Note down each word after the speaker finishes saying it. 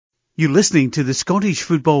You're listening to the Scottish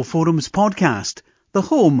Football Forums podcast, the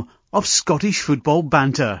home of Scottish football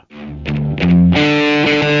banter.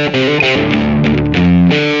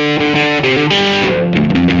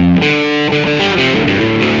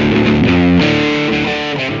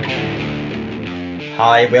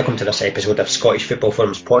 Hi, welcome to this episode of Scottish Football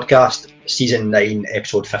Forums podcast, season 9,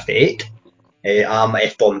 episode 58. I'm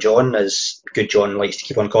F-Bomb John, as good John likes to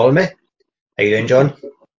keep on calling me. How you doing, John?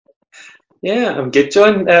 Yeah, I'm good,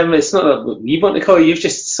 John. It's not that we want to call you, you've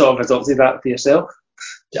just sort of adopted that for yourself.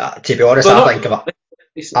 To be honest,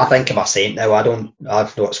 I think I'm a saint now.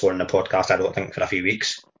 I've not sworn in the podcast, I don't think, for a few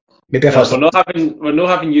weeks. Maybe if we're not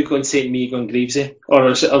having you going Saint, me going Greavesy, or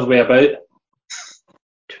is it the other way about?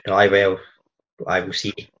 No, I will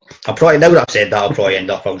see. Now that I've said that,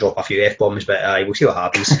 I'll drop a few F-bombs, but we'll see what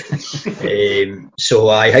happens.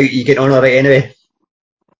 How you getting on alright anyway?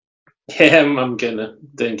 Yeah, I'm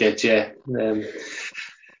doing good, yeah.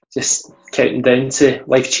 Just counting down to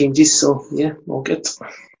life changes, so yeah, all good.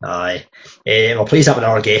 Aye. We're pleased to have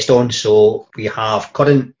another guest on, so we have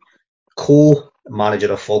current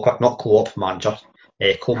co-manager of Falkirk, not co-op manager,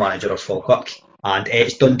 co-manager of Falkirk, and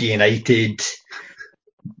it's Dundee United,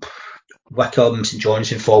 Wycombe, St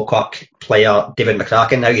Johnstone, Falkirk player David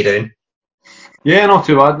McCracken. How you doing? Yeah, not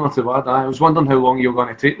too bad. I was wondering how long you were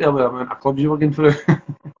going to take there with the amount of clubs you were going through.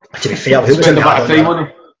 To be fair, who was spend a bit of time on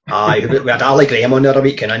it? Aye, we had Ali Graham on the other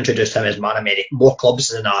week and introduced him as man of many more clubs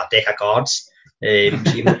than a deck of cards. So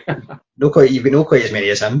you've not quite as many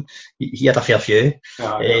as him. He had a fair few.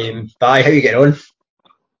 Yeah. But aye, how you getting on?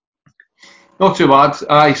 Not too bad.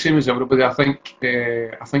 Aye, same as everybody. I think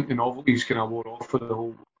the novelties kind of wore off for the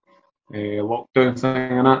whole lockdown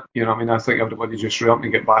thing, innit? You know what I mean? I think everybody's just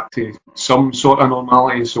starting to get back to some sort of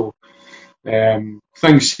normality. So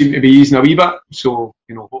things seem to be easing a wee bit. So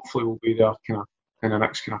hopefully we'll be there kind of in the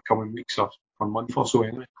next kind of coming weeks or month or so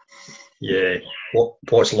anyway. Yeah.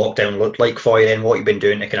 What's lockdown looked like for you then? What you've been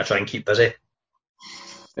doing to kind of try and keep busy?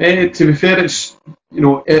 To be fair, it's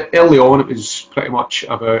early on it was pretty much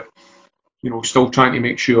about still trying to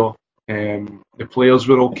make sure the players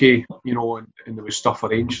were okay, and there was stuff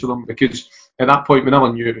arranged for them, because at that point we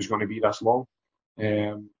never knew it was going to be this long.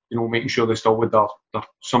 Making sure they still had their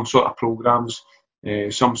some sort of programs,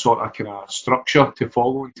 some sort of kind of structure to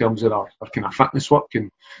follow in terms of their kind of fitness work,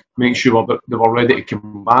 and make sure that they were ready to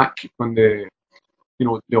come back when the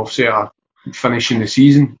offset are finishing the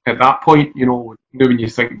season. At that point, now when you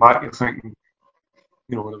think back, you're thinking,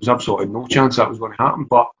 there was absolutely no chance that was going to happen.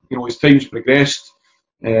 But as time's progressed,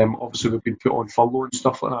 obviously we've been put on furlough and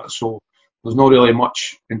stuff like that, so there's not really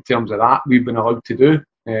much in terms of that we've been allowed to do,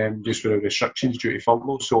 just with the restrictions due to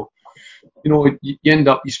furlough. So you end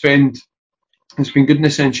up, it's been good in the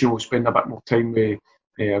sense, spend a bit more time with,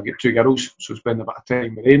 I've got two girls, so spend a bit of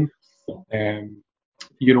time with them. And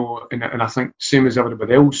I think same as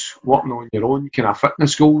everybody else, working on your own kind of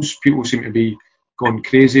fitness goals. People seem to be going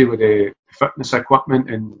crazy with the fitness equipment,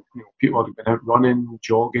 and people have been out running,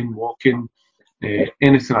 jogging, walking,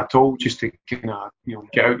 anything at all, just to kind of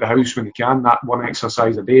get out the house when they can. That one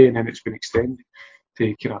exercise a day, and then it's been extended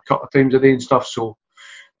to kind of a couple of times a day and stuff. So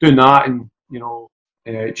doing that, and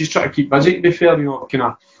just try to keep busy. To be fair, kind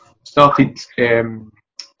of started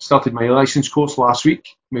my licence course last week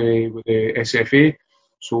with the SFA.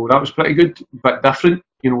 So that was pretty good, but different.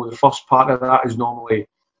 The first part of that is normally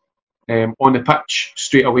on the pitch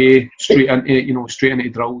straight away, straight into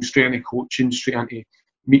drills, straight into coaching, straight into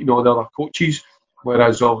meeting all the other coaches.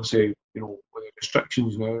 Whereas obviously, with the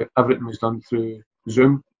restrictions now, everything was done through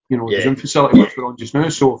Zoom. The Zoom facility which we're on just now.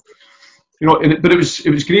 So but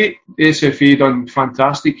it was great. The SFA done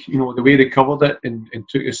fantastic. The way they covered it and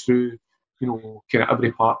took us through, kind of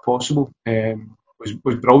every part possible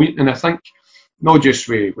was brilliant. And I think not just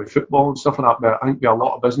with football and stuff like that, but I think with a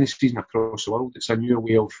lot of businesses across the world, it's a new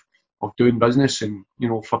way of doing business. And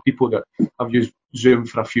for people that have used Zoom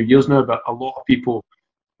for a few years now, but a lot of people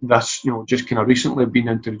this just kind of recently been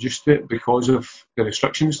introduced to it because of the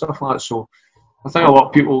restrictions and stuff like that. So I think a lot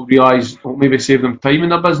of people realise it'll maybe save them time in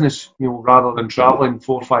their business, rather than travelling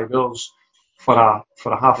 4 or 5 hours for a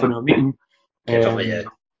half an hour meeting. Definitely,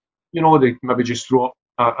 They maybe just throw up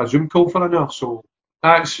a Zoom call for an hour. So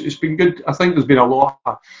it's been good. I think there's been a lot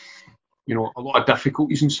of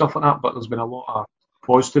difficulties and stuff like that, but there's been a lot of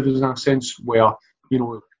positives in a sense where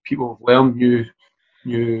people have learned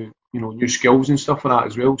new skills and stuff like that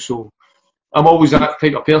as well. So I'm always that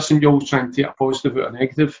type of person. You always try and take a positive out of a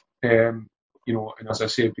negative. And as I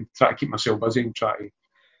say, I've been trying to keep myself busy and try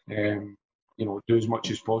to, do as much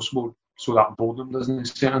as possible so that boredom doesn't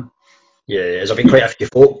set in. Yeah, has there been quite a few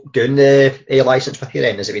folk doing the A licence with you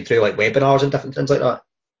then? Has it been through like webinars and different things like that?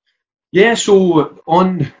 Yeah, so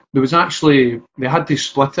there was actually they had to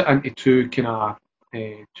split it into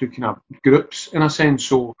two kind of groups in a sense.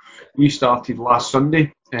 So we started last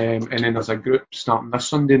Sunday, and then there's a group starting this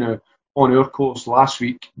Sunday. Now on our course last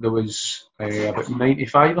week there was about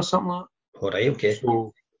 95 or something like that. All right, okay.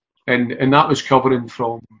 So and that was covering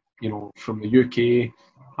from the UK,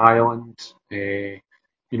 Ireland, and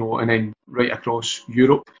then right across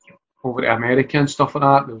Europe over to America and stuff like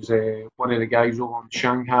that. There was one of the guys over on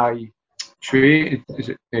Shanghai Shui, is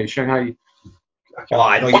it Shanghai? I Oh, can't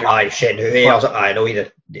I know remember. you. I Shenhui. But I know you.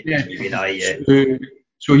 yeah, Maybe I.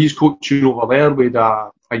 so he's coaching over there with a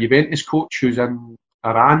Juventus coach who's in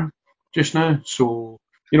Iran just now. So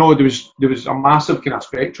there was a massive kind of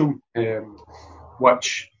spectrum,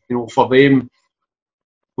 which for them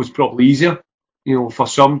was probably easier. For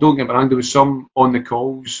some, don't get me wrong, there was some on the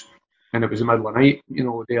calls and it was the middle of the night.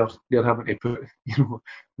 They're having to put,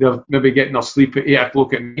 they're maybe getting their sleep at 8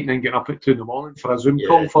 o'clock at night and then getting up at 2 in the morning for a Zoom Yeah,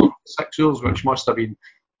 call for 6 hours, which must have been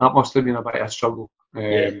a bit of a struggle.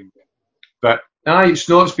 yeah. But it's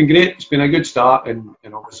been great. It's been a good start, and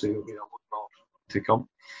obviously there'll be a lot more to come.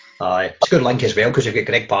 Aye, it's a good link as well because we've got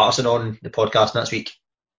Greg Patterson on the podcast next week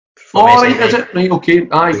from Oh, right, is SFA. it? Right, okay.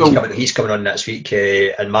 Aye, So he's coming on next week,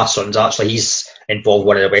 and my son's actually he's involved with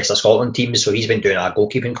one of the West of Scotland teams, so he's been doing a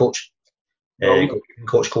goalkeeping coach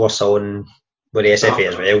course on with the SFA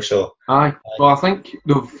as well. So Aye. Well, I think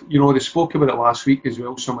they spoke about it last week as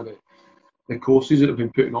well. Some of the courses that have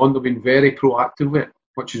been putting on, they've been very proactive with it,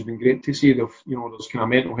 which has been great to see. There's kind of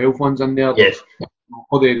mental health ones in there. yeah,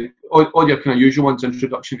 There's all your kind of usual ones,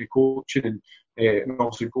 introduction to coaching and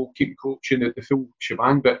also goalkeeping coaching, the full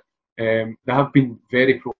shebang. But they have been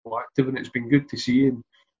very proactive, and it's been good to see. And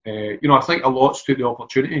I think a lot's took the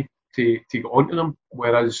opportunity to get onto them.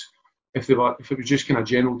 Whereas if it was just kind of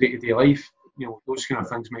general day-to-day life, those kind of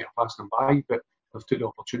things might have passed them by. But they've took the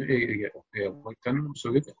opportunity to get linked in them.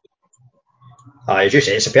 So good. as you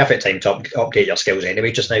say, it's a perfect time to update your skills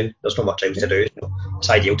anyway. Just now, there's not much else to do, so it's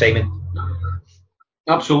ideal timing.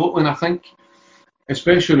 Absolutely, and I think,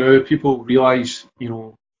 especially now, people realise,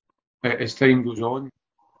 as time goes on,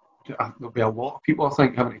 there'll be a lot of people, I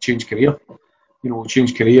think, having to change career.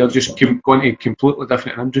 Just going to completely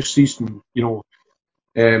different industries, and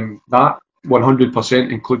that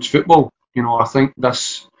 100% includes football. I think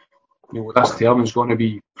this term is going to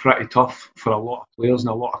be pretty tough for a lot of players and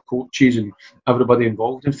a lot of coaches and everybody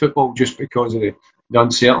involved in football, just because of the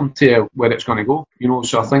uncertainty of where it's going to go.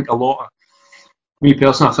 So I think me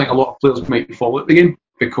personally, I think a lot of players might fall out the game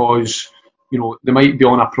because they might be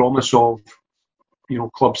on a promise of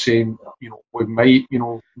clubs saying we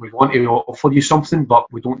want to offer you something, but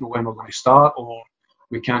we don't know when we're going to start, or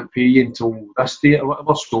we can't pay you until this date or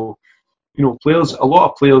whatever. So a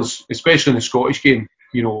lot of players, especially in the Scottish game,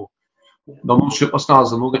 they're not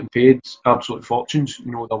superstars. They're not getting paid absolute fortunes.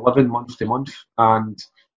 They're living month to month, and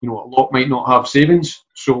a lot might not have savings.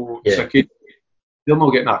 So it's Yeah, a case they're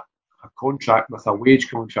not getting a contract with a wage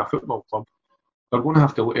coming to a football club. They're going to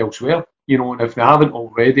have to look elsewhere. And if they haven't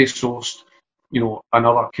already sourced,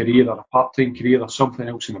 another career or a part-time career or something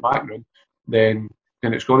else in the background, then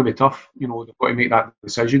it's going to be tough. They've got to make that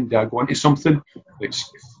decision. Do I go into something that's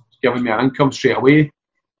giving me an income straight away,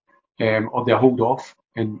 or do I hold off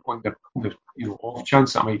and on the off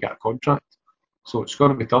chance that I might get a contract? So it's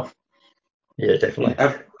going to be tough. yeah, definitely.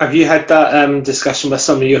 Have you had that discussion with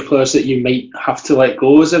some of your players that you might have to let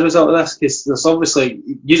go as a result of this? Because there's obviously,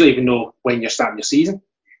 you don't even know when you're starting your season.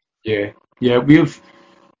 Yeah, we've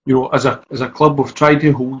as a club, we've tried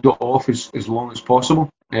to hold it off as long as possible,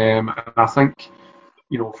 and I think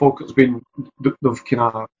folk has been they've kind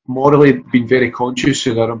of morally been very conscious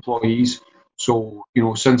of their employees. So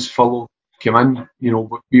since furlough came in,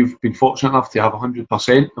 we've been fortunate enough to have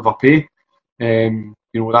 100% of our pay.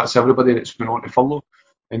 That's everybody that's been on to furlough,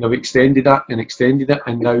 and they've extended it,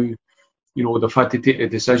 and now they've had to take the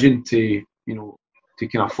decision to to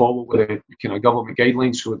kind of follow with the kind of government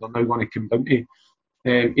guidelines. So they're now going to come down to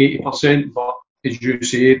 80%. But as you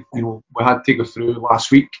say, we had to go through last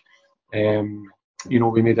week. We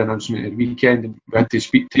made an announcement at the weekend, and we had to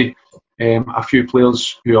speak to a few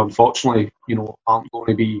players who unfortunately, aren't going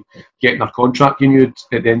to be getting their contract renewed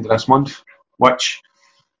at the end of this month, which,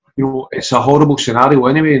 it's a horrible scenario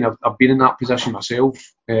anyway, and I've been in that position myself,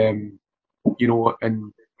 and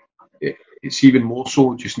it's even more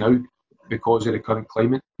so just now because of the current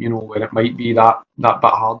climate, where it might be that bit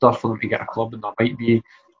harder for them to get a club, and there might be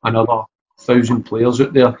another 1,000 players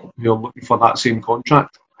out there who are looking for that same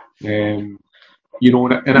contract. And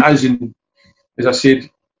it is, as I said,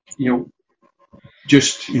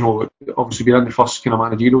 just obviously being in the first kind of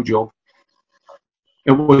managerial job,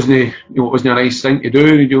 it wasn't, it wasn't a nice thing to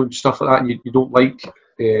do, and stuff like that, and you don't like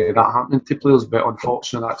that happening to players. But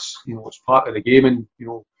unfortunately, that's, it's part of the game, and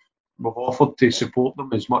we've offered to support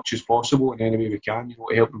them as much as possible in any way we can,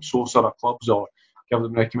 to help them source other clubs or give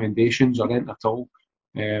them recommendations or anything at all.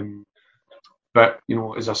 But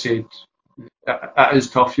as I said, it is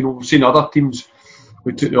tough. We've seen other teams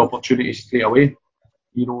who took the opportunity straight away.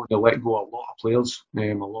 They let go of a lot of players,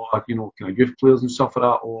 a lot of kind of youth players and stuff like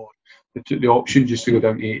that, or they took the option just to go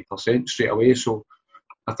down to 80% straight away. So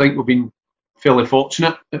I think we've been fairly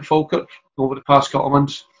fortunate at Falkirk over the past couple of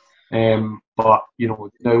months. But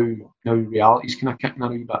now reality's kind of kicking a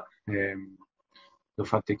wee bit. They've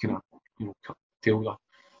had to kind of curtail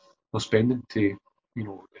their spending to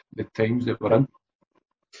the times that we're in.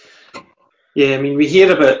 Yeah, I mean, we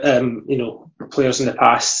hear about players in the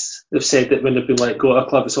past. They've said that when they've been let go of a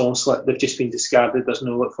club, it's almost like they've just been discarded. There's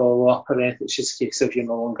no follow up or anything. It's just a case of you're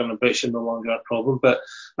no longer in a bridge, you're no longer a problem. But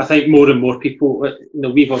I think more and more people,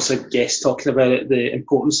 we've also had guests talking about it, the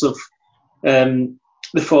importance of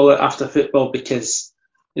the fallout after football, because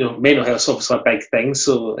mental health is obviously a big thing.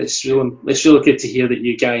 So it's really good to hear that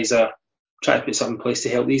you guys are trying to put something in place to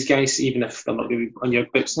help these guys, even if they're not going to be on your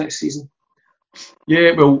books next season.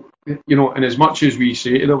 Yeah, well, and as much as we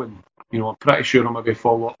say to them, and I'm pretty sure I'll maybe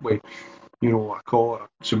follow up with a call or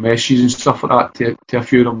some messages and stuff like that to a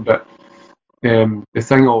few of them. But the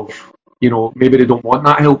thing of maybe they don't want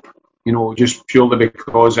that help, just purely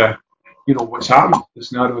because of what's happened, the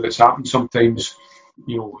scenario that's happened. Sometimes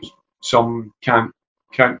some can't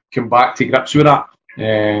come back to grips with that.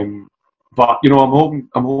 But I'm hoping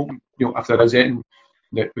if there is anything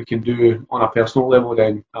that we can do on a personal level,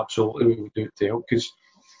 then absolutely we would do it to help. Because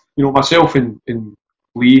myself and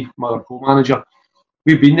Lee, my co-manager,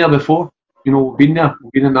 we've been there before. We've been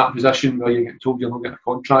in that position where you're getting told you're not getting a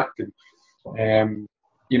contract, and and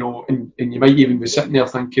you might even be sitting there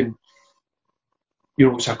thinking,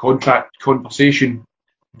 it's a contract conversation,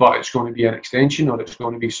 but it's going to be an extension or it's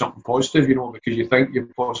going to be something positive, because you think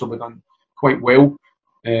you've possibly done quite well,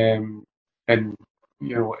 and and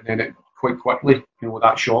then it quite quickly,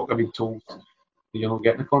 that shock of being told that you're not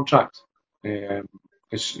getting a contract,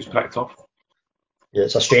 is pretty tough. Yeah,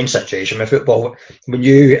 it's a strange situation with football. When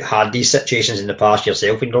you had these situations in the past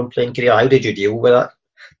yourself in your own playing career, how did you deal with that?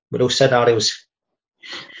 With those scenarios?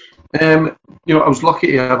 I was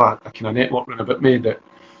lucky to have a kind of network around about me that,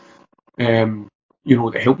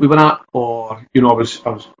 that helped me with that. Or, I was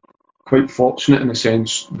quite fortunate in the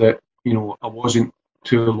sense that, I wasn't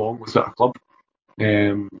too long without a club.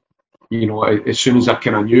 As soon as I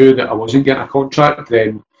kind of knew that I wasn't getting a contract,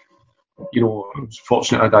 then, I was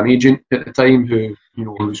fortunate I had an agent at the time who,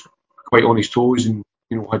 who was quite on his toes and,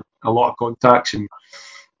 had a lot of contacts and,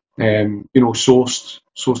 sourced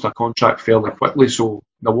a contract fairly quickly. So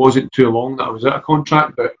there wasn't too long that I was out of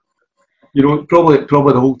contract, but, probably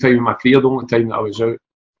the whole time in my career, the only time that I was out,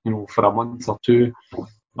 for a month or two, it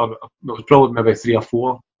was probably maybe 3 or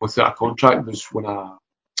 4 without a contract, was when I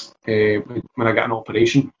got an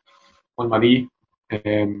operation on my knee,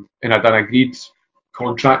 and I'd an agreed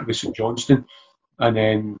contract with St Johnstone, and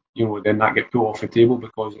then then that get put off the table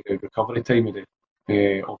because of the recovery time of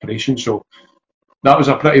the operation. So that was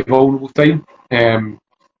a pretty vulnerable time, and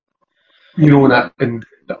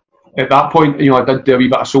at that point, I did do a wee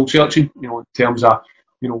bit of soul searching, in terms of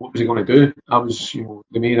what was I going to do. I was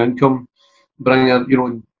the main income bringer,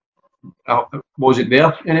 it wasn't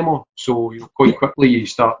there anymore. So quite quickly you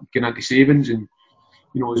start getting into savings, and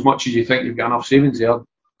as much as you think you've got enough savings there,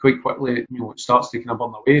 quite quickly it starts to kind of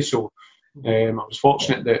burn away. So I was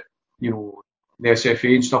fortunate that the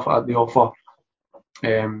SFA and stuff like that, they offer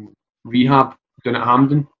rehab down at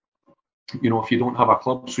Hampden. If you don't have a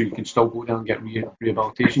club, so you can still go there and get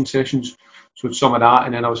rehabilitation sessions. So it's some of that,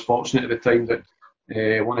 and then I was fortunate at the time that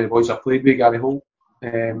one of the boys I played with, Gary Holt,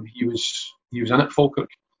 he was in at Falkirk.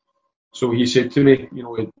 So he said to me, he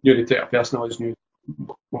knew the type of person I was, knew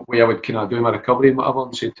what way I would kind of do my recovery and whatever,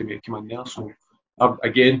 and said to me to come in there. So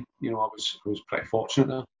again, I was pretty fortunate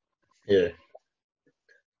there. Yeah.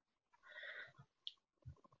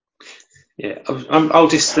 Yeah, I'll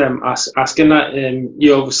just asking that.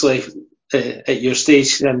 You obviously at your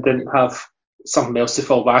stage didn't have something else to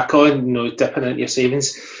fall back on, dipping into your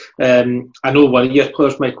savings. I know one of your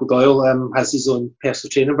players, Michael Doyle, has his own personal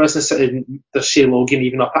training business, and there's Shay Logan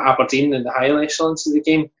even up at Aberdeen in the higher echelons of the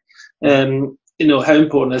game. How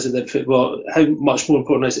important is it that football? How much more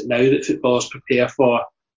important is it now that footballers prepare for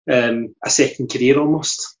a second career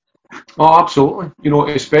almost? Oh, absolutely.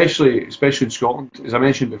 Especially in Scotland, as I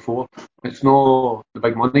mentioned before, it's not the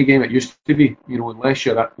big money game it used to be. Unless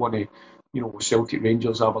you're at one of, Celtic,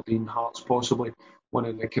 Rangers, Aberdeen, Hearts, possibly one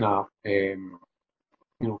of the kind of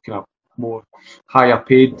kind of more higher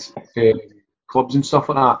paid clubs and stuff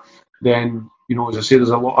like that, then, as I say, there's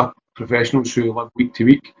a lot of professionals who live week to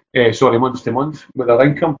week, month to month with their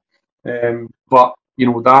income. But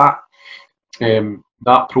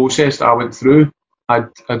that process that I went through, I'd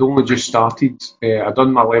only just started. I'd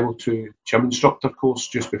done my level 2 gym instructor course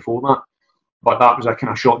just before that, but that was a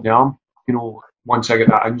kind of shot in the arm. Once I got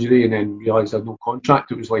that injury and then realised I had no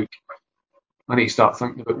contract, it was like, I need to start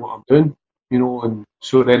thinking about what I'm doing, and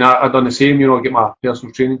so then I'd done the same, I get my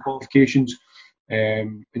personal training qualifications,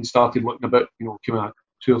 and started looking about, kind of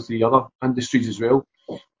 2 or 3 other industries as well.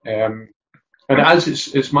 And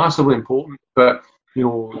it's massively important, but,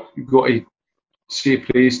 you've got to say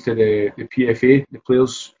praise to the PFA, the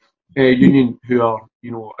Players Union, who are,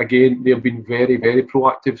 again, they've been very, very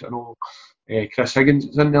proactive. I know Chris Higgins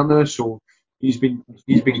is in there now, so he's been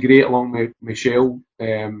great, along with Michelle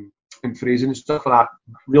and Fraser and stuff like that,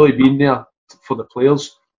 really being there for the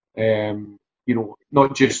players,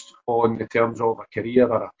 not just on the terms of a career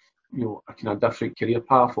or a kind of different career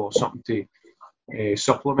path or something to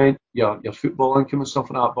supplement your football income and stuff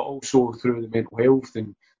like that, but also through the mental health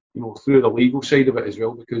and through the legal side of it as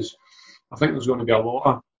well, because I think there's going to be a lot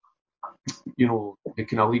of the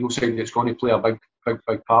kind of legal side that's going to play a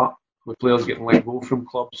big part, with players getting let go from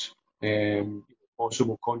clubs,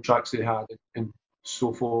 possible contracts they had and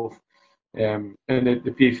so forth, and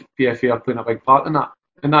the PFA are playing a big part in that,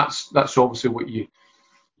 and that's obviously what you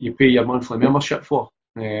pay your monthly membership for,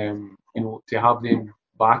 to have them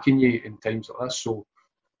backing you in times like this. So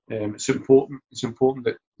it's important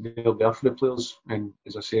that they're there for the players, and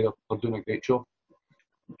as I say, they're doing a great job.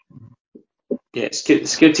 Yeah, it's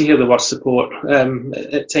good to hear the word support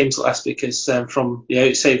at times like this, because from the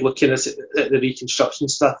outside looking at the reconstruction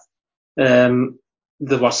stuff,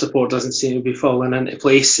 the word support doesn't seem to be falling into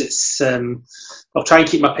place. It's I'll try and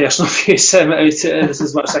keep my personal views out of this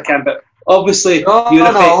as much as I can, but obviously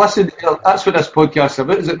listen, that's what this podcast is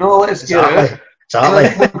about, is it? No, let's get it. Exactly.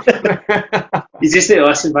 You just need to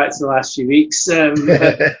listen back to the last few weeks.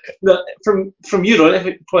 But from your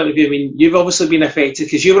own point of view, I mean, you've obviously been affected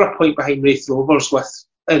because you were a point behind Raith Rovers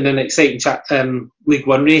in an exciting League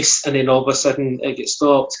One race, and then all of a sudden it gets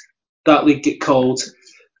stopped. That league get called,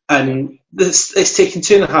 and it's taken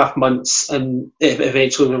 2.5 months, and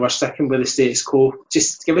eventually we were sticking with the status quo.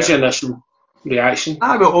 Just give us your initial reaction.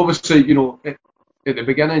 But obviously, at the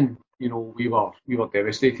beginning, we were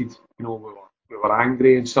devastated. We were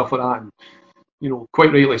angry and stuff like that, and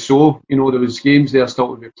quite rightly so. There was games there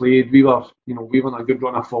still to be played. We were in a good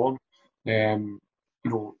run of form. Raith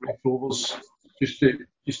Rovers just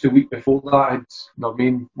a week before that had one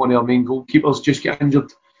of their main goalkeepers just get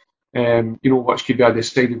injured. Which could be a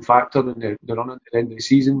deciding factor in the run at the end of the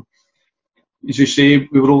season. As you say,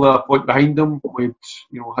 we were only a point behind them. We'd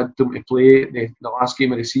had them to play the last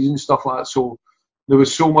game of the season, stuff like that. So there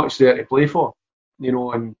was so much there to play for,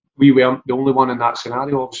 and we weren't the only one in that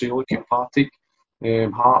scenario. Obviously, you look at Partick,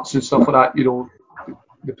 Hearts and stuff like that.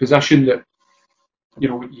 The position that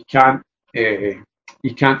you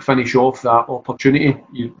can't finish off that opportunity.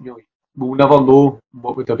 We'll never know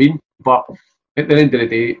what would have been, but at the end of the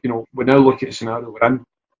day, we now look at the scenario we're in.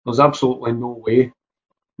 There's absolutely no way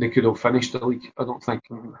they could have finished the league, I don't think.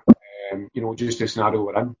 Just the scenario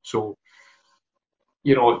we're in. So,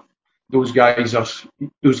 those guys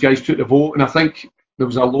took the vote, and I think there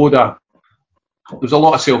was a lot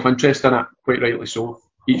of self-interest in it, quite rightly so.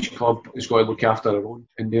 Each club has got to look after their own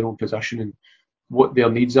in their own position and what their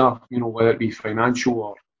needs are, whether it be financial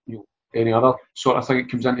or any other sort of thing that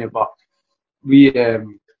comes into it. But we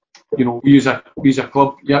as a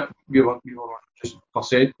club, we were just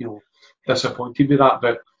percent, disappointed with that.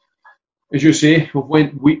 But as you say, we've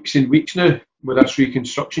went weeks and weeks now with this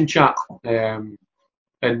reconstruction chat, and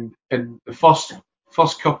the first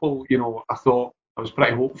couple, I thought I was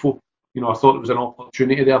pretty hopeful. I thought there was an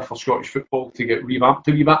opportunity there for Scottish football to get revamped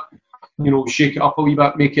a wee bit, shake it up a wee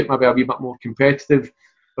bit, make it maybe a wee bit more competitive,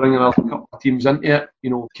 bringing a couple of teams into it.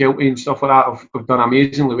 Kelty and stuff like that have done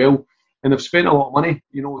amazingly well, and they've spent a lot of money,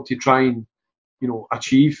 to try and,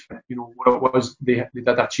 achieve, what it was they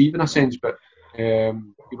did achieve in a sense. But,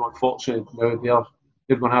 unfortunately now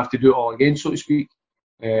they're going to have to do it all again, so to speak.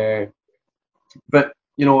 But,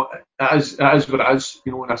 it is what it is,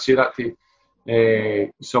 when I say that to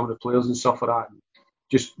some of the players and stuff like that, and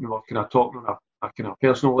just kind of talking on a kind of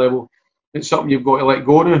personal level, it's something you've got to let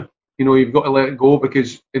go now. You've got to let it go,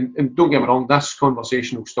 because, and don't get me wrong, this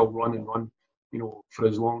conversation will still run, for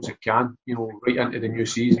as long as it can, right into the new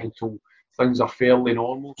season until things are fairly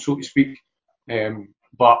normal, so to speak.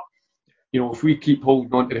 But if we keep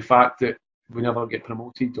holding on to the fact that we never get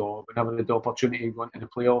promoted, or we never had the opportunity to go into the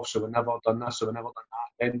playoffs, or we never done this, or we never done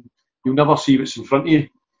that, then you'll never see what's in front of you.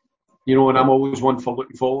 You know, and I'm always one for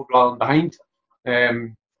looking forward rather than behind.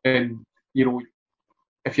 And you know,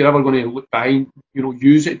 if you're ever going to look behind, you know,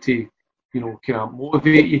 use it to, you know, kind of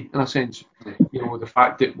motivate you in a sense. You know, the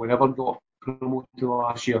fact that we never got promoted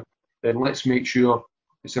last year, then let's make sure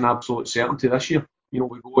it's an absolute certainty this year. You know,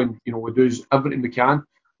 we go and, you know, we do everything we can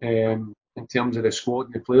in terms of the squad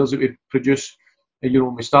and the players that we produce. And, you know,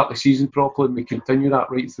 we start the season properly and we continue that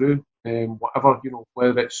right through. Whatever, you know,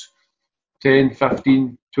 whether it's 10,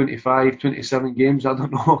 15, 25, 27 games, I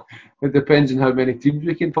don't know. It depends on how many teams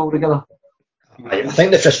we can pull together. I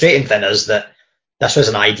think the frustrating thing is that this was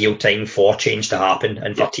an ideal time for change to happen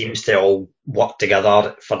and for teams to all work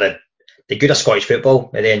together for the good of Scottish football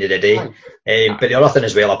at the end of the day. But the other thing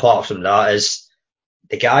as well, apart from that, is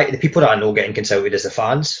the people that I know getting consulted is the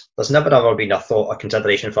fans. There's never ever been a thought or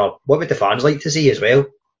consideration for what would the fans like to see as well.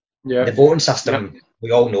 Yeah. The voting system,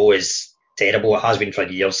 we all know, is terrible. It has been for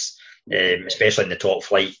years, especially in the top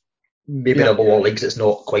flight. Maybe the lower leagues it's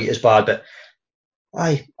not quite as bad, but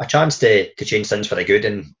a chance to change things for the good,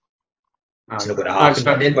 and it's not going to happen.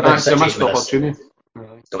 That's a missed opportunity.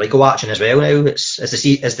 The legal action as well now. Is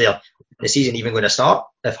the season even going to start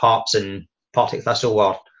if Hearts and Partick Thistle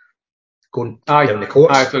are going down the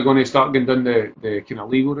courts? If they're going to start going down the kind of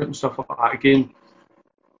legal route and stuff like that again,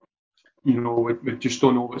 you know, we just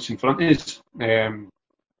don't know what's in front of us.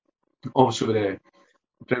 Obviously, with the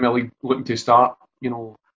Premier League looking to start, you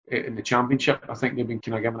know, in the Championship, I think they've been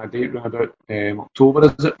kind of given a date around about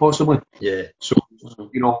October, is it possibly? Yeah. So,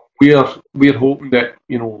 you know, we're hoping that,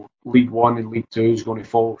 you know, League One and League Two is going to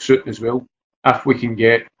follow suit as well, if we can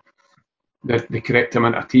get the correct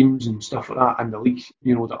amount of teams and stuff like that in the league,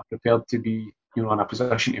 you know, that are prepared to be, you know, in a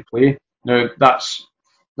position to play. Now,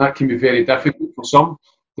 that can be very difficult for some,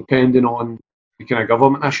 depending on the kind of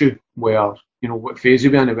government issue, where, you know, what phase are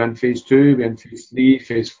we in? Are we in phase 2, are we in phase 3,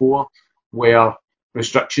 phase 4, where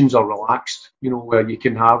restrictions are relaxed, you know, where you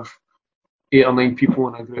can have 8 or 9 people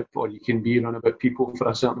in a group, or you can be around about people for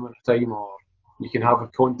a certain amount of time, or you can have a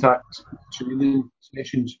contact training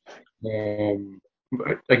sessions.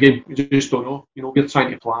 But again, we just don't know. You know, we're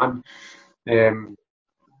trying to plan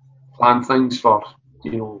things for,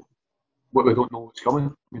 you know, what we don't know what's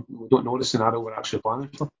coming. We don't know the scenario we're actually planning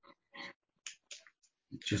for.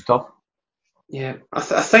 It's just tough. Yeah, I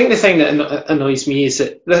think the thing that annoys me is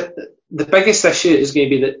that the biggest issue is going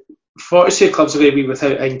to be that 42 clubs are going to be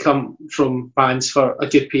without income from fans for a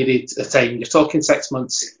good period of time. You're talking 6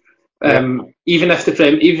 months. Even if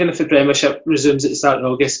the Premiership resumes at the start of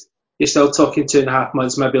August, you're still talking 2.5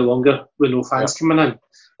 months, maybe longer, with no fans coming in.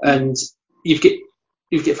 And you've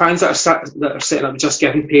got fans that are setting up Just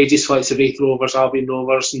Giving pages for like the Raith Rovers, Albion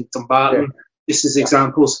Rovers, and Dumbarton, just as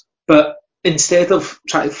examples. But instead of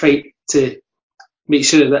trying to fight to make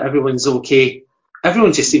sure that everyone's okay,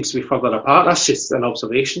 everyone just seems to be further apart. That's just an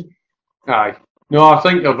observation. Aye. No, I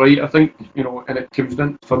think you're right. I think, you know, and it comes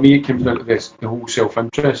down, for me, it comes down to this, the whole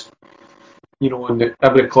self-interest. You know, and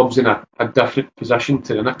every club's in a different position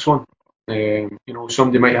to the next one. You know,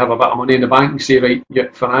 somebody might have a bit of money in the bank and say, right,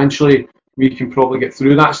 yeah, financially, we can probably get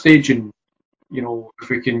through that stage, and, you know, if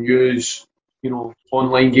we can use, you know,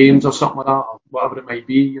 online games or something like that, or whatever it might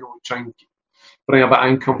be, you know, try and bring a bit of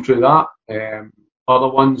income through that. Other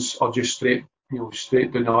ones are just straight down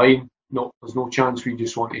the line. No, there's no chance. We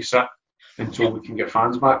just want to sit until we can get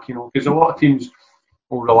fans back, you know, because a lot of teams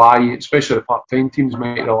will rely, especially the part-time teams,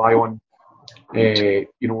 might rely on, you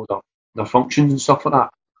know, their functions and stuff like that.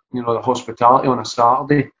 You know, the hospitality on a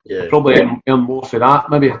Saturday. Yeah. Probably earn more for that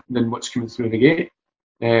maybe than what's coming through the gate.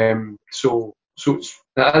 So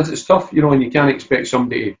it's tough, you know, and you can't expect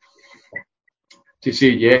somebody to say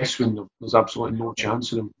yes when there's absolutely no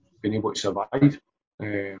chance of them being able to survive.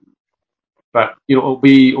 But you know,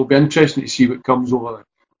 it'll be interesting to see what comes over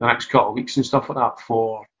the next couple of weeks and stuff like that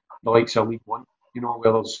for the likes of League One. You know,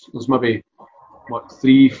 where there's maybe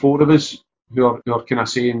 3-4 of us who are kind of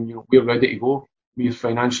saying, you know, we're ready to go. We're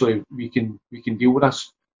financially we can deal with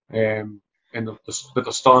this. And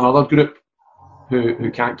there's still another group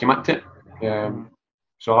who can't commit to it.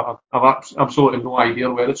 So I've absolutely no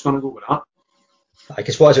idea where it's going to go with that. I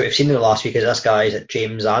guess what we've seen in the last week is this guy, is it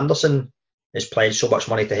James Anderson, has pledged so much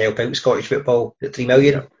money to help out Scottish football, at 3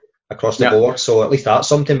 million across the board. So at least that's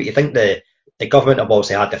something. But you think the government have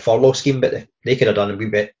obviously had the furlough scheme, but they could have done a wee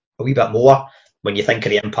bit more when you think of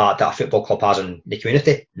the impact that a football club has on the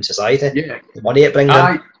community and society. Yeah. The money it brings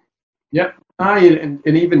in. Yeah. And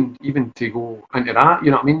even to go into that,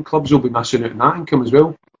 you know what I mean? Clubs will be missing out on that income as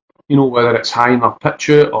well. You know, whether it's hiring their pitch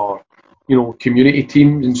out or, community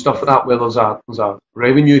teams and stuff like that, where there's a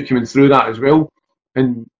revenue coming through that as well.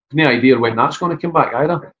 And no idea when that's going to come back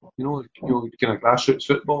either. Kind of grassroots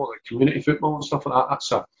football, like community football and stuff like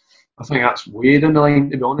that. I think that's way down the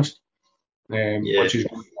line, to be honest. Which is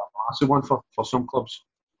going to be a massive one for some clubs,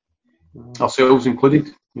 ourselves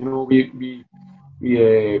included. We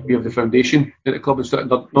have the foundation at the club, and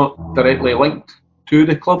they're not directly linked to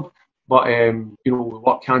the club, but we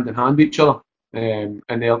work hand in hand with each other, and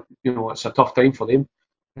they're it's a tough time for them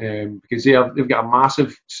because they've got a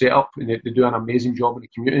massive setup and they do an amazing job in the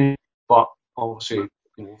community, but obviously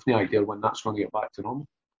with no idea when that's going to get back to normal.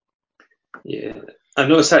 Yeah, I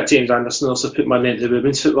noticed that James Anderson also put money into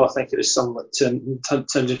women's football. I think it was something like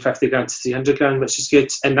 250 grand to 300 grand, which is good.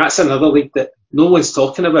 And that's another league that no one's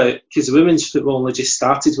talking about because women's football only just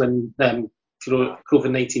started when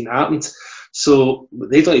COVID-19 happened. So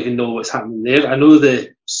they don't even know what's happening there. I know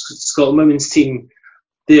the Scotland women's team,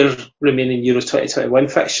 their remaining Euro 2021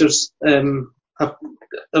 fixtures, they've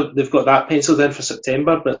got that penciled in for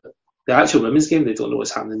September, but the actual women's game, they don't know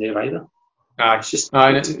what's happening there either.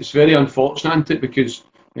 It's very unfortunate, isn't it? Because,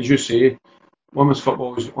 as you say, women's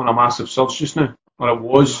football is on a massive surge just now, or it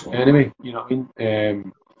was anyway. You know what I mean?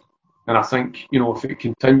 And I think if it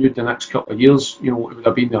continued the next couple of years, it would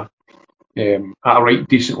have been at a right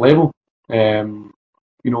decent level. Personally,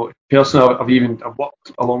 I've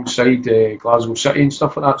worked alongside Glasgow City and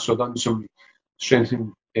stuff like that, so I've done some strength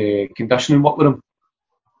and conditioning work with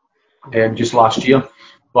them just last year,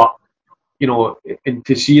 but. And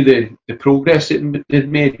to see the progress that they've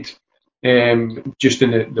made just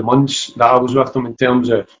in the months that I was with them in terms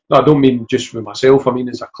of, I don't mean just with myself, I mean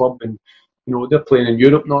as a club, and they're playing in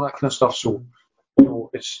Europe and all that kind of stuff, so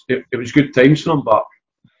it was good times for them, but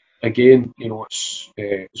again, it's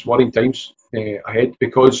worrying times ahead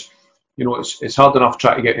because it's hard enough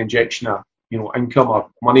trying to get an injection of income or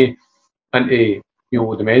money into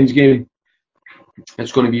the men's game.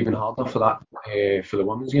 It's going to be even harder for that for the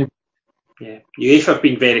women's game. Yeah, UEFA have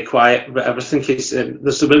been very quiet about everything because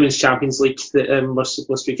there's the Women's Champions League that was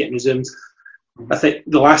supposed to be getting resumed. I think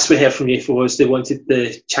the last we heard from UEFA was they wanted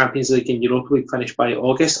the Champions League and Europa League finished by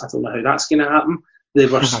August. I don't know how that's going to happen. They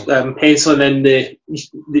were penciling in the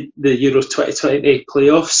Euro 2020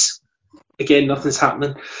 playoffs. Again, nothing's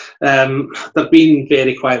happening. They've been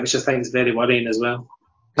very quiet, which I think is very worrying as well.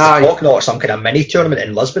 They're talking about some kind of mini tournament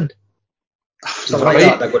in Lisbon. Something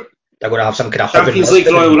like that. They're going to have some kind of Champions League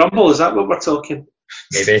Royal Rumble. Is that what we're talking?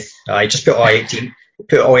 Maybe. Just put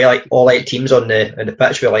all 8 teams on the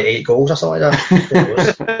pitch with 8 goals or something like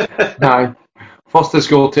that. Aye. First to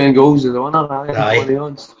score 10 goals is the winner.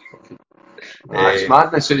 Aye. It's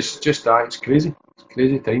madness. It's just it's crazy. It's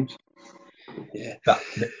crazy times. Yeah. But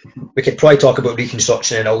we could probably talk about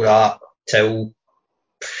reconstruction and all that till,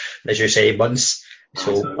 as you say, months.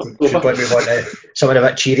 So we should probably move on to something a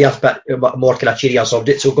bit cheerier, more kind of cheerier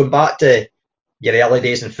subject. So going back to your early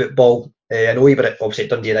days in football, I know you were obviously at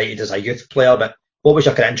Dundee United as a youth player, but what was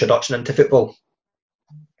your kind of introduction into football?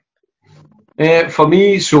 For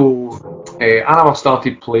me, I never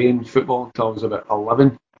started playing football until I was about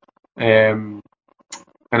 11, and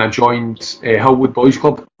I joined Hillwood Boys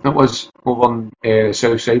Club. It was over on the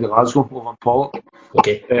south side of Glasgow, over in Pollock.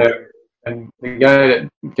 Okay. And the guy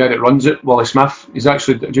that runs it, Wally Smith, he's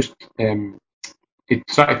actually just he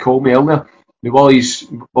tried to call me earlier. Wally's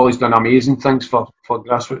done amazing things for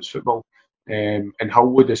grassroots football, and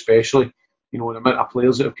Hillwood especially. The amount of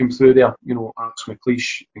players that have come through there, Alex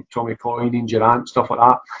McLeish, Tommy Coyne, and Durant, stuff like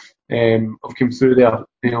that, have come through there.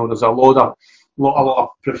 There's a lot of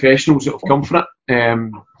professionals that have come from it,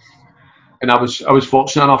 and I was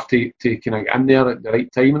fortunate enough to kind of get in there at the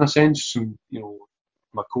right time in a sense, and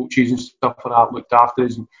my coaches and stuff like that looked after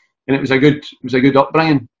us, and it was a good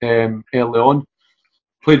upbringing early on.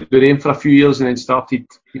 Played with them for a few years and then started,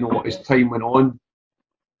 as time went on,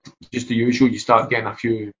 just the usual, you start getting a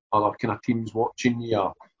few other kind of teams watching you,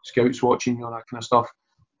 or scouts watching you, all that kind of stuff.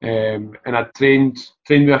 And I trained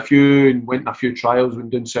with a few and went on a few trials, went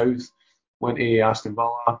down south, went to Aston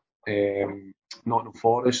Villa, Nottingham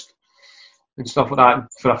Forest and stuff like that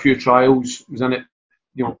for a few trials, was in it,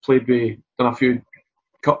 played with, done a few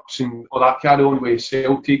cups and all that carry on with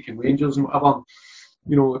Celtic and Rangers and whatever.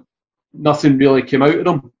 Nothing really came out of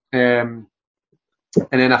them. And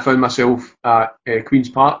then I found myself at Queen's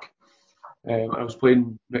Park. I was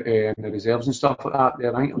playing in the reserves and stuff like that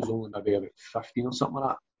there. I think I was only maybe about 15 or something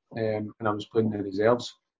like that. And I was playing in the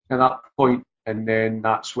reserves at that point. And then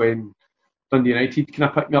that's when Dundee United kind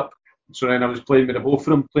of picked me up. So then I was playing with the both of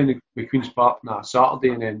them, playing with Queen's Park on a Saturday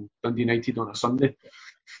and then Dundee United on a Sunday.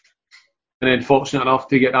 And then fortunate enough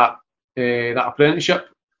to get that apprenticeship.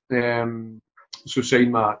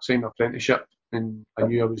 signed my apprenticeship, and I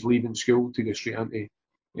knew I was leaving school to go straight into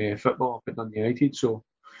football up at Dundee United. So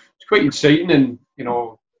it's quite exciting, and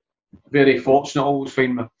very fortunate. I always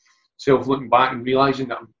find myself looking back and realising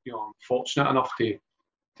that I'm fortunate enough to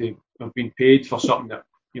have been paid for something that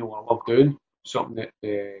I love doing, something that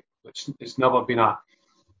it's never been a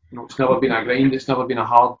it's never been a grind, it's never been a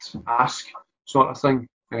hard ask sort of thing,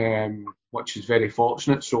 which is very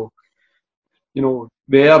fortunate. So I had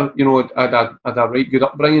a right good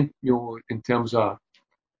upbringing, in terms of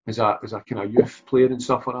as a kind of youth player and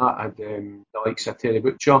stuff like that. I had the likes of Terry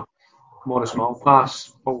Butcher, Maurice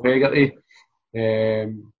Malpass, Paul Hegarty.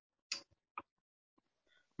 There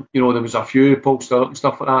was a few, Paul Stirrup and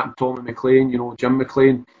stuff like that, and Tommy McLean, Jim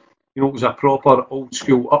McLean. It was a proper old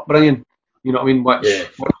school upbringing, you know what I mean, which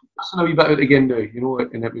missing a wee bit out again now,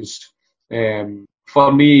 and it was,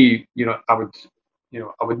 for me, I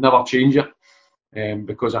would never change it,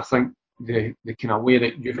 because I think the kind of way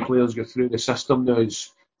that youth players go through the system now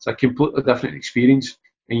it's a completely different experience,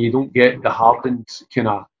 and you don't get the hardened kind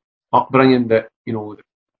of upbringing that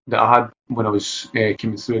that I had when I was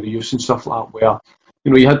coming through the youth and stuff like that, where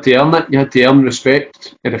you had to earn it, you had to earn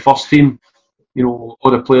respect in the first team. All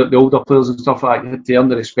the older players and stuff like that, you had to earn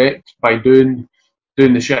the respect by doing the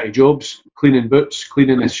shitty jobs, cleaning boots,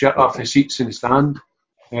 cleaning the shit off the seats in the stand,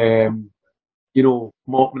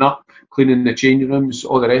 mopping up, cleaning the changing rooms,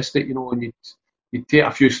 all the rest of it, and you'd take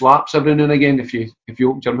a few slaps every now and again if you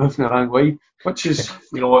opened your mouth in the wrong way, which is,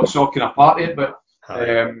 it's not kind of part of it, but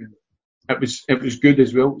it was good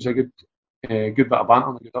as well. It was a good bit of banter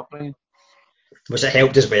and a good upbringing. Was it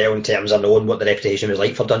helped as well in terms of knowing what the reputation was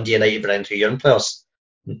like for Dundee United running through young players?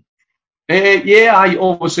 I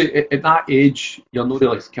obviously at that age you're not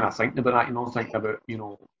really kind of thinking about that. You're not thinking about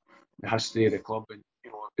the history of the club and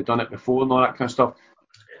they've done it before and all that kind of stuff.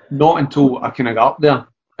 Not until I kind of got up there,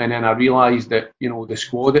 and then I realised that the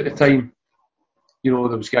squad at the time, there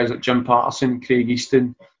was guys like Jim Patterson, Craig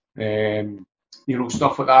Easton,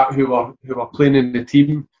 stuff like that who were playing in the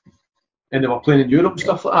team. And they were playing in Europe and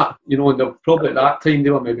stuff like that, and they were probably at that time they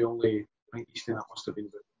were maybe only, I think Easton that must have been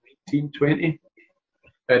about 19, 20,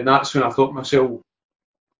 and that's when I thought to myself,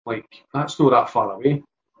 like, that's not that far away,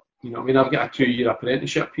 I've got a 2-year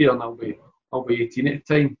apprenticeship here and I'll be 18 at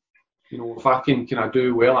the time, if I can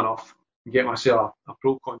do well enough and get myself a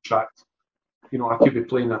pro contract, I could be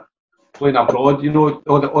playing abroad,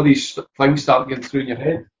 all these things start getting through in your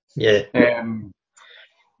head. Yeah.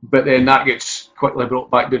 But then that gets quickly brought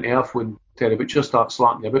back down to earth when Terry Butcher starts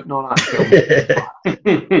slapping you about and all that.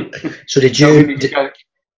 So did you...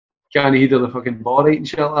 Can't hear the fucking ball right and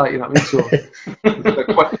shit like that, you know what I mean? So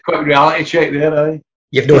a quick reality check there, aye.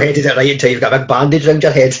 You've no headed it right until you've got a big bandage around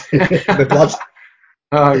your head with blood.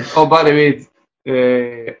 Oh, by the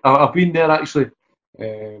way, I've been there actually.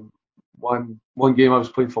 One game I was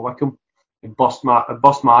playing for Wickham and bust my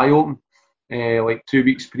eye open like 2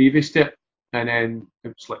 weeks previous to it. And then it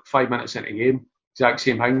was like 5 minutes into the game, exact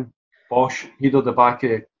same thing. Bosch headed the back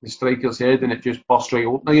of the striker's head and it just burst right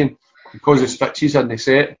open again. Because the stitches in the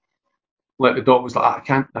set, like the doctor was like,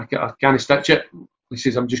 I can't stitch it. He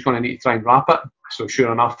says, I'm just going to need to try and wrap it. So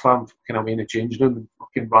sure enough, I'm kind of in the changing room and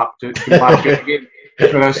fucking wrapped it, came back out again for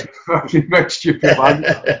this fucking big stupid band.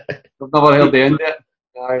 I've never heard the end of it.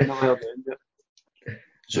 I've never heard the end of it.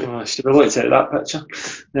 So I should have looked at that picture.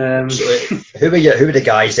 So who were the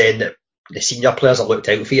guys then that the senior players that looked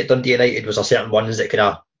out for you at Dundee United? Was there certain ones that kind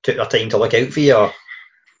of took their time to look out for you, or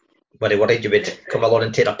were they worried you would come along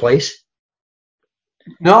and take their place?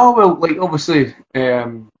 No, well, like obviously,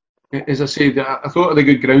 as I said, I thought of a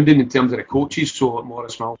good grounding in terms of the coaches, so like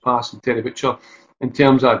Maurice Malpass and Terry Butcher, in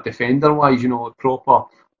terms of defender-wise, proper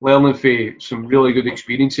learning for some really good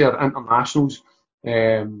experience here, internationals,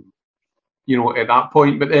 at that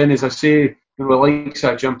point. But then, as I say, the likes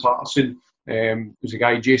of Jim Patterson, there's a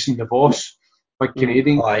guy, Jason DeVos, big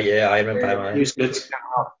Canadian. Oh, yeah, I remember him. He was good.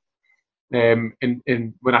 And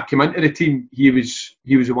when I came into the team, he was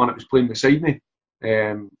the one that was playing beside me.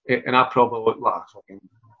 And I probably looked like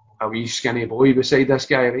a wee skinny boy beside this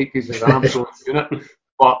guy, right? Because he's an absolute unit.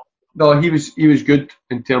 But no, he was good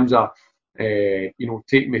in terms of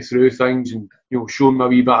taking me through things and showing me a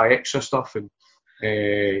wee bit of extra stuff and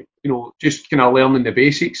just kind of learning the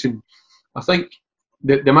basics. And I think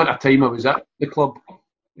the amount of time I was at the club,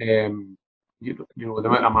 the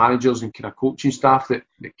amount of managers and kind of coaching staff that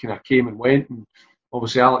kind of came and went, and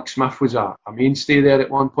obviously Alex Smith was a mainstay there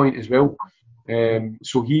at one point as well.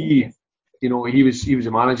 So he was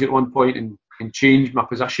a manager at one point and changed my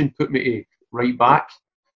position, put me to right back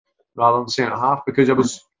rather than centre half, because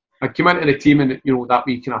I came into the team and that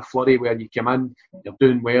wee kind of flurry where you come in, you're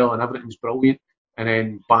doing well and everything's brilliant, and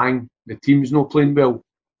then bang, the team's not playing well,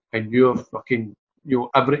 and you're fucking,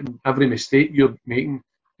 every mistake you're making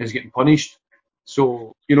is getting punished.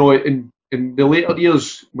 So, in the later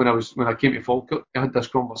years, when I came to Falkirk, I had this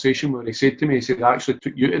conversation where he said to me, he said, I actually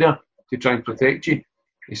took you to there to try and protect you.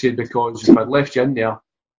 He said, because if I'd left you in there,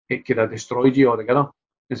 it could have destroyed you altogether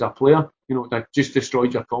as a player. That just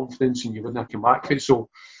destroyed your confidence and you wouldn't have come back for it. So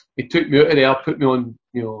he took me out of there, put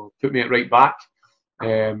me at right back,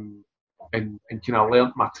 and kind of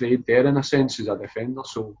learnt my trade there in a sense as a defender.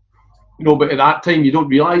 So, but at that time you don't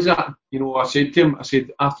realise that. I said to him,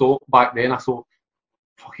 I thought back then,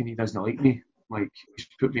 fucking he doesn't like me. Like, he's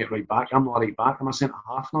put me at right back. I'm not a right back. I'm a centre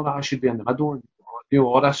half. No, that I should be in the middle. And,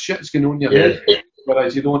 all this shit's going on in your head.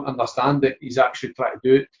 Whereas you don't understand that he's actually trying to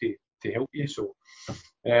do it to help you. So,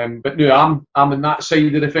 but now I'm in that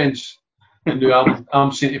side of the fence. And now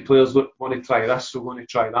I'm saying to players, look, want to try this, so want to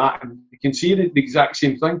try that. And you can see the exact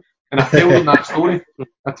same thing. And I tell them that story.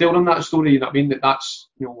 You know what I mean? That's,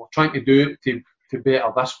 we're trying to do it to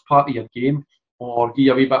better this part of your game, or give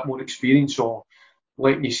you a wee bit more experience, or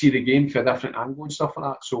letting you see the game from a different angle and stuff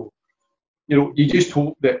like that. So, you just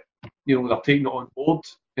hope that, they're taking it on board.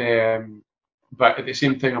 But at the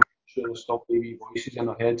same time, I'm sure there's still wee voices in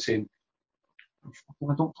their head saying,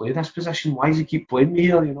 I don't play this position. Why does he keep playing me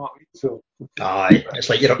here? You know what I mean? So, aye, it's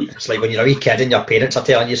like when you're a wee kid and your parents are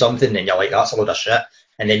telling you something and you're like, that's a load of shit.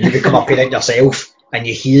 And then you become a parent yourself and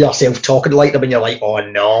you hear yourself talking like them and you're like, oh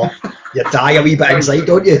no. You die a wee bit inside,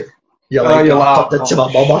 don't you? You're like, I popped into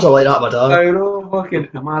my mum or something like that, my dad. I know, fucking,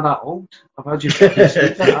 am I that old? I've had you fucking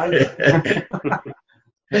said that,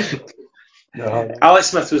 No. Alex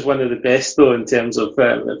Smith was one of the best, though, in terms of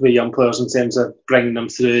the young players, in terms of bringing them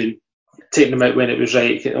through and taking them out when it was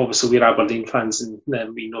right. Obviously, we're Aberdeen fans and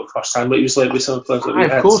we know firsthand what he was like with some players that we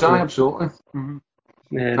had. Of course, absolutely. Mm-hmm.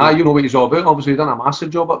 You know what he's all about. Obviously, he's done a massive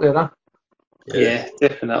job up there, Yeah,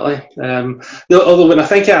 definitely. Although when I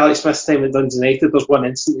think of Alex Smith's time at Dundee United, there's one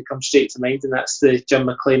incident that comes straight to mind, and that's the Jim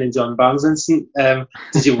McLean and John Barnes incident.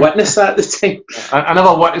 Did you witness that at the time?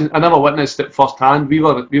 I never witnessed it firsthand. We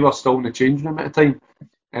were still in the changing room at the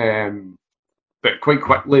time, but quite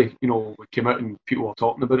quickly, we came out and people were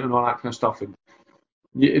talking about it and all that kind of stuff, and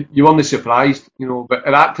you weren't surprised, But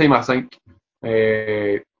at that time, I think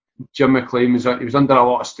Jim McLean was under a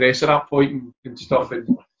lot of stress at that point and stuff,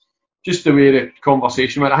 and just the way the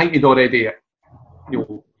conversation went, I think he'd already,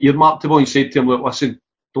 earmarked the boy and said to him, look, listen,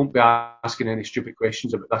 don't be asking any stupid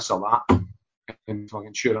questions about this or that. And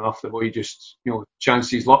fucking sure enough, the boy just, chanced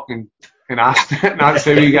his luck and asked it, and that's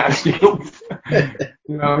how he got escaped.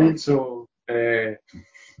 You know what I mean? So,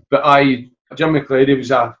 but Jim McLean, he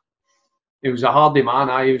was a hardy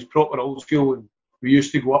man. He was proper old school, and we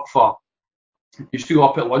used to go up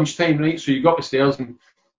at lunchtime, right? So you go up the stairs and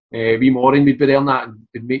wee Maureen would be there and that, and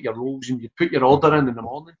they'd make your rolls and you'd put your order in the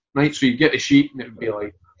morning, right? So you'd get the sheet and it would be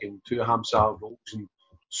like 2 ham-salad rolls and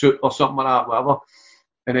soup or something like that, whatever.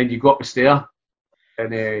 And then you go up the stair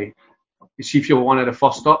and you see if you were one of the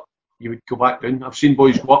first up, you would go back down. I've seen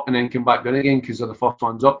boys go up and then come back down again because they're the first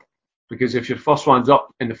ones up. Because if your first one's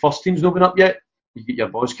up and the first team's not been up yet, you get your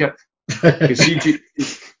balls kicked. Because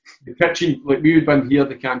the kitchen, like we would be in here,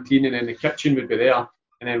 the canteen, and then the kitchen would be there,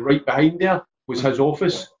 and then right behind there was his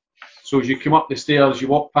office. So as you come up the stairs, you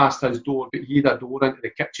walk past his door, but he had a door into the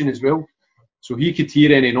kitchen as well. So he could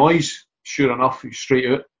hear any noise. Sure enough, he's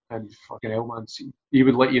straight out, and fucking hell, man, he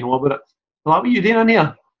would let you know about it. Like, what are you doing in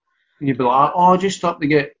here? And you'd be like, oh, just up to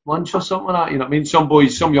get lunch or something like that. You know what I mean?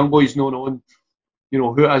 Some young boys know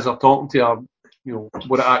who it is they're talking to, or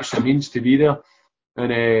what it actually means to be there.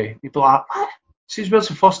 And you'd be like, what? Says, where's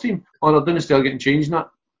the first team? Oh, they're down the stair getting changed and that.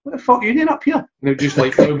 What the fuck are you doing up here? And they'd just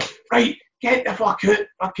like, right, get the fuck out,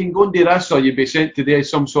 I can go and do this, or you'd be sent to do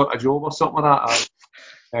some sort of job or something like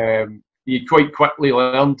that. You quite quickly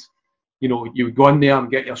learned, you would go in there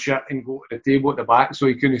and get your shit and go to the table at the back so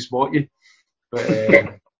he couldn't spot you. But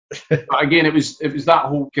again, it was that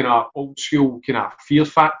whole kind of old school kind of fear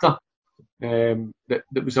factor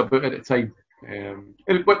that was about at the time.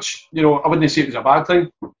 Which, I wouldn't say it was a bad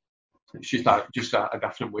thing. It's just a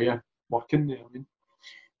different way of working. You know what I mean?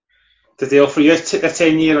 Did they offer you a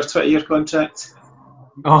 10-year or 20-year contract?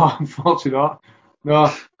 Oh, unfortunately not.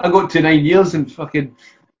 No, I got to 9 years and fucking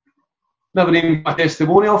never even got a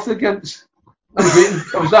testimonial off the kids. I was waiting.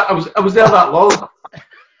 I was there that long.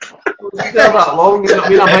 You know what I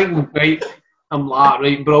mean? I'm thinking, right, I'm like,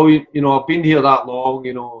 right, brilliant. I've been here that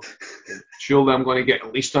long. Surely I'm going to get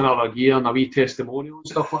at least another year and a wee testimonial and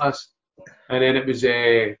stuff like this. And then it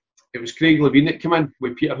was Craig Levine that came in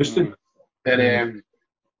with Peter Houston, and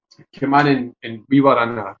came in and we were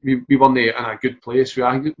in a good place.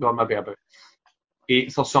 I think we were maybe about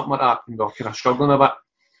 8th or something like that, and we were kind of struggling a bit.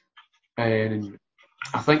 and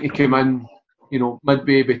I think he came in,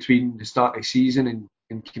 midway between the start of the season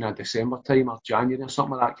and kind of December time or January or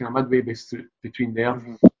something like that, kind of midway between there.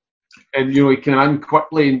 Mm-hmm. And he came in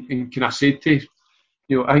quickly and kind of said to,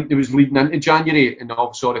 I think it was leading into January, and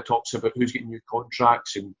all sort of talks about who's getting new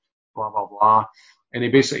contracts and blah blah blah. And he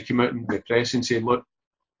basically came out in the press and said, "Look,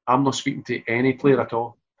 I'm not speaking to any player at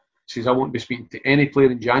all." He says, "I won't be speaking to any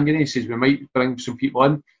player in January." He says, "We might bring some people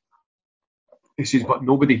in." He says, "But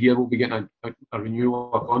nobody here will be getting a renewal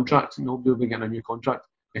or contract. Nobody will be getting a new contract."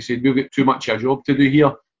 He said, "We've got too much of a job to do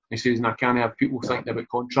here." He says, "And I can't have people thinking about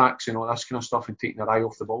contracts and all this kind of stuff and taking their eye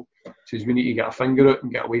off the ball." He says, "We need to get a finger out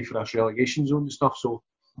and get away from this relegation zone and stuff." So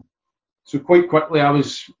quite quickly I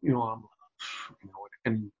was,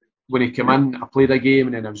 and when he came in, I played a game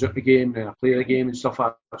and then I was out the game and then I played a game and stuff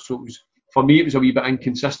like that. So for me, it was a wee bit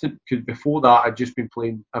inconsistent because before that I'd just been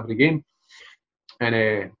playing every game.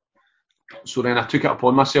 And so then I took it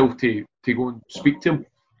upon myself to go and speak to him.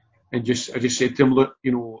 And I just said to him, "Look,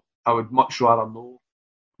 I would much rather know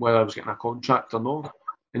whether I was getting a contract or not."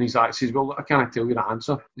 And he says, "Well, I can't tell you the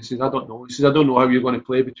answer." He says, "I don't know." He says, "I don't know how you're going to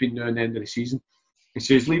play between now and the end of the season." He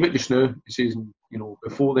says, "Leave it just now." He says,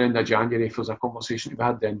 "Before the end of January, if there's a conversation to be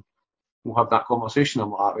had, then we'll have that conversation."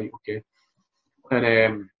 I'm like, "Right, okay."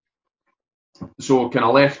 And so kind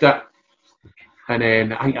of left it. And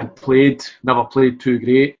then I think never played too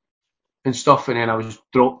great and stuff. And then I was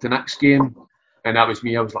dropped the next game. And that was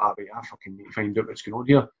me. I was like, "Right, I fucking need to find out what's going on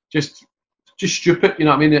here." Just stupid, you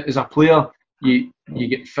know what I mean? As a player, you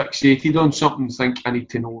get fixated on something and think, "I need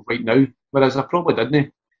to know right now." Whereas I probably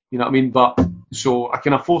didn't, you know what I mean? But so I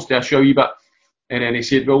kind of forced the issue a wee bit. And then he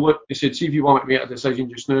said, "Well, look," he said, "see if you want to make a decision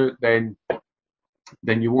just now, then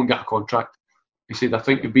you won't get a contract." He said, "I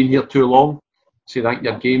think you've been here too long." He said, "I think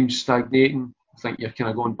your game's stagnating. I think you're kind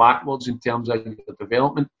of going backwards in terms of your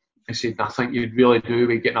development." He said, "I think you'd really do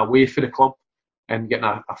with getting away from the club and getting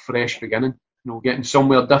a fresh beginning. Getting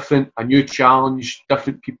somewhere different, a new challenge,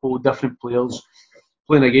 different people, different players,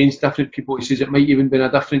 playing against different people." He says, "It might even be in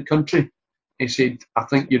a different country." He said, "I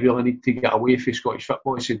think you really need to get away from Scottish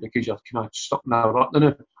football." He said, "Because you're kind of stuck in a rut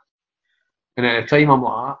now." And at the time, I'm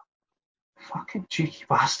like, "Fucking cheeky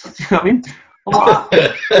bastard," you know what I mean? I'm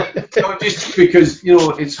like, just because,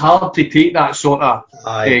 it's hard to take that sort of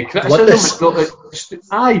criticism.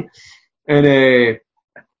 Aye. And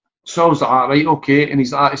so I was like, "Right, okay." And he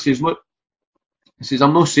says, "Look," he says,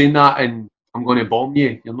 "I'm not saying that and I'm going to bomb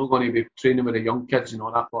you. You're not going to be training with the young kids and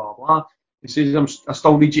all that, blah, blah." He says, "I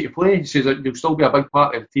still need you to play." He says, "You'll still be a big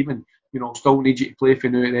part of the team and, I'll still need you to play for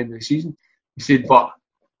now at the end of the season." He said, "But,"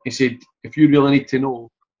 he said, "if you really need to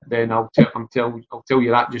know, then I'll tell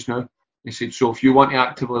you that just now." He said, "So if you want to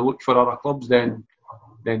actively look for other clubs, then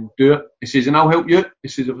do it." He says, "And I'll help you out." He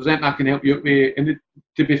says, "If there's anything I can help you out with." And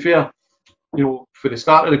to be fair, for the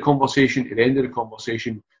start of the conversation to the end of the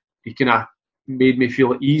conversation, he kind of made me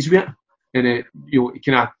feel at ease with it. And he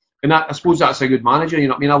kind of, and I suppose that's a good manager. You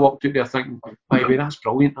know what I mean? I walked out there thinking, "Maybe that's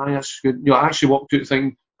brilliant. Aye, that's good." I actually walked out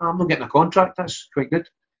thinking, "I'm not getting a contract. That's quite good."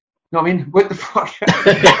 You know what I mean? What the fuck?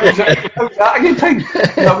 How's that a good thing?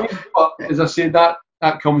 You know what I mean? But as I said,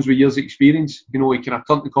 that comes with years' experience. He kind of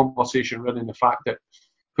turned the conversation around in the fact that,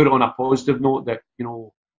 put it on a positive note, that it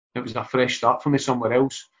was a fresh start for me somewhere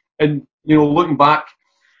else. And looking back,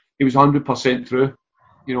 he was 100% true.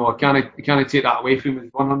 I can't take that away from him. He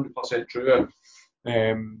was 100% true.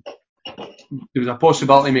 There was a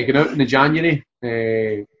possibility of making out in the January.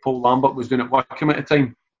 Paul Lambert was doing it at Wycombe at the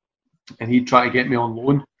time, and he'd try to get me on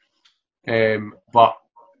loan. But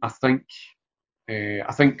I think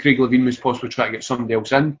Craig Levein was possibly trying to get somebody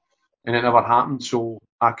else in, and it never happened, so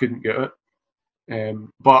I couldn't get it.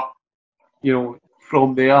 But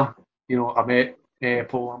from there, I met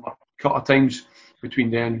Paul Lambert a couple of times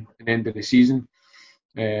between then and the end of the season.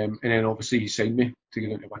 And then obviously he signed me to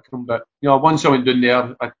get into Wycombe. But once I went down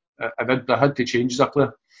there, I had to change as a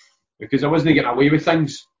player because I wasn't getting away with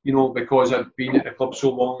things. Because I'd been at the club so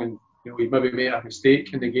long, and you'd maybe made a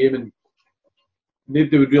mistake in the game, and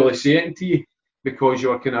nobody would really say it to you because you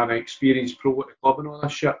were kind of an experienced pro at the club and all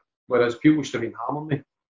that shit. Whereas people used to be hammering me,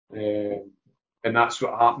 and that's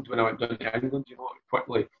what happened when I went down to England.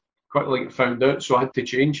 Quickly got found out, so I had to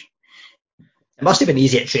change. It must have been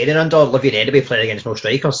easy at training under Levein anyway, playing against no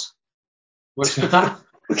strikers. What's that?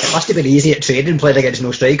 It must have been easy at training playing against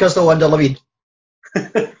no strikers though under Levein.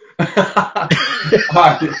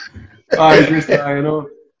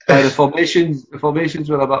 The formations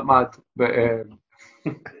were a bit mad, but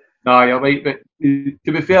you're right. But to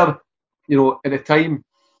be fair, at the time,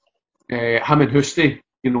 him and Housty,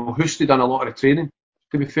 Housty done a lot of the training.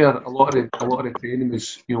 To be fair, a lot of the training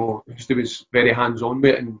was, Housty was very hands on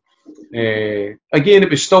with it, and again, it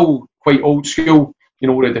was still quite old school. You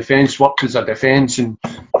know, where the defence worked as a defence and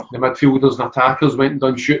the midfielders and attackers went and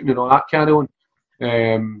done shooting and all that carry on.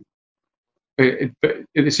 But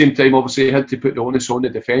at the same time, obviously, he had to put the onus on the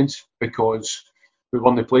defence because we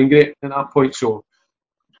weren't playing great at that point. So,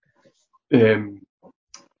 you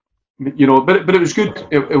know, but it was good.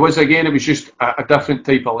 It was just a different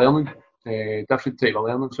type of learning,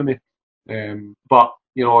 for me. But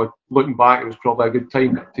you know, looking back, it was probably a good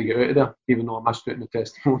time to get out of there, even though I missed it in the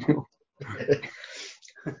testimonial.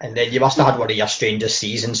 And then you must have had one of your strangest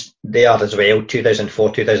seasons there as well,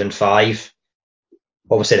 2004, 2005.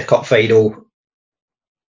 Obviously the cup final,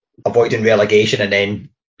 avoiding relegation, and then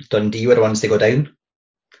Dundee were the ones to go down.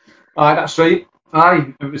 Aye, that's right.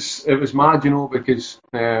 Aye, it was mad, you know, because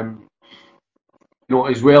you know,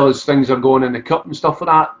 as well as things are going in the cup and stuff like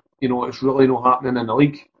that, you know, it's really not happening in the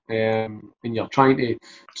league. And you're trying to,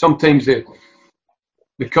 sometimes the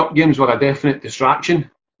cup games were a definite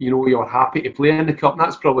distraction. You know, you were happy to play in the cup, and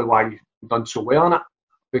that's probably why you've done so well in it,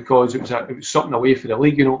 because it was something away for the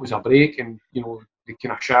league. You know, it was a break, and you know, the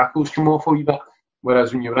kind of shackles come off a wee bit.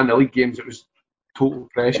 Whereas when you were in the league games, it was total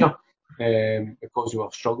pressure because we were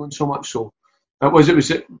struggling so much. So it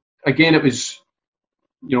was again, it was,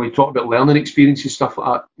 you know, you talk about learning experiences, stuff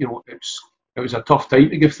like that. You know, it was a tough time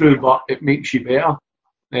to go through, but it makes you better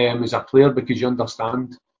as a player because you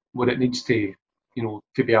understand what it needs to, you know,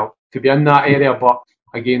 to be in that area. But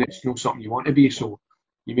again, it's not something you want to be, so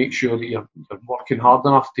you make sure that you're working hard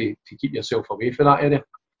enough to keep yourself away from that area.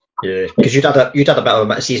 Yeah, because you'd had a bit of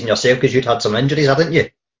a season yourself because you'd had some injuries, hadn't you?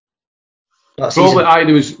 Probably, aye.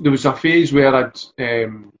 There was a phase where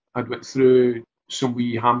I'd went through some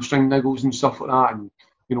wee hamstring niggles and stuff like that, and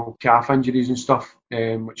you know, calf injuries and stuff,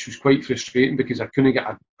 which was quite frustrating because I couldn't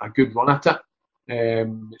get a good run at it.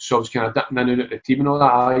 So I was kind of dipping in and out of the team and all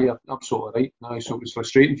that. Aye, you're absolutely right. Aye, so it was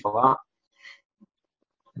frustrating for that.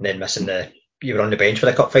 And then you were on the bench for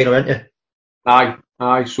the cup final, weren't you?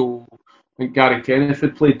 Aye. So I think Gary Kenneth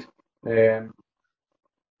had played,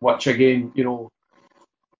 which again, you know,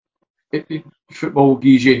 football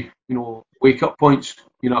gives you, you know, wake up points.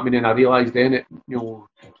 You know what I mean? And I realised then that, you know,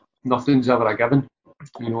 nothing's ever a given.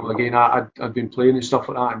 You know, again, I'd been playing and stuff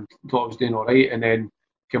like that and thought I was doing all right, and then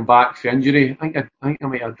came back for injury. I think I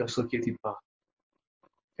might have dislocated my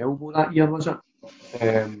elbow that year, was it?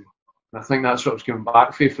 And I think that's what I was coming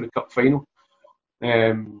back for the cup final.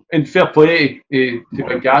 And fair play to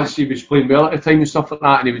Big Gaz, he was playing well at the time and stuff like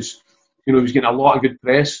that, and he was, you know, he was getting a lot of good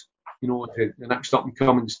press, you know, the next up and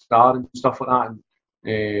coming star and stuff like that,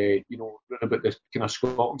 and you know, about the kind of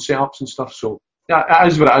Scotland setups and stuff. So yeah, it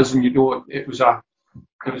is what it is, and you know, it was a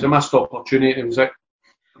missed opportunity. It was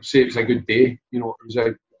a good day, you know, it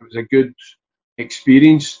was a good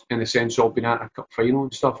experience in the sense of being at a cup final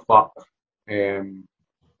and stuff, but you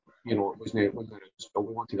know, it wasn't what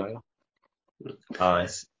we wanted either. Aye.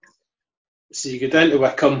 So you go down to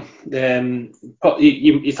Wycombe.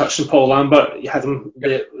 You touched on Paul Lambert. You had him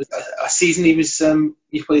a season. He was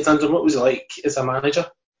you played under him. What was it like as a manager?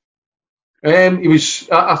 He was.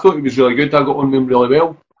 I thought he was really good. I got on with him really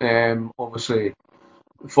well. Obviously,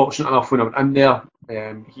 fortunate enough when I went in there,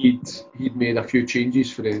 he'd made a few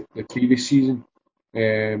changes for the previous season.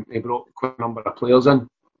 He brought quite a number of players in,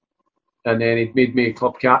 and then he'd made me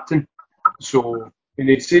club captain. So, and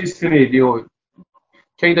he says to me, you know,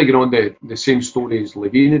 kind of going on the same story as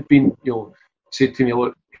Levine had been, you know, he said to me,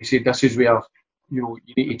 look, he said, this is where, you know,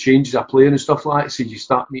 you need to change as a player and stuff like that. He said, you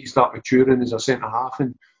need to start maturing as a centre half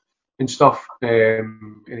and stuff.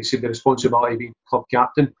 And he said, the responsibility of being club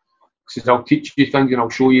captain, he says, I'll teach you things and I'll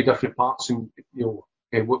show you different parts and, you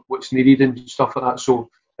know, what's needed and stuff like that. So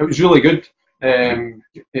it was really good.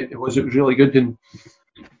 It was really good. And,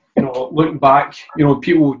 you know, looking back, you know,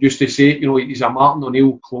 people used to say, you know, he's a Martin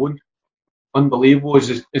O'Neill clone. Unbelievable.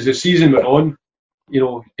 As the season went on, you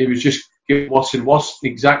know, it was just getting worse and worse. The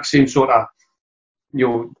exact same sort of, you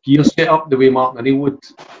know, gear set up, the way Martin O'Neill would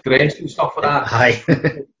dress and stuff like that.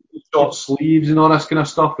 Aye. Short sleeves and all this kind of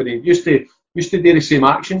stuff. And he used to do the same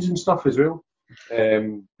actions and stuff as well.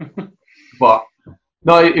 But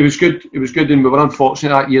no, it was good. It was good, and we were unfortunate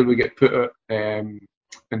that year. We get put out in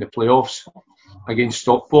the playoffs against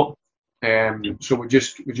Stockport. So we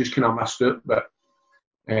just kind of missed it, but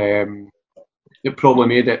it probably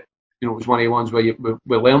made it. You know, it was one of the ones where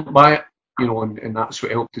we learnt by it. You know, and that's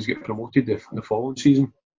what helped us get promoted the following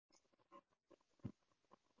season.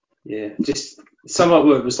 Yeah, just sum up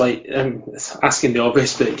what it was like. Asking the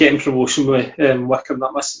obvious, but getting promotion with Wycombe,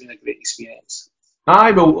 that must have been a great experience.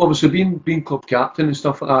 Aye, well, obviously being club captain and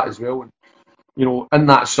stuff like that as well. And you know, in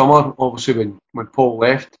that summer, obviously when Paul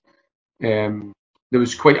left, there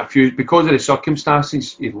was quite a few, because of the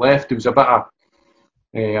circumstances he left. There was a bit of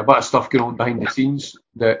a bit of stuff going on behind the scenes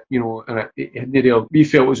that, you know, and we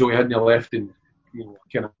felt as though he hadn't left in, you know,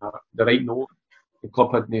 kind of the right note. The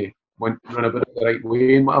club hadn't went run about it the right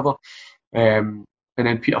way and whatever. And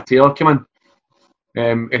then Peter Taylor came in.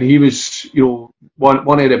 And he was, you know,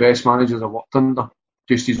 one of the best managers I've worked under.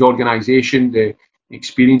 Just his organisation, the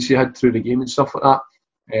experience he had through the game and stuff like that.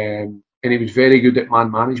 And he was very good at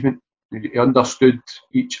man management. He understood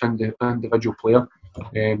each individual player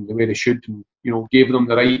the way they should, and, you know, gave them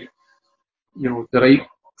the right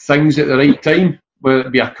things at the right time. Whether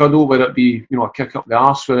it be a cuddle, whether it be, you know, a kick up the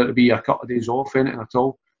arse, whether it be a couple of days off, anything at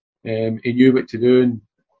all. He knew what to do, and,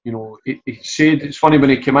 you know, he said, it's funny when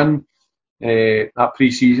he came in. That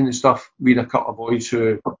pre-season and stuff, we had a couple of boys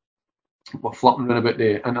who were flirting around about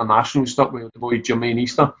the international stuff with the boy Jermaine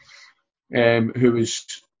Easter, who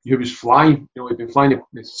was flying. You know, he'd been flying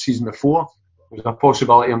the season before. There was a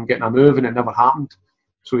possibility of him getting a move, and it never happened.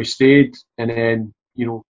 So he stayed, and then, you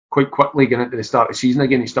know, quite quickly getting into the start of the season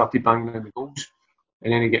again, he started banging in the goals,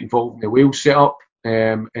 and then he got involved in the Wales setup,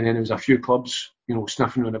 and then there was a few clubs, you know,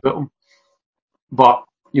 sniffing around about him. But,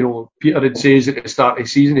 you know, Peter had says at the start of the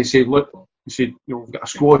season, he said, look, you know, we've got a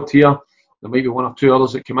squad here. There might be one or two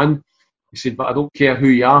others that come in. He said, but I don't care who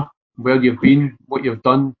you are, where you've been, what you've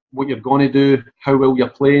done, what you're going to do, how well you're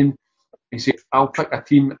playing. He said, I'll pick a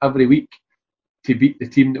team every week to beat the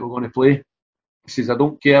team that we're going to play. He says, I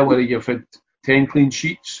don't care whether you've had 10 clean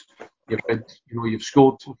sheets, you've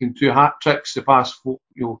scored 2 hat tricks the past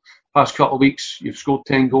couple of weeks, you've scored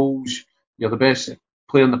 10 goals, you're the best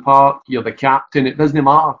player in the park, you're the captain. It doesn't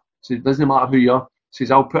matter. He says, it doesn't matter who you are. He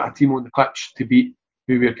says, I'll put a team on the pitch to beat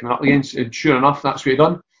who we're coming up against. And sure enough, that's what he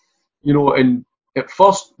done. You know, and at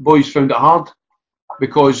first, boys found it hard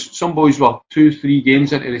because some boys were 2-3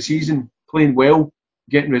 games into the season playing well,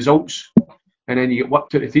 getting results, and then you get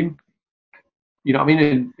whipped out of the team. You know what I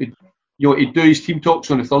mean? And he'd do his team talks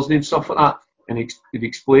on a Thursday and stuff like that, and he'd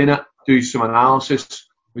explain it, do some analysis,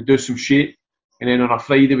 we'd do some shit, and then on a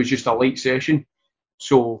Friday was just a light session.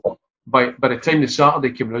 So by the time the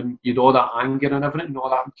Saturday came around, you'd all that anger and everything, and all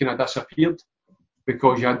that kind of disappeared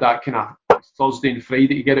because you had that kind of Thursday and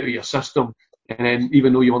Friday to get it out of your system, and then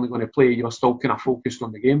even though you weren't going to play, you were still kind of focused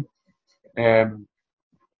on the game.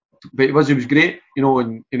 But it was great, you know,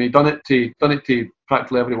 and he done it to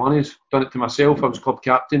practically everyone. He's done it to myself. I was club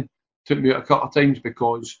captain. Took me out a couple of times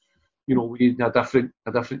because, you know, we had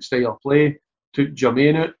a different style of play. Took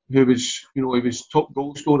Jermaine out, who was, you know, he was top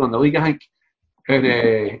goal scorer in the league, I think,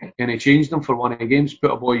 and he changed him for one of the games.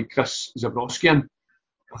 Put a boy Chris Zabrowski in.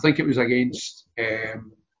 I think it was against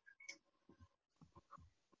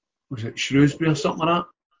was it Shrewsbury or something like that?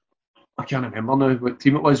 I can't remember now what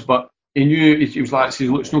team it was, but he knew, he was like,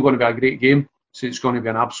 look, it's not going to be a great game, so it's going to be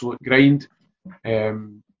an absolute grind.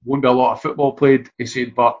 Won't be a lot of football played, he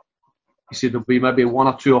said, but he said there'll be maybe 1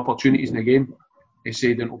 or 2 opportunities in the game. He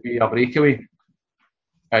said it'll be a breakaway.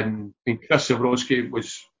 And Chris Zabrowski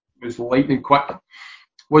was lightning quick.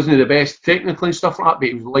 Wasn't the best technically and stuff like that, but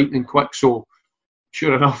he was lightning quick, so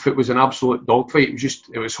sure enough, it was an absolute dogfight.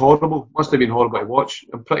 It was horrible. Must have been horrible to watch.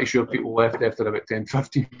 I'm pretty sure people left after about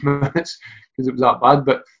 10-15 minutes because it was that bad.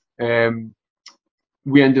 But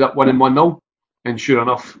we ended up winning 1-0, and sure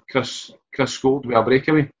enough, Chris scored with a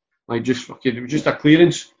breakaway. It was just a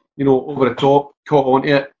clearance, you know, over the top, caught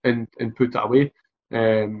onto it and put it away.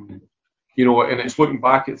 You know, and it's looking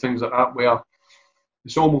back at things like that where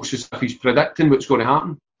it's almost as if he's predicting what's going to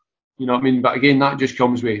happen. You know what I mean? But again, that just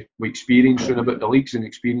comes with experience and about the leagues and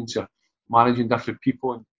experience of managing different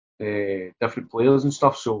people and different players and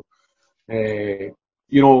stuff. So, you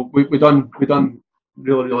know, we done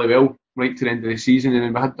really, really well right to the end of the season, and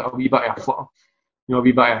then we had a wee bit of a flutter, you know, a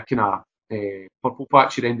wee bit of kind of purple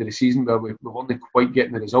patch at the end of the season where we weren't quite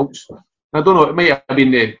getting the results. And I don't know, it might have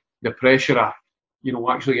been the pressure of, you know,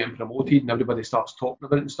 actually getting promoted and everybody starts talking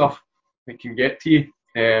about it and stuff. It can get to you.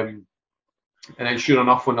 And then sure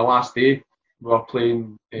enough, on the last day, we were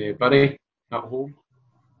playing Bury at home,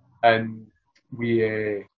 and we,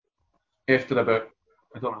 after about,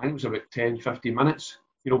 I don't know, I think it was about 10-15 minutes,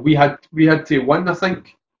 you know, we had to win, I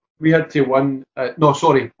think. We had to win,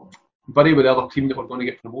 Bury were the other team that were going to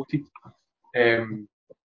get promoted.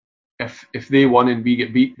 If they won and we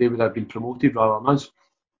get beat, they would have been promoted rather than us.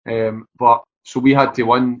 But so we had to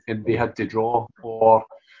win and they had to draw, or,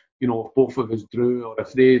 you know, if both of us drew, or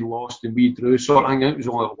if they lost and we drew, sort of thing. It was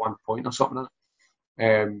only like 1 point or something.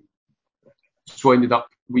 So ended up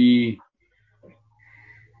we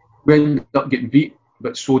ended up getting beat,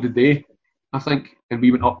 but so did they, I think, and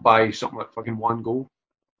we went up by something like fucking 1 goal.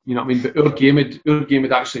 You know what I mean? But our game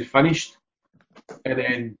had actually finished, and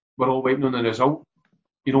then we're all waiting on the result.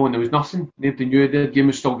 you know, and there was nothing. Nobody knew the game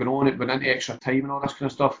was still going on. It went into extra time and all this kind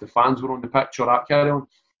of stuff. The fans were on the pitch, or that carry on.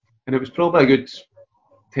 And it was probably a good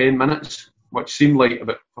 10 minutes, which seemed like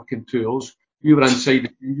about fucking 2 hours. We were inside the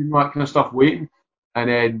changing room, that kind of stuff, waiting.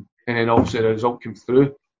 And then obviously the result came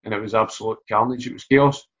through, and it was absolute carnage. It was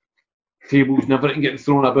chaos. Tables and everything getting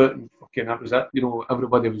thrown about, and fucking that was it. You know,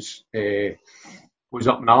 everybody was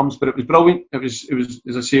up in arms, but it was brilliant. It was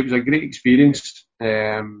as I say, it was a great experience.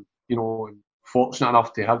 You know, fortunate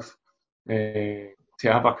enough to have a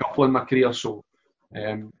couple in my career. So,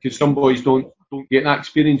 because some boys don't get that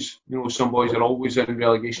experience. You know, some boys are always in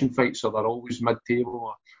relegation fights, or they're always mid-table,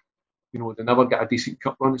 or you know, they never get a decent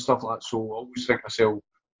cup run and stuff like that. So I always think myself,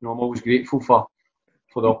 you know, I'm always grateful for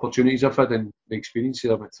the opportunities I've had and the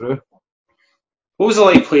experiences I went through. What was it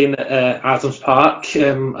like playing at Adams Park,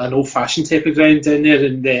 an old-fashioned type of ground down there,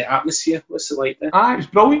 and the atmosphere? What's it like there? It was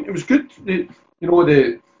brilliant. It was good.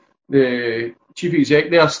 The chief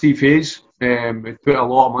exec there, Steve Hayes, had put a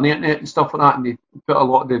lot of money into it and stuff like that, and they put a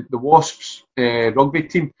lot of the Wasps rugby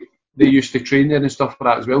team. They used to train there and stuff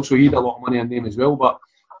like that as well, so he had a lot of money in them as well. But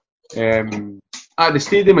at the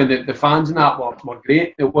stadium and the fans and that were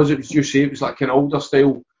great. It was you say, it was like an older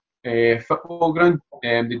style football ground.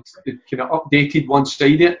 They'd kind of updated one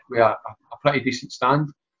side of it with a pretty decent stand.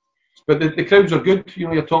 But the crowds are good. You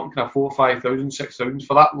know, you're talking kind of 4,000, 5,000, 6,000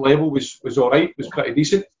 for that level was all right. Was pretty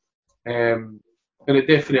decent, and it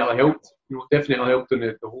definitely helped. You know, definitely helped in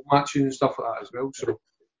the home matches and stuff like that as well. So,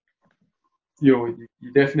 you know,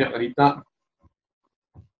 you definitely need that.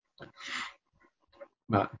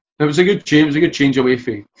 But it was a good change. It was a good change away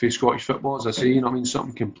for Scottish football, as I say. You know what I mean?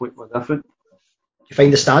 Something completely different. You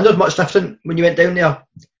find the standard much different when you went down there?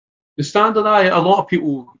 The standard, a lot of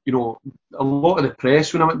people, you know, a lot of the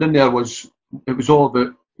press when I went down there was all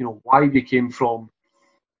about, you know, why they came from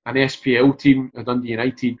an SPL team at Dundee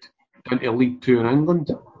United down to League Two in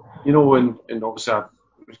England, you know, and obviously I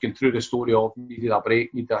was going through the story of needed a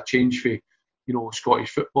break, needed a change for, you know,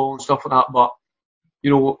 Scottish football and stuff like that. But,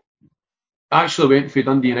 you know, I actually went for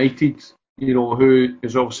Dundee United, you know, who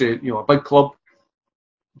is obviously, you know, a big club,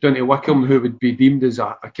 down to Wycombe, who would be deemed as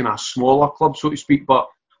a kind of smaller club, so to speak, but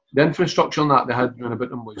the infrastructure on that they had around about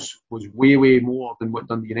them was way more than what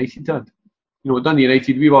Dundee United had. You know, at Dundee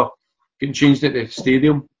United, we were getting changed at the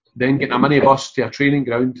stadium, then getting a minibus to a training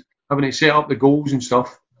ground, having to set up the goals and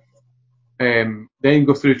stuff, then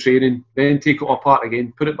go through training, then take it all apart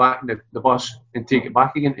again, put it back in the bus, and take it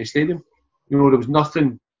back again to the stadium. You know, there was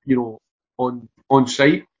nothing, you know, on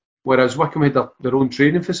site, whereas Wycombe had their own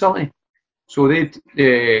training facility. So they'd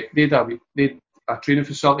a training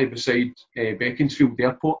facility beside Beaconsfield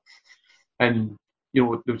Airport, and you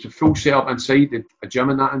know there was a full setup inside. They'd a gym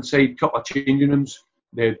and that inside, couple of changing rooms.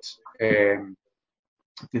 They'd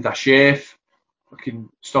a chef, fucking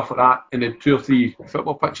stuff like that, and then 2 or 3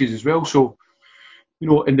 football pitches as well. So you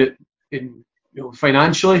know, you know,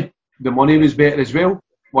 financially the money was better as well,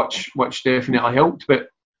 which definitely helped. But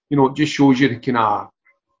you know, it just shows you the kind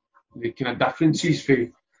of differences for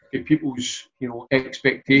people's, you know,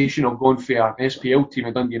 expectation of going for an SPL team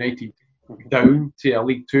at Dundee United down to a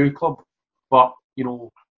League Two club. But, you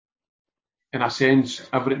know, in a sense,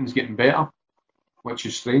 everything's getting better, which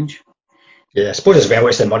is strange. Yeah, I suppose as well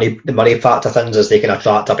it's the money factor things is they can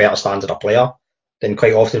attract a better standard of player than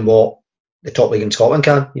quite often what the top league in Scotland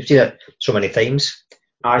can. You've seen it so many times.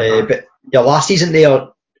 But your last season there,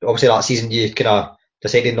 obviously that season you kind of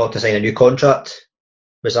decided not to sign a new contract.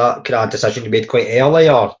 Was that kind of a decision you made quite early,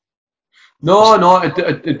 or? No,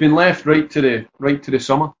 it'd been left right to the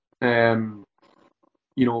summer.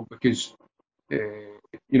 You know, because you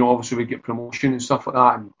know, obviously we get promotion and stuff like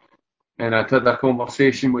that, and I'd had a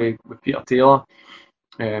conversation with Peter Taylor,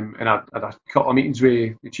 and I'd had a couple of meetings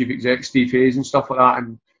with the chief exec Steve Hayes and stuff like that,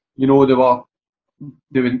 and you know they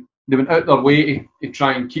went out their way to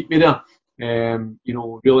try and keep me there, you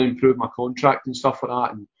know, really improve my contract and stuff like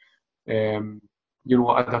that, and you know,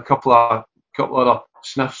 I had a couple of other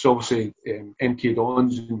sniffs, obviously MK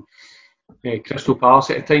Dons and Crystal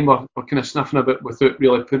Palace at the time were kind of sniffing about without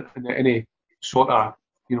really putting any sort of,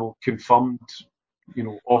 you know, confirmed, you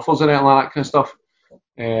know, offers and anything like that kind of stuff.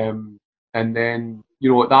 And then,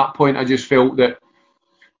 you know, at that point I just felt that,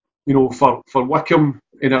 you know, for Wycombe,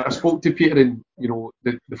 and I spoke to Peter in, you know,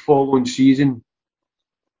 the following season,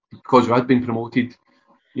 because we had been promoted,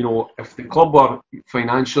 you know, if the club were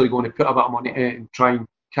financially going to put a bit of money in it and try and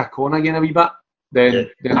kick on again a wee bit, then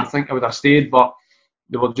I think I would have stayed, but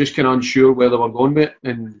they were just kind of unsure where they were going with it,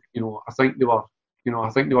 and you know, I think they were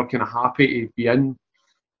kind of happy to be in,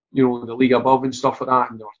 you know, the league above and stuff like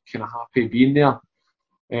that, and they were kind of happy being there.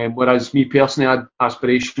 Whereas me personally, I had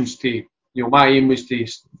aspirations to, you know, my aim was to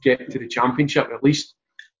get to the championship at least,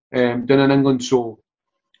 down in England. So,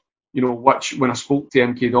 you know, which when I spoke to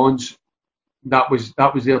MK Dons, that was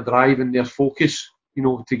their drive and their focus, you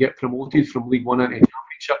know, to get promoted from League One into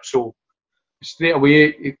Championship. So straight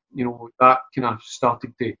away, you know, that kind of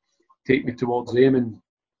started to take me towards them, and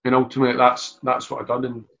ultimately that's what I've done.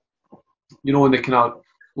 And you know, in the kind of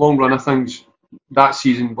long run of things, that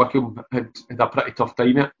season Wycombe had a pretty tough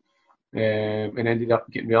time it, and ended up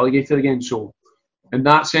getting relegated again. So in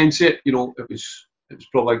that sense, it was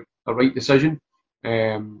probably a right decision.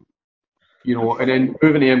 You know, and then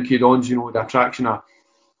moving to MK Dons, you know, the attraction of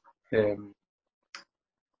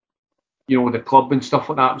you know, the club and stuff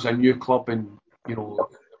like that, was a new club, and you know, the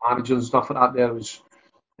manager and stuff like that there was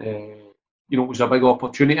you know, it was a big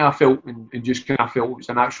opportunity, I felt, and just kind of felt it was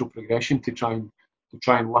a natural progression to try and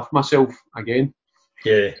lift myself again.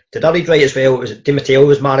 Yeah. Did I read right as well? Was it Di Matteo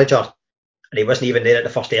was manager and he wasn't even there at the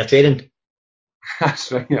first day of training?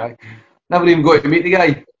 That's right. I never even got to meet the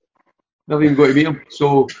guy. Never even got to meet him.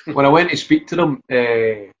 So when I went to speak to them,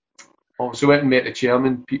 obviously went and met the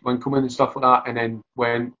chairman, Pete Winkleman and stuff like that, and then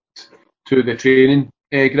went to the training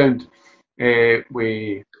ground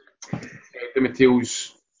with Di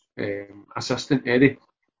Matteo's assistant Eddie.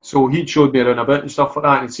 So he showed me around a bit and stuff like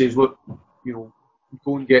that, and he says, look, you know,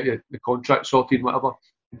 go and get the contract sorted and whatever,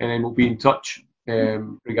 and then we'll be in touch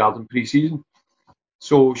regarding pre-season.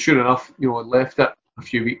 So sure enough, you know, I left it a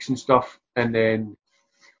few weeks and stuff, and then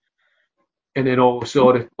obviously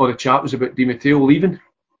all the chat was about Di Matteo leaving.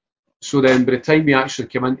 So then by the time we actually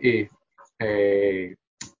came into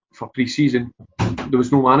for pre-season, there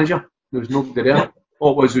was no manager, there was nobody there.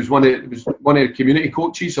 All it was one of the community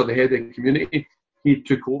coaches, or the head of the community. He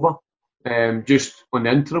took over just on the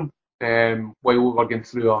interim while we were going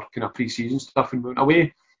through our kind of pre-season stuff, and went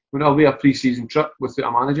away a pre-season trip without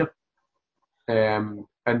a manager. And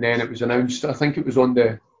then it was announced, I think it was on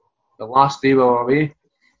the last day we were away,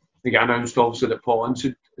 they got announced obviously that Paul Ince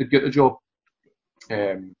had got the job,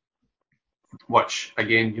 which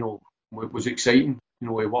again, you know, was exciting. You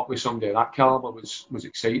know, to work with somebody of that calibre was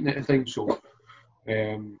exciting at the time. So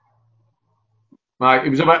it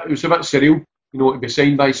was a bit surreal, you know, to be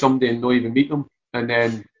signed by somebody and not even meet them, and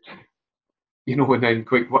then, you know, and then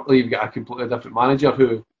quite quickly you've got a completely different manager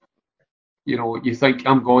who, you know, you think,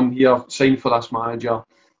 I'm going here, sign for this manager,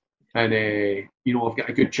 and you know, I've got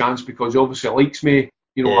a good chance because he obviously likes me.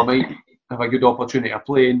 You know, I might have a good opportunity of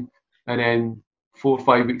playing, and then 4 or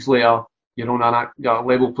 5 weeks later, you're on a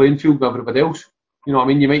level playing field with everybody else. You know what I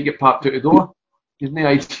mean? You might get packed out the door. There's no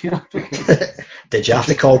idea. Did you have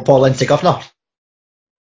to call Paul Ince governor?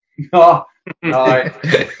 No. Yeah.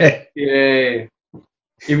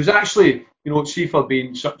 He was actually, you know, see, for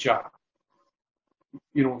being such a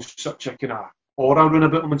kind of aura around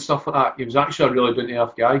about him and stuff like that, he was actually a really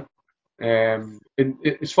down-to-earth guy. And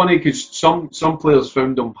it's funny because some players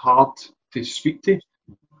found him hard to speak to,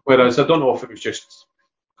 whereas I don't know if it was just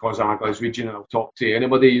because I'm a Glaswegian and I'll talk to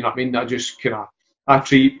anybody, you know what I mean? I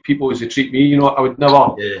treat people as they treat me, you know. I would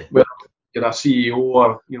never, whether you're a CEO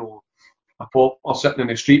or, you know, a pop or sitting in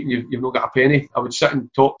the street and you've not got a penny, I would sit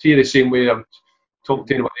and talk to you the same way I would talk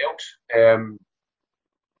to anybody else.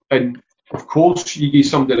 And of course, you give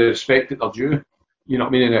somebody the respect that they're due, you know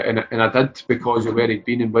what I mean? And I did, because of where he'd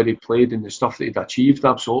been and where he played and the stuff that he'd achieved,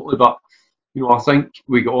 absolutely. But, you know, I think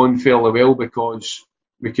we got on fairly well because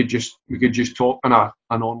we could just talk on a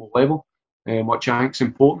normal level, which I think is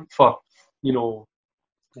important for, you know,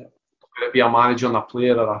 whether it be a manager and a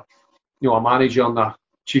player, or a manager and a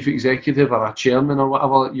chief executive or a chairman or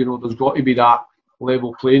whatever. You know, there's got to be that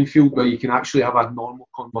level playing field where you can actually have a normal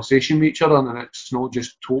conversation with each other, and it's not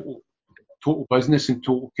just total business and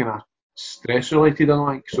total kind of stress related and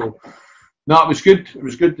like. So no, it was good,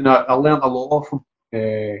 and I learned a lot off him,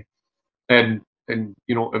 and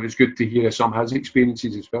you know, it was good to hear some of his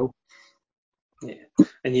experiences as well. Yeah,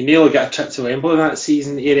 and you nearly got a trip to Wembley that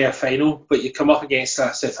season, area final, but you come up against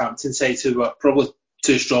that Southampton side who were probably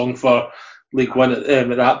too strong for League One at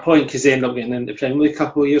that point, because they ended up getting into the Premier League a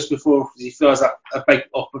couple of years before. Did you feel as a big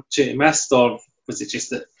opportunity missed, or was it just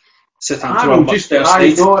that Southampton were much better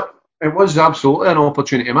side? It was absolutely an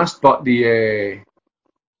opportunity missed, but the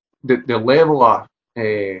level of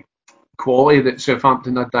quality that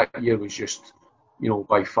Southampton had that year was just, you know,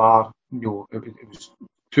 by far, you know, it was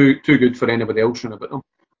too good for anybody else running about them.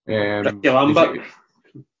 Ricky Lambert.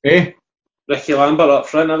 Ricky Lambert up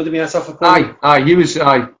front, that would have been a tough opponent. He was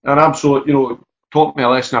an absolute, you know, taught me a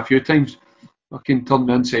lesson a few times. I can turn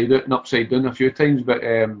me inside out and upside down a few times, but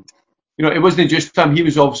you know, it wasn't just him. He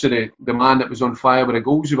was obviously the man that was on fire with the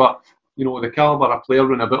goals, but you know, the calibre of player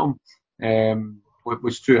running about him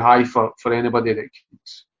was too high for anybody that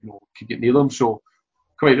could get near him. So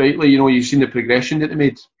quite rightly, you've seen the progression that they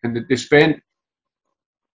made, and they spent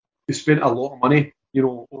a lot of money,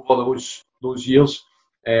 over those years,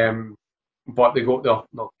 but they got their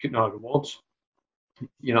rewards.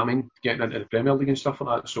 You know what I mean? Getting into the Premier League and stuff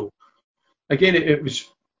like that. So again, it was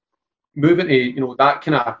moving to, that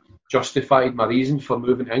kind of justified my reason for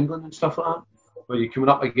moving to England and stuff like that. Where you're coming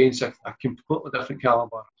up against a completely different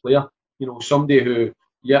calibre player. Somebody who,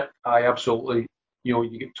 I absolutely,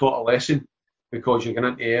 you get taught a lesson because you're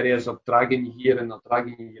going into areas of dragging you here and they're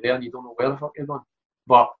dragging you there and you don't know where the fuck you're going.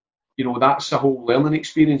 But, that's a whole learning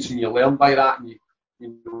experience, and you learn by that, and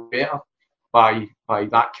you know better by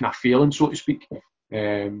that kind of feeling, so to speak,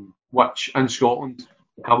 which in Scotland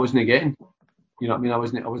I wasn't getting. You know what I mean?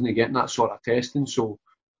 I wasn't getting that sort of testing. So,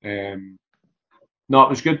 no, it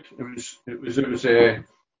was good. It was a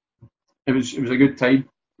good time.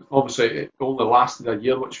 Obviously, it only lasted a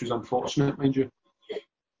year, which was unfortunate, mind you.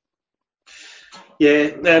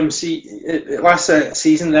 Yeah. Last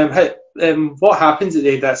season, what happened at the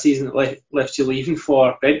end of that season that left you leaving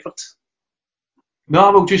for Brentford?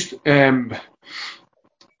 No, well, just I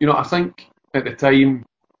think at the time,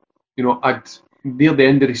 I'd near the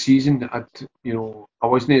end of the season, I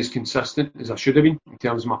wasn't as consistent as I should have been in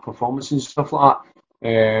terms of my performances and stuff like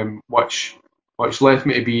that, which left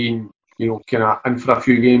me to being, kind of in for a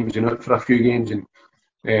few games and out for a few games, and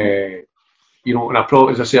and I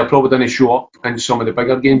probably didn't show up in some of the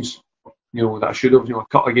bigger games, that I should have. A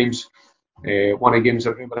couple of games, one of the games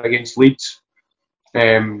I remember against Leeds,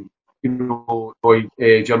 Jermaine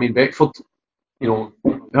Beckford,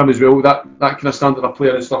 him as well, that kind of standard of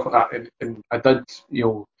player and stuff like that, and I did,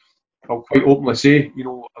 I'll quite openly say,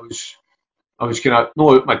 I was kind of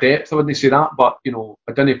not out my depth, I wouldn't say that, but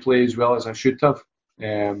I didn't play as well as I should have,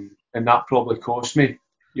 and that probably cost me,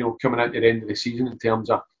 coming into the end of the season in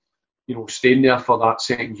terms of, staying there for that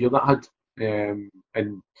second year that I had,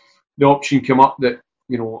 and the option came up that,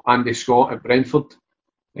 Andy Scott at Brentford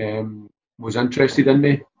was interested in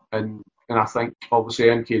me, and I think obviously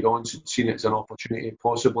MK Dons had seen it as an opportunity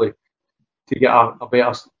possibly to get a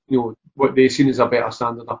better, what they seen as a better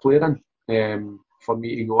standard of player in, for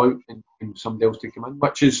me to go out and somebody else to come in,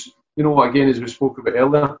 which is, again, as we spoke about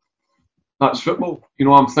earlier, that's football.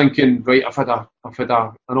 I'm thinking, right, I've had an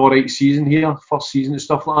alright season here, first season and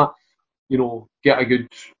stuff like that, get a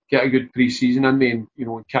good pre-season in me, and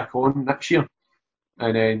and kick on next year,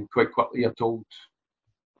 and then quite quickly you're told,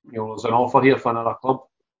 there's an offer here for another club,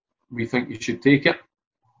 we think you should take it.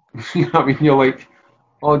 You know what I mean? You're like,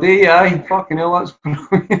 oh, do you? Aye, fucking hell, that's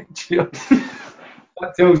brilliant.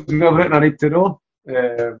 That tells me everything I need to know.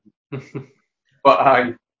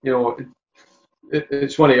 But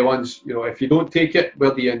it's one of the ones, if you don't take it,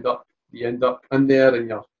 where do you end up? You end up in there, and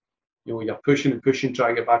you're pushing and pushing,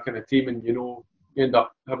 trying to get back in a team, and you end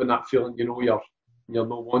up having that feeling, you're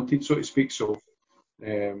not wanted, so to speak. So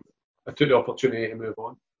I took the opportunity to move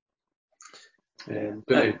on.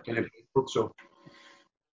 So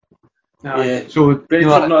Yeah. So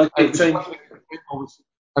Brentford not a good time.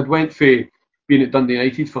 I'd went for being at Dundee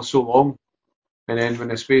United for so long, and then in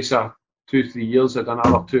the space of 2-3 years, I'd done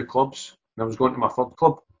another 2 clubs, and I was going to my third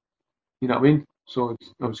club. You know what I mean? So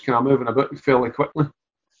I was kind of moving about fairly quickly.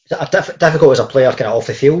 Is it difficult as a player, kind of off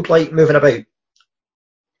the field, like moving about?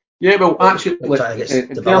 Yeah, well, actually,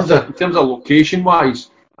 in terms of location wise,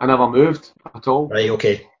 I never moved at all. Right,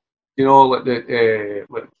 okay. Like the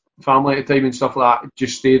family at the time and stuff like that,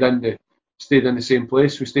 just stayed in the same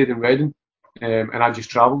place. We stayed in Reading, and I just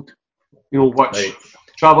travelled. Which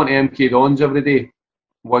travelling to MK Dons every day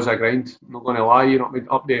was a grind. I'm not going to lie.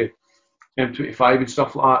 Up the M25 and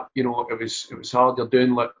stuff like that. It was hard. You're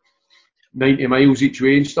doing like 90 miles each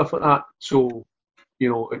way and stuff like that. So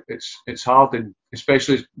it's hard, and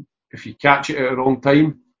especially if you catch it at the wrong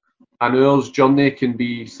time, an hour's journey can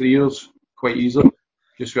be 3 hours quite easily,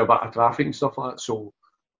 just with a bit of traffic and stuff like that. So,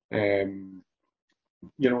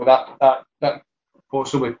 that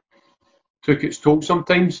possibly took its toll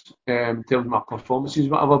sometimes, in terms of my performances,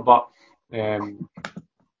 whatever. But that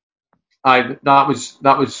was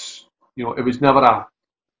it was never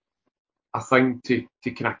a thing to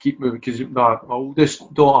kind of keep moving, because my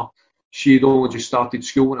oldest daughter, she'd only just started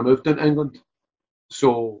school when I moved into England.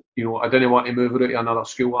 So, I didn't want to move her out to another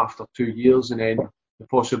school after 2 years, and then the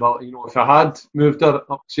possibility, if I had moved her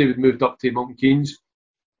up, say we'd moved up to Milton Keynes,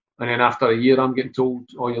 and then after a year I'm getting told,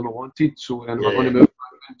 oh, you're not wanted, so then we're going to move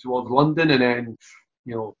back towards London, and then,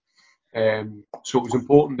 so it was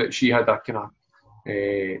important that she had a kind of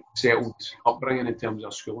settled upbringing in terms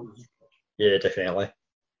of schooling. Yeah, definitely.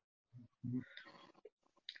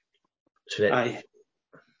 Aye.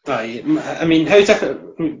 I mean, how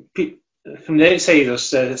different? from the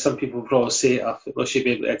outsiders, some people probably say, "Oh, football should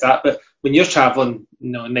be able to adapt." But when you're travelling,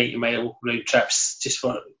 90-mile round trips just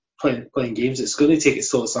for playing games, it's going to take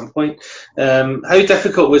its toll at some point. How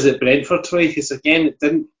difficult was it Brentford, Troy? Because again, it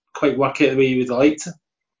didn't quite work out the way you would have liked it.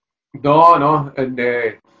 No, and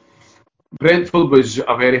Brentford was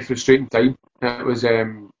a very frustrating time. It was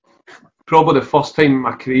probably the first time in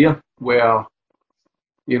my career where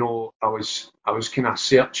I was kind of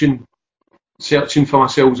searching for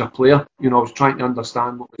myself as a player. I was trying to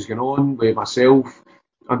understand what was going on with myself,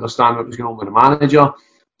 understand what was going on with the manager.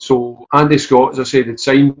 So Andy Scott, as I said, had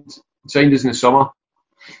signed us in the summer.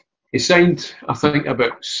 He signed, I think,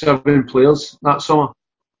 about 7 players that summer,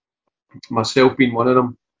 myself being one of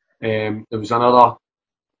them. There was another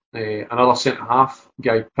centre half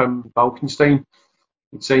guy, Pim Balkenstein.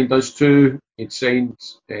 He'd signed us 2. He'd signed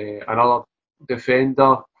another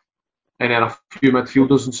defender, and then a few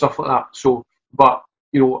midfielders and stuff like that. So, but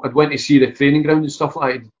I'd went to see the training ground and stuff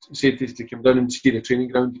like that. He said to come down and see the training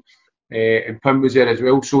ground, and Pim was there as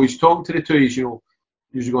well. So he's talking to the two. He's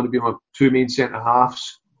these are going to be my 2 main centre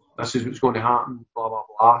halves. This is what's going to happen. Blah blah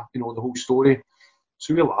blah. The whole story.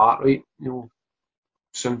 So we're like, right,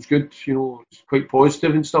 sounds good. It's quite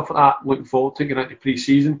positive and stuff like that. Looking forward to getting into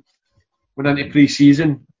pre-season. Went into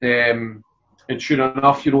pre-season, and sure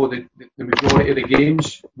enough, the majority of the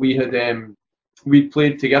games we'd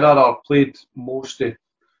played together or played most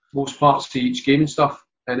parts of each game and stuff.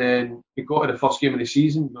 And then we got to the first game of the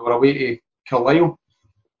season. We were away to Carlisle,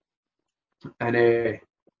 and the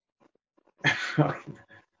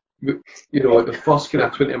first kind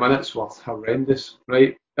of 20 minutes were horrendous.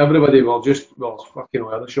 Right, everybody were fucking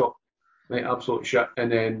weather shot, right, absolute shit.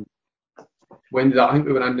 And then when did that? I think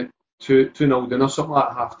we were in 2-0 down or something like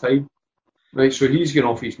that at half time. Right, so he's getting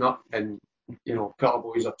off his nut, and a couple of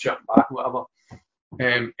boys are chipping back and whatever,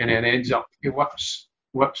 and then ends up he whips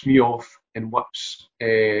me off and whips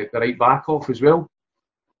the right back off as well.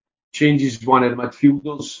 Changes one of the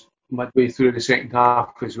midfielders midway through the second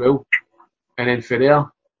half as well, and then for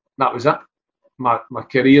there, that was it. My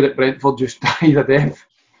career at Brentford just died a death.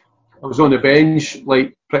 I was on the bench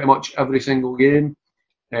like pretty much every single game.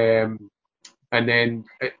 And then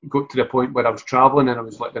it got to the point where I was travelling and I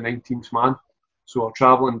was like the 19th man. So I was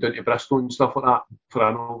travelling down to Bristol and stuff like that for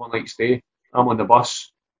an overnight stay. I'm on the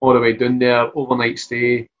bus all the way down there, overnight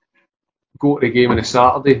stay, go to the game on a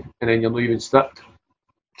Saturday, and then you're not even stripped.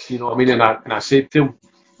 You know what I mean? And I said to him,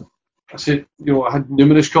 I had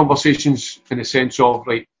numerous conversations in the sense of,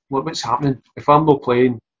 right, look, what's happening? If I'm not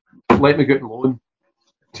playing, let me get on loan.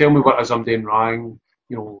 Tell me what it is I'm doing wrong.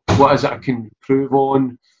 What is it I can improve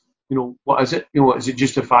on? What is it? Is it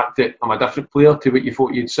just the fact that I'm a different player to what you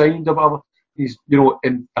thought you'd signed or whatever?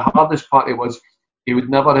 And the hardest part it was, he would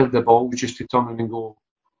never have the balls just to turn and go,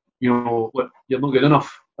 look, you're not good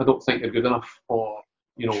enough. I don't think you're good enough. Or,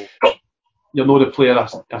 you're not the player I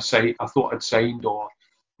thought I'd signed, or,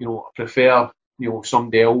 I prefer,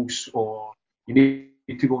 somebody else, or you need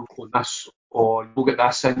to go and play this, or you'll get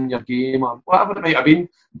this in your game, or whatever it might have been,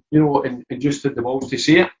 and just had the balls to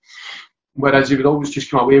say it. Whereas he would always just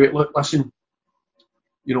come away with, look, listen,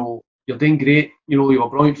 you're doing great, you were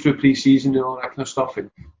brilliant through pre-season and all that kind of stuff, and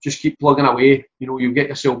just keep plugging away, you'll get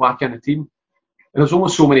yourself back in the team. And there's only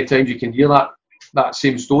so many times you can hear that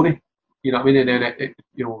same story, you know what I mean? And then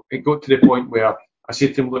it got to the point where I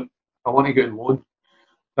said to him, look, I want to get on loan.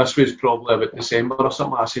 This was probably about December or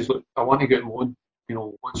something. I says, look, I want to get on loan,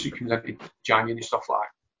 once it comes into January and stuff like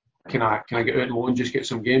that, can I get out on loan, just get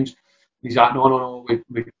some games? He's like, no,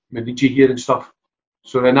 we need you here and stuff.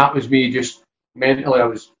 So then that was me just mentally, I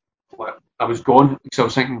was gone, because I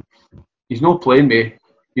was thinking, he's not playing me,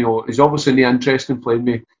 he's obviously not interested in playing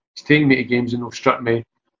me, he's taking me to games and he'll strip me,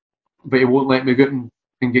 but he won't let me go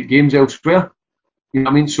and get games elsewhere. You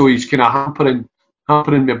know what I mean? So he's kind of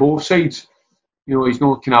hampering me both sides. He's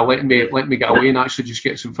not kind of letting me get away and actually just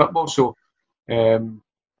get some football. So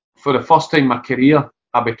for the first time in my career,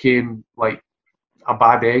 I became like a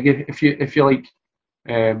bad egg, if you like.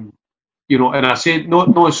 And I said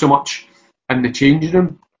not so much in the changing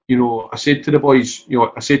room. I said to the boys,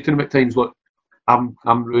 I said to them at times, look, I'm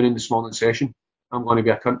ruining this morning's session. I'm going to be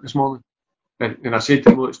a cunt this morning. And I said to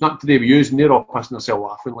them, look, it's not to do with you, and they're all pissing themselves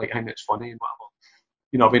laughing, like, I think it's funny and whatever.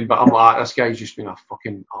 You know what I mean? But I'm like, this guy's just been a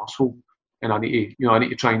fucking arsehole, and I need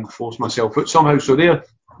to try and force myself out somehow. So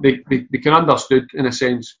they can understood in a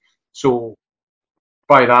sense. So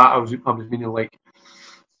by that, I was meaning like,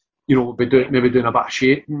 maybe doing a bit of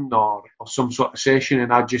shaping or some sort of session,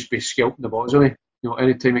 and I'd just be scalping the balls away.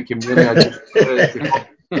 Anytime it came near me, I'd just,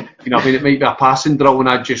 what I mean, it might be a passing drill, and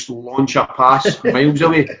I'd just launch a pass miles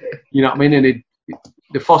away. You know what I mean? And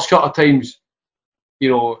the first couple of times,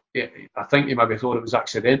 I think he maybe thought it was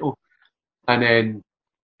accidental, and then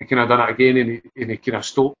he kind of done it again, and he kind of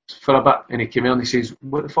stopped for a bit, and he came in and he says,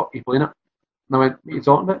 "What the fuck are you playing at?" And I went, "What are you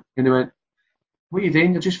talking about?" And he went, "What are you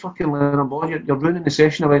doing? You're just fucking learning ball. You're ruining the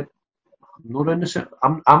session." I went, "I'm not ruining the session.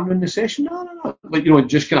 I'm ruining the session. No. Like,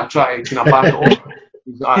 just kind of try to kind of back it off."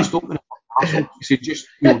 He's like, "I stopped me, asshole." He said, "Just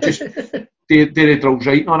dairy drills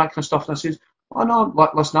right and all that kind of stuff." And I says, "Oh no,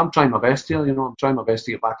 listen, I'm trying my best here. I'm trying my best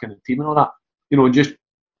to get back in the team and all that. And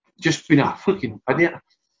just being a fucking idiot."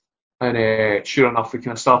 And sure enough, we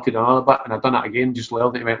kind of started another bit, and I done it again. Just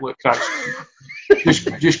learned it. He went, "Look, Chris,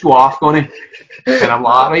 just go off, Connie." And I'm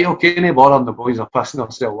like, "Right, okay, no bother." And the boys are pissing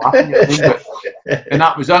themselves laughing. And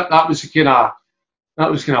that was it. That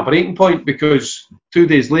was kind of a breaking point, because 2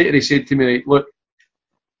 days later he said to me, "Right, look,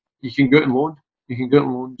 you can go out on loan. You can go out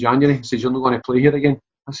on loan in January." He says, "You're not going to play here again."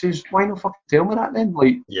 I says, "Why not fucking tell me that then?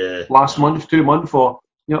 Like, last month, 2 months, or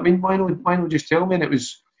you know what I mean? Why not just tell me?" And it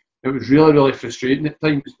was really, really frustrating at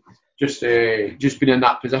times. Just being in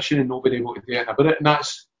that position and nobody able to do anything about it, and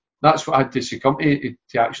that's what I had to succumb to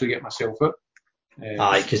actually get myself out.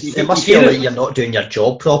 Aye, because it must feel like you're not doing your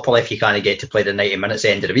job properly if you can't get to play the 90 minutes at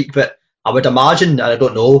the end of the week. But I would imagine, and I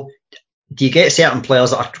don't know, do you get certain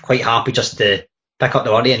players that are quite happy just to pick up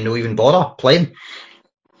the money and not even bother playing?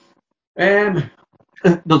 I'll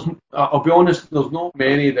be honest, there's not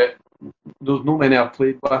many I've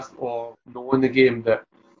played with or know in the game that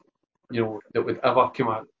that would ever come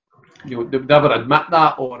out. They would never admit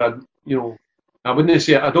that, or I wouldn't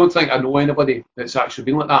say. I don't think I know anybody that's actually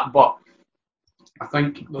been like that, but I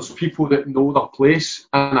think there's people that know their place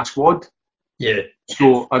in a squad. Yeah.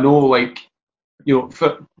 So I know, like,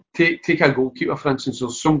 take a goalkeeper for instance.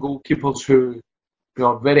 There's some goalkeepers who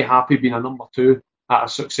are very happy being a number 2 at a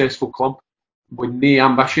successful club with no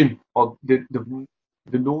ambition, or they know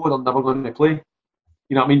they're never going to play.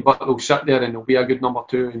 You know what I mean? But they'll sit there and they'll be a good number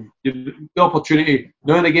 2, and the opportunity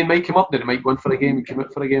now and again might come up. Then they might go in for a game and come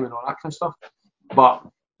out for a game and all that kind of stuff. But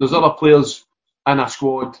there's other players in a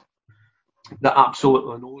squad that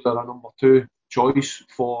absolutely know they're a number 2 choice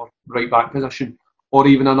for right back position, or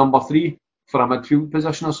even a number 3 for a midfield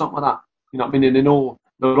position or something like that. You know what I mean? And they know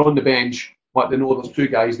they're on the bench, but they know there's 2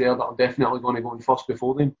 guys there that are definitely going to go in first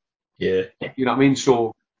before them. Yeah. You know what I mean?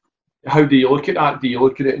 So how do you look at that? Do you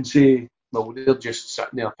look at it and say, well, they're just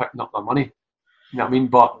sitting there picking up their money? You know what I mean?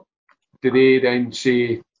 But do they then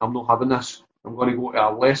say, I'm not having this, I'm going to go to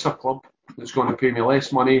a lesser club that's going to pay me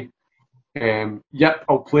less money? Yep,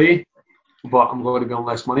 I'll play, but I'm going to be on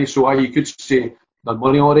less money. So you could say they're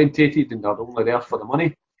money orientated and they're only there for the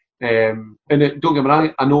money. And don't get me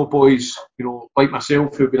wrong, I know boys, like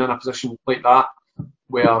myself, who've been in a position like that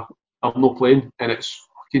where I'm not playing and it's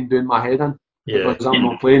fucking doing my head in, because I'm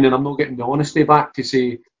not playing and I'm not getting the honesty back to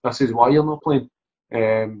say this is why you're not playing.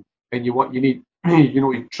 And you need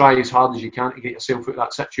you try as hard as you can to get yourself out of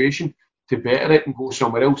that situation to better it and go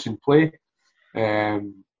somewhere else and play.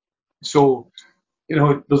 So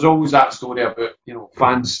there's always that story about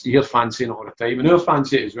fans. You hear fans saying it all the time, and our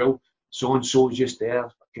fans say it as well. So and so's just there,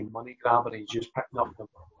 fucking money grabber, and he's just picking up the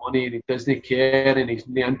money and he doesn't care and he's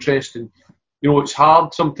no interest. And it's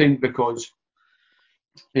hard sometimes because,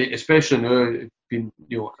 especially now, being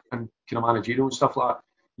in kind of managerial and stuff like that,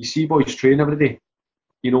 you see boys train every day,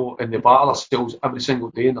 and they battle themselves every single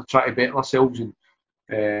day, and they're trying to better themselves. And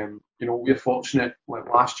we're fortunate, like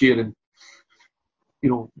last year, and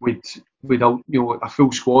with a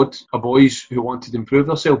full squad of boys who wanted to improve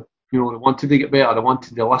themselves. They wanted to get better, they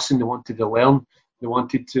wanted to listen, they wanted to learn, they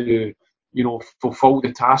wanted to fulfil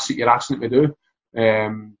the tasks that you're asking them to do.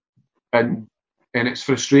 And it's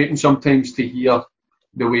frustrating sometimes to hear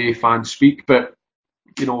the way fans speak, but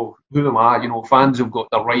who am I? Fans have got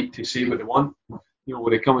the right to say what they want.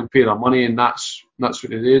 They come and pay their money, and that's what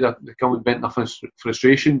they do. They come and vent their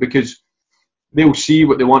frustration, because they'll see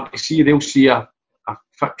what they want to see. They'll see a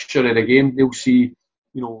fixture of the game. They'll see,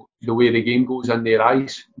 the way the game goes in their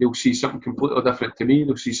eyes. They'll see something completely different to me.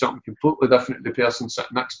 They'll see something completely different to the person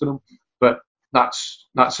sitting next to them. But that's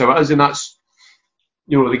how it is, and that's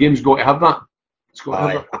the game's got to have that. It's got to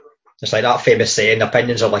have that. It's like that famous saying,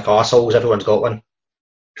 opinions are like arseholes, everyone's got one.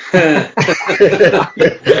 Exactly.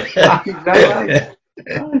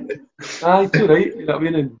 Aye, too right. You know what I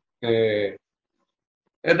mean?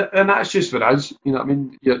 And that's just what it is. You know what I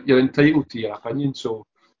mean? You're entitled to your opinion. So,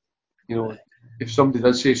 if somebody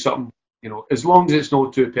does say something, as long as it's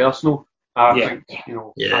not too personal, I think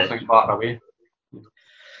back away.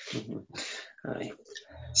 Aye.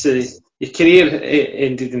 So your career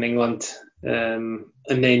ended in England, and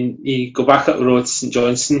then you go back up the road to St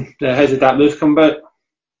Johnstone. How did that move come about?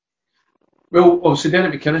 Well, obviously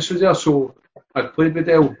Derek McInnes was there, so I'd played with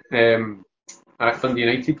Dale, and at Dundee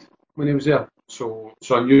United when he was there. So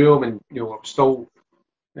I knew him, and I was still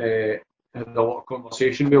had a lot of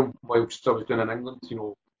conversation with him whilst I was doing in England.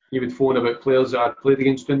 He would phone about players that I'd played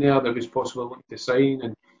against down there that was possibly looking to sign,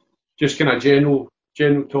 and just kind of general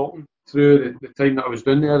talking through the time that I was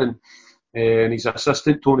down there. And his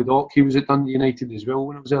assistant Tony Dock, he was at Dundee United as well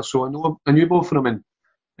when I was there. So I knew both of them,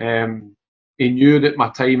 and he knew that my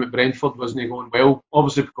time at Brentford wasn't going well,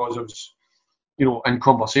 obviously because I was, in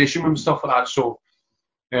conversation with him and stuff like that. So,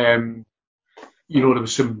 there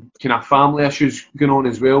was some kind of family issues going on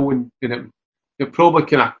as well, and it probably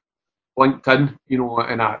kind of linked in,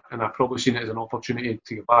 and I probably seen it as an opportunity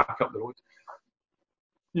to get back up the road.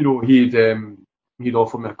 He'd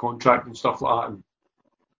offered me a contract and stuff like that,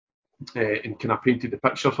 and kind of painted the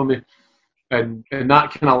picture for me. And in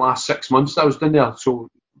that kind of last 6 months that I was down there, so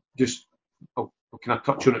just I'll kind of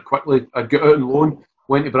touch on it quickly. I'd got out on loan,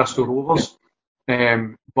 went to Bristol Rovers,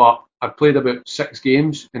 but I played about 6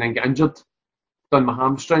 games and then got injured, done my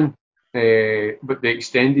hamstring, but they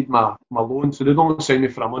extended my loan, so they'd only signed me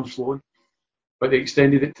for a month's loan, but they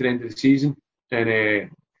extended it to the end of the season, and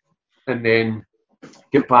then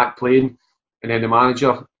get back playing, and then the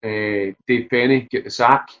manager, Dave Penny, get the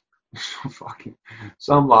sack. Fucking,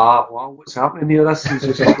 so I'm like, wow, what's happening here? This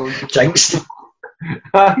is just going jinxed.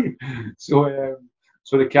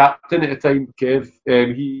 So the captain at the time, Kev,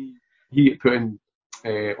 he put in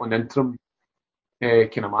on interim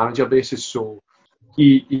kind of manager basis. So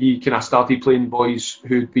he kind of started playing boys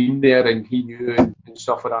who'd been there and he knew and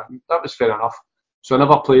stuff like that. And that was fair enough. So I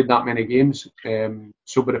never played that many games.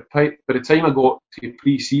 So by the time I got to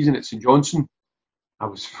pre-season at St Johnstone, I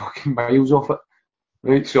was fucking miles off it.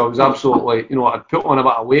 Right, so I was absolutely, I'd put on a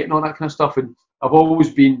bit of weight and all that kind of stuff, and I've always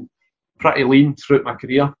been pretty lean throughout my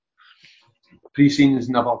career. Pre-season's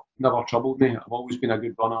never troubled me. I've always been a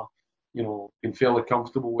good runner, been fairly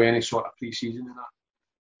comfortable with any sort of pre-season and that.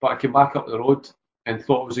 But I came back up the road and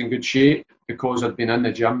thought I was in good shape because I'd been in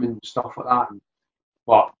the gym and stuff like that.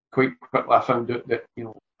 But quite quickly I found out that,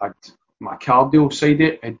 my cardio side of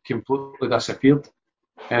it had completely disappeared.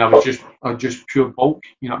 And I was just pure bulk,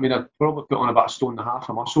 I'd probably put on about 1.5 stone of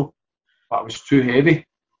muscle, but I was too heavy.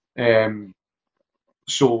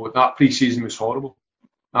 So that pre-season was horrible,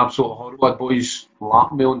 absolutely horrible. I had boys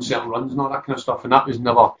lapping me on certain runs and all that kind of stuff, and that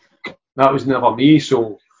was never me.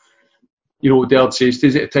 So, Derd says to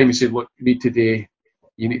us at the time, he said, look, you need to do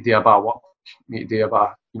a bit of work, you need to do a bit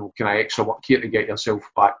of, kind of extra work here to get yourself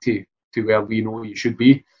back to where we know you should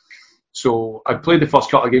be. So I played the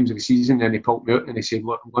first couple of games of the season, and then he pulled me out and he said,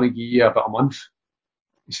 look, I'm going to give you about a month.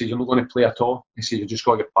 He said, you're not going to play at all. He said, you're just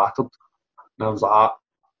going to get battered. And I was like,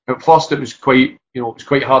 at first it was quite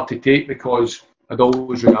hard to take because I'd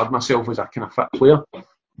always regarded myself as a kind of fit player.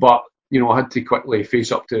 But, I had to quickly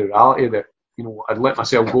face up to the reality that, I'd let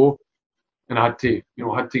myself go and I had to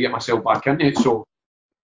get myself back into it. So,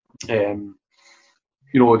 the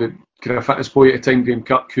kind of fitness boy at the time, Graham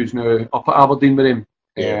Kirk, who's now up at Aberdeen with him,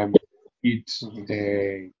 he'd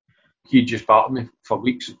just battered me for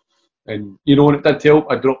weeks, and when it did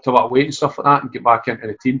help, I dropped a bit of weight and stuff like that and get back into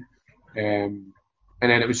the team, and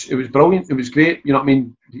then it was brilliant. It was great.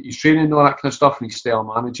 His training and all that kind of stuff, and his style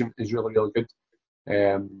of management is really, really good.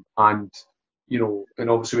 And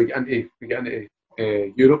obviously we get into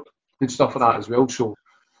Europe and stuff like that as well. So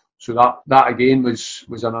that again was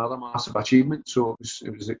another massive achievement. So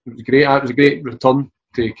it was great. It was a great return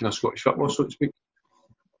to kind of Scottish football, so to speak.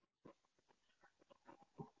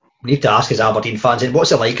 We need to ask as Aberdeen fans, and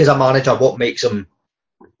what's it like as a manager? What makes him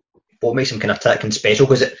kind of tick and special?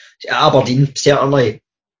 Because at Aberdeen, certainly,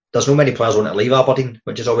 there's no many players wanting to leave Aberdeen,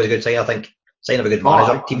 which is always a good sign, I think. Sign of a good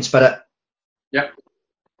manager, team spirit. Yeah.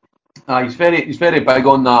 He's very big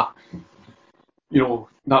on that,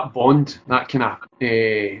 that bond, that kind of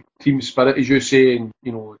team spirit, as you say, and,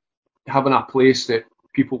 having a place that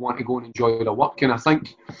people want to go and enjoy their work. And I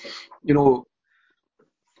think,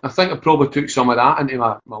 I probably took some of that into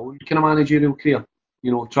my own kind of managerial career.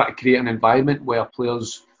 Try to create an environment where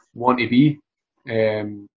players want to be.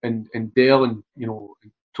 And Dale and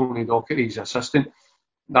Tony Docherty, his assistant,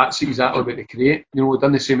 that's exactly what they create. We've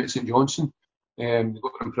done the same at St Johnstone. They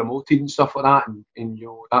got them promoted and stuff like that, and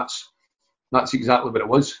that's exactly what it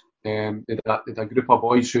was. They had a group of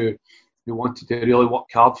boys who wanted to really work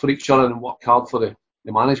hard for each other and work hard for the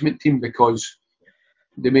management team, because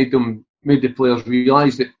they made the players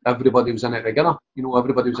realise that everybody was in it together.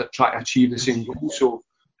 Everybody was trying to achieve the same goal. So,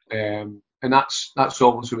 and that's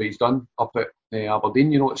obviously what he's done up at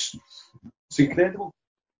Aberdeen. It's incredible.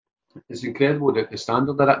 It's incredible that the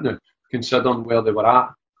standard they're at now, considering where they were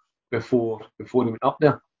at before they went up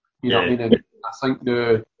there. What I mean? And I think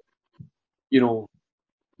now,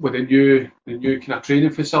 with the new kind of training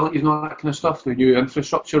facilities and all that kind of stuff, the new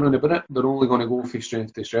infrastructure and about it, they're only going to go from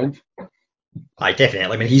strength to strength. Aye,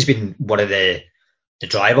 definitely. I mean, he's been one of the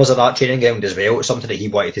drivers of that training ground as well. It's something that he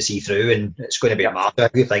wanted to see through, and it's going to be massive,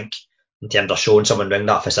 I think, in terms of showing someone around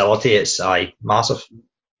that facility. It's massive.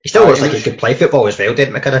 He still looks like he could play football as well,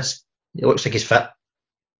 Derek McInnes. He looks like he's fit.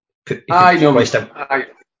 I don't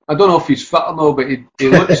know if he's fit or not, but he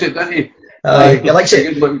looks it, doesn't he? He likes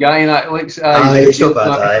it. Good looking guy, and that likes it. He's not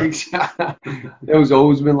bad. It was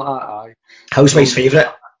always been like that. Aye. Housemate's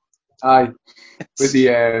favourite. Aye, with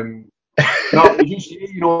the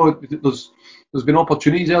no, there's been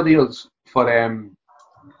opportunities earlier for him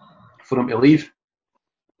to leave.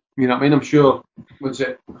 You know what I mean? I'm sure, was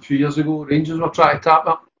it a few years ago, Rangers were trying to tap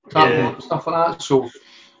him up and stuff like that. So,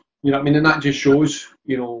 you know what I mean? And that just shows,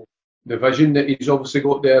 the vision that he's obviously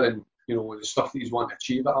got there, and, the stuff that he's wanting to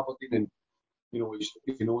achieve at Aberdeen. And, he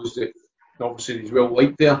knows that obviously he's well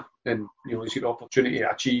liked there, and, he's got the opportunity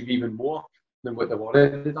to achieve even more than what they've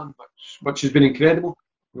already done, which has been incredible.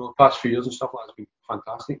 The past few years and stuff like that has been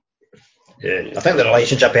fantastic. Yeah, I think the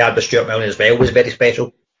relationship he had with Stuart Milne as well was very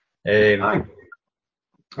special. Aye.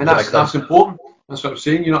 And that's important. That's what I'm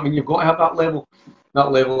saying. You know what I mean? You've got to have that level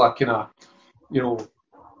of kind of,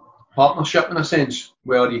 partnership in a sense,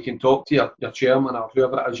 where you can talk to your chairman or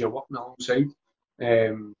whoever it is you're working alongside,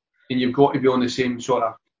 and you've got to be on the same sort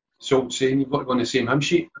of saying. You've got to be on the same hymn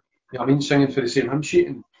sheet. You know what I mean? Singing for the same hymn sheet.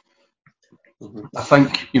 And I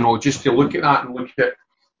think just to look at that and look at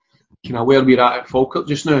kind of where we're at Falkirk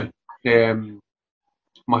just now,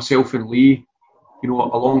 myself and Lee,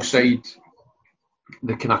 alongside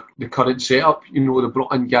the current setup, they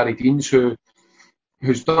brought in Gary Deans,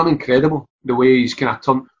 who's done incredible. The way he's kind of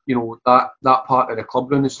turned, that part of the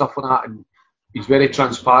club round and stuff like that, and he's very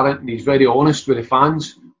transparent and he's very honest with the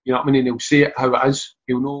fans. You know what I mean? And he'll say it how it is.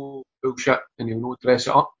 He'll know bullshit and he'll know dress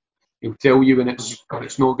it up. He'll tell you when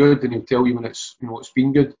it's no good, and he'll tell you when it's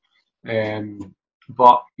been good.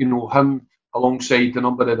 But him alongside the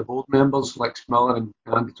number of the board members like Miller and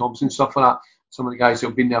Andy Thompson, stuff like that, some of the guys that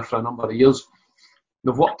have been there for a number of years,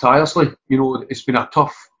 they've worked tirelessly. It's been a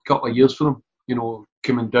tough couple of years for them.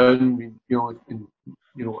 Coming down, and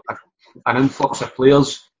an influx of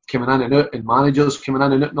players coming in and out, and managers coming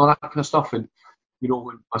in and out, and all that kind of stuff. And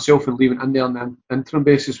when myself and Lee went in there on an interim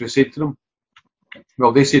basis, we said to them,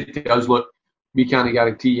 well, they said to us, look, we can't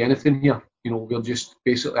guarantee you anything here. We're just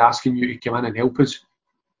basically asking you to come in and help us.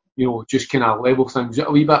 Just kind of level things out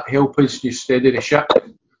a wee bit, help us just steady the ship,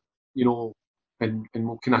 and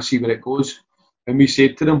we'll kind of see where it goes. And we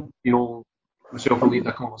said to them, myself and Lee in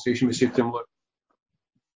the conversation, we said to them, look,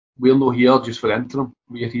 we're not here just for the interim.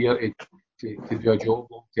 We're here to do a job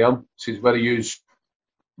long term. Says whether you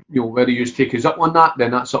take us up on that,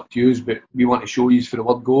 then that's up to you. But we want to show you for the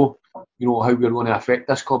word go, how we're going to affect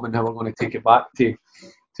this club and how we're going to take it back to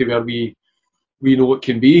where we know it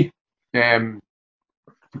can be. And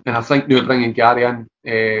I think now bringing Gary in,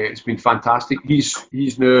 it's been fantastic.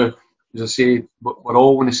 He's now, as I say, we're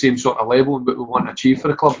all on the same sort of level and what we want to achieve for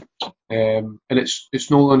the club. And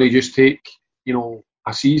it's not going to just take,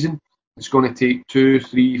 a season. It's going to take 2,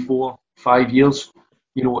 3, 4, 5 years,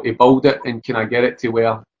 to build it and kind of get it to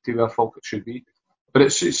where Falkirk should be. But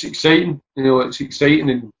it's exciting, it's exciting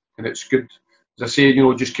and it's good. As I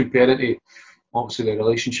say, just comparing to obviously the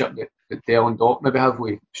relationship that Dale and Doc maybe have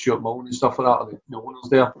with Stuart Milne and stuff like that, or the owners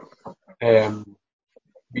there.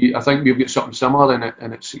 I think we've got something similar in it,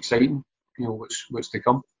 and it's exciting, what's to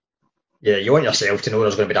come. Yeah, you want yourself to know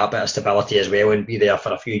there's going to be that bit of stability as well, and be there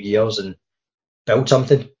for a few years and build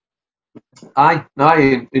something. Aye,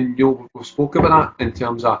 and we've spoken about that in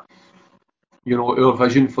terms of our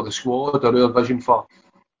vision for the squad, or our vision for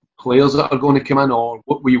players that are going to come in, or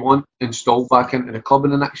what we want installed back into the club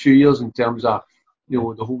in the next few years in terms of the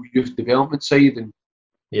whole youth development side. And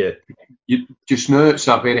just now it's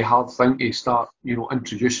a very hard thing to start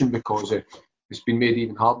introducing, because it's been made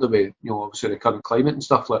even harder with obviously the current climate and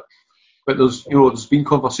stuff like. But there's been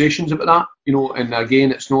conversations about that, and again,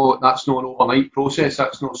 that's not an overnight process.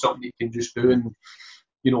 That's not something you can just do in,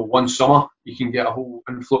 one summer. You can get a whole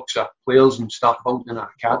influx of players and start building an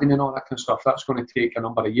academy and all that kind of stuff. That's going to take a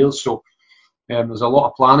number of years. So there's a lot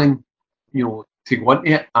of planning, to go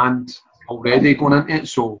into it, and already going into it.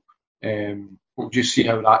 So we'll just see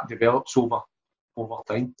how that develops over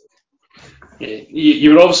time. Yeah,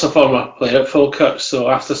 you were obviously a former player at Falkirk, so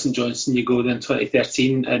after St Johnstone you go in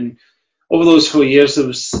 2013, and over those 4 years there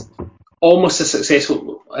was almost a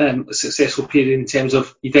successful period in terms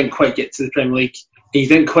of you didn't quite get to the Premier League and you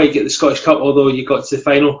didn't quite get the Scottish Cup, although you got to the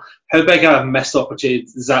final. How big a missed opportunity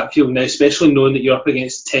does that feel now, especially knowing that you're up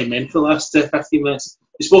against 10 men for the last 15 minutes?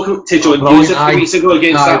 We spoke to John Hughes a few weeks ago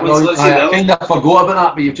against that one. So I kind of forgot about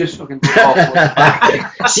that, but you've just fucking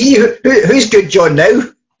back. See, who's good John now?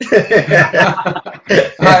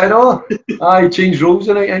 I know. Aye, changed rules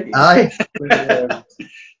tonight. Aye.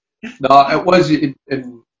 No, it was.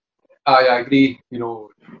 I agree.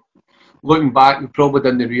 Looking back, we probably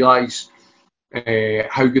didn't realise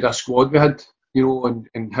how good a squad we had.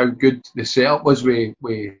 And how good the setup was with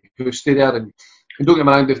Houston there. And don't get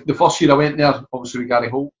me wrong, the first year I went there, obviously with Gary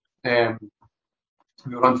Holt,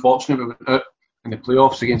 we were unfortunate. We went out in the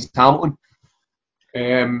playoffs against Hamilton.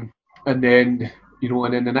 And then,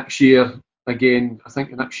 and then the next year, again, I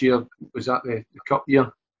think the next year was at the cup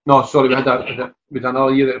year. No, sorry, we had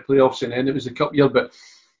another year at the playoffs, and then it was the cup year. But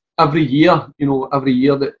every year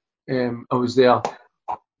that I was there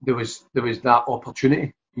was that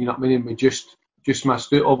opportunity. You know what I mean? And we just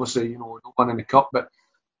missed out. Obviously, not winning the cup, but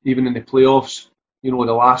even in the playoffs, the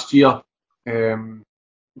last year, down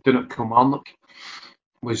at Kilmarnock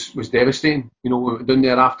was devastating. We were down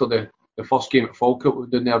there after the first game at Falkirk. We were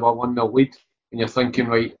down there with a 1-0 lead, and you're thinking,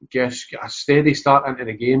 right, guess get a steady start into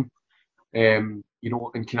the game, and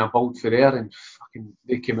kind of build for there. And fucking,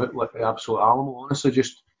 they came out like the absolute animal. Honestly,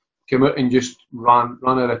 just came out and just ran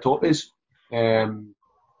out of top of us.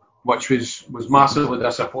 Which was massively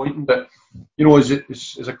disappointing. But as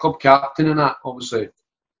a club captain and that, obviously,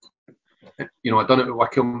 I done it with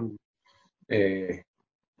Wycombe.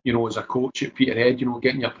 As a coach at Peterhead,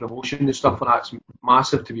 getting your promotion and stuff like that's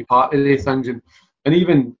massive to be part of these things. And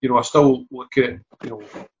even I still look at it,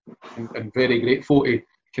 and very grateful to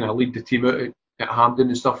kind of lead the team out at Hampden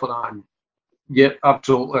and stuff like that. And yeah,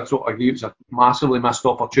 absolutely, I totally agree. It's a massively missed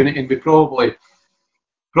opportunity, and we probably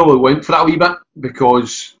went for it a wee bit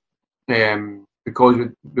because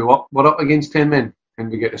we're up against 10 men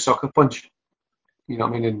and we get the sucker punch. You know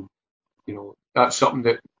what I mean? And that's something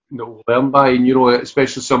that we'll learn by, and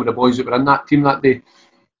especially some of the boys that were in that team that day.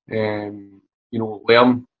 Learn,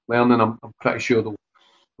 and I'm pretty sure they'll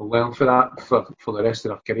learn for that for the rest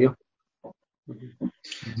of their career. I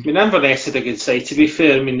mean, Inverness had a good side, to be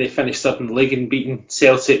fair. I mean, they finished up in the league and beating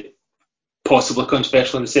Celtic, possibly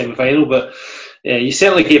controversial in the semi-final, but you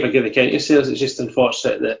certainly gave a good account of yourselves. It's just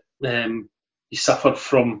unfortunate that you suffered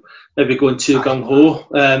from maybe going too gung-ho.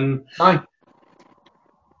 Aye.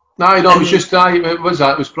 No, it was just it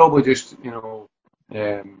was probably just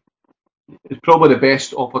it's probably the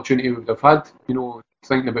best opportunity we would have had.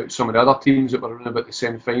 Thinking about some of the other teams that were around about the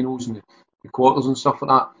semi-finals and the quarters and stuff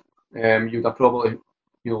like that, you'd have probably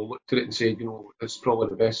looked at it and said it's probably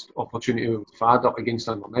the best opportunity we would have had up against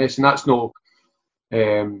Inverness, and that's no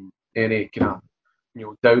any kind of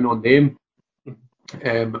down on them,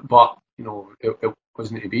 but it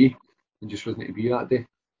wasn't to be. It just wasn't to be that day.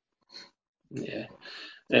 Yeah.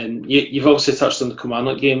 And you've obviously touched on the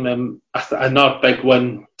Kilmarnock game. Another big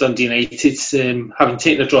win, Dundee United, having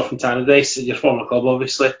taken a draw from Tannadice, your former club,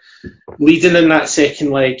 obviously, leading in that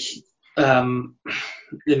second leg in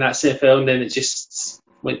that CFL, and then it just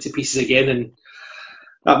went to pieces again. And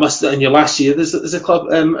that must, in your last year as a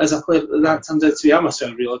club, as a player, that turned out to be, I must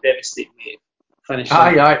have been really devastating finish.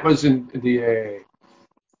 Aye, it was in the,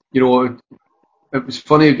 it was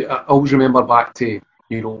funny. I always remember back to,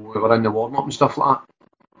 we were in the warm up and stuff like that.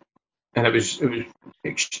 And it was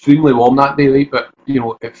extremely warm that day, right? But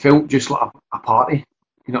it felt just like a party.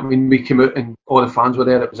 You know what I mean? We came out and all the fans were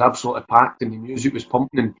there. It was absolutely packed, and the music was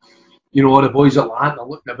pumping, and all the boys are laughing, they're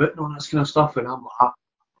looking about and all that kind of stuff. And I'm like,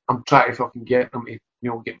 I'm trying to fucking get them to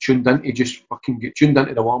get tuned into, just fucking get tuned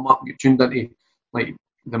into the warm up, get tuned into like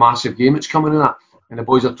the massive game that's coming in that. And the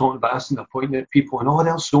boys are talking about this and they're pointing at people and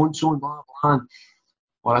there's so and so and blah blah and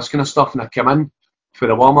all this kind of stuff. And I came in for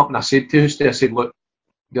the warm up and I said to Husty, I said, look,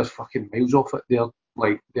 they're fucking miles off it. They're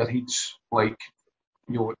like their heats, their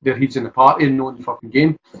heats in the party and not in the fucking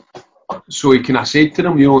game. So he kind of said to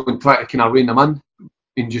them, and try to kind of rein them in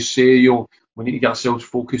and just say, we need to get ourselves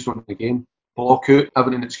focused on the game, block out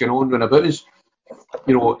everything that's going on around about us.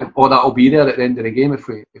 All that'll be there at the end of the game if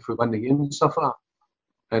we win the game and stuff like that.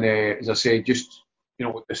 And as I said, just at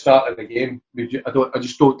the start of the game, I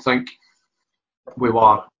just don't think we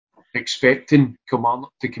were expecting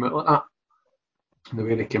Kilmarnock to come out like that. The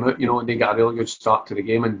way they came out, and they got a really good start to the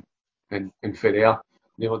game, and for there,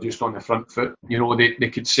 they were just on the front foot. They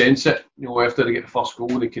could sense it. After they get the first goal,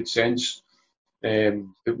 they could sense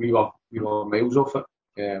that we were miles off it,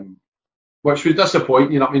 which was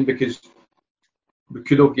disappointing. You know what I mean? Because we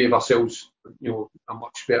could have gave ourselves, a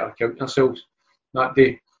much better account of ourselves that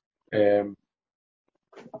day.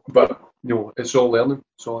 But it's all learning.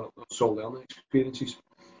 It's all learning experiences.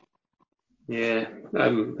 Yeah,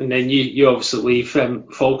 and then you obviously leave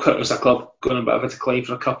Falkirk as a club, going a bit of a decline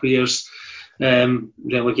for a couple of years.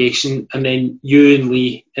 relegation, and then you and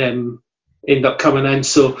Lee end up coming in.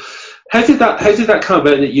 So how did that come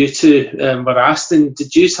about that you two were asked, and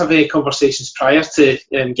did you have any conversations prior to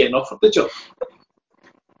getting offered the job?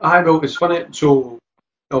 Well, it's funny. So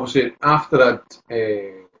obviously after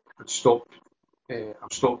I'd stopped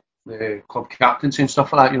the club captaincy and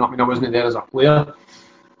stuff like that, you know what I mean, I wasn't there as a player.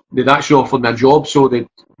 They'd actually offered me a job, so they'd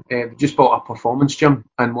just bought a performance gym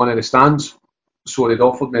in one of the stands, so they'd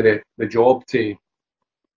offered me the job to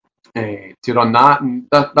run that, and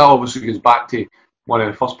that obviously goes back to one of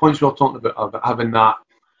the first points we were talking about having that,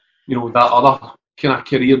 you know, that other kind of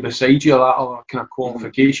career beside you, or that other kind of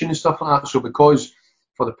qualification and stuff like that. So because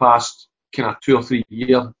for the past kind of 2 or 3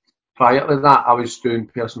 years prior to that, I was doing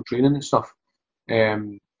personal training and stuff.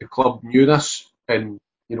 The club knew this, and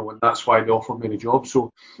you know, and that's why they offered me the job.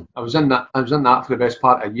 So I was in that for the best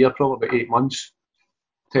part of a year, probably about 8 months,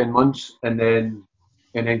 10 months, and then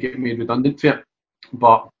getting made redundant for it.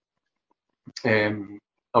 But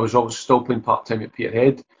I was obviously still playing part time at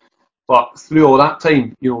Peterhead. But through all that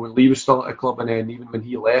time, you know, when Lee was still at the club, and then even when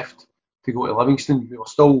he left to go to Livingston, we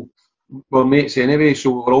were mates anyway. So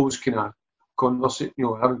we were always kind of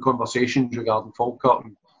having conversations regarding Falkirk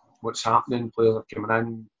and what's happening, players are coming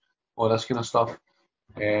in, all this kind of stuff.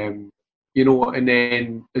 You know, and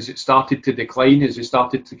then as it started to decline, as it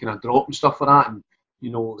started to kind of drop and stuff like that, and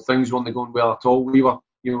you know, things weren't going well at all, we were,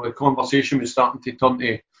 you know, the conversation was starting to turn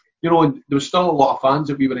to, you know, and there was still a lot of fans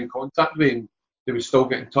that we were in contact with, and they would still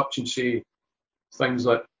get in touch and say things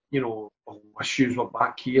like, you know, oh, wish you were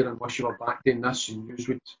back here and wish you were back doing this, and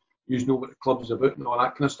you know what the club's about and all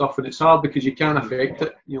that kind of stuff. And it's hard because you can't affect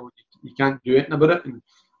it, you know, you can't do anything about it, and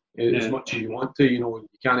as much as you want to, you know,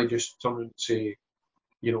 you can't just turn and say,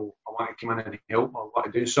 you know, I want to come in and help, or I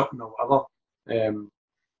want to do something or whatever.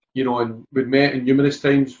 You know, and we'd met numerous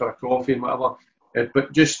times for a coffee and whatever, but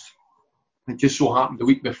it just so happened the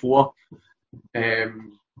week before Ray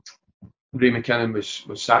McKinnon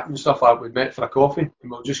was sacked and stuff. We'd met for a coffee, and we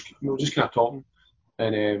were just kind of talking,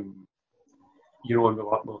 and you know, and we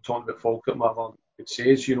were talking about Falkirk and whatever. It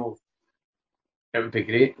says, you know, it would be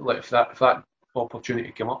great, like if that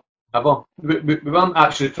opportunity came up ever. We weren't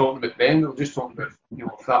actually talking about them. We were just talking about, you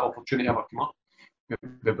know, if that opportunity ever came up, it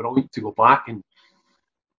would be brilliant to go back and,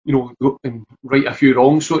 you know, go and right a few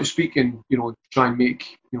wrongs, so to speak, and you know, try and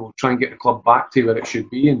get the club back to where it should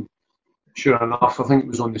be. And sure enough, I think it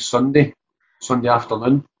was on the Sunday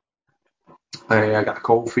afternoon, I got a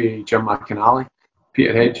call from Jim McInally,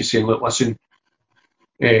 Peterhead, just saying, look, listen,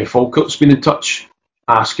 Falkirk's been in touch,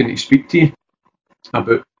 asking to speak to you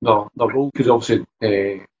about the role, because obviously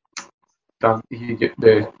Ray get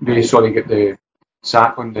the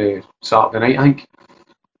sack on the Saturday night, I think.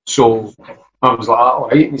 So I was like, all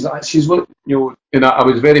right. And he's like, she's look, you know, and I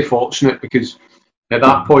was very fortunate because at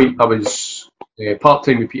that point I was part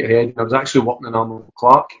time with Peterhead, and I was actually working in Arnold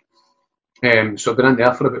Clark. So I've been in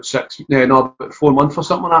there for about 4 months or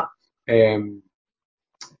something like that.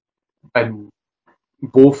 And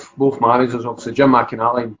both managers, obviously Jim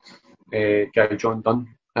McInally and guy John Dunn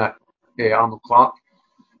at Arnold Clark,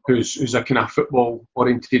 who's a kind of football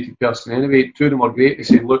orientated person anyway. Two of them were great. They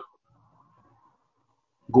said, look,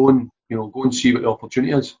 go and see what the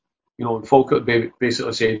opportunity is. You know, and Falkirk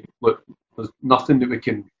basically said, look, there's nothing that we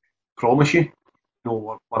can promise you. You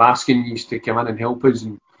know, we're asking you to come in and help us,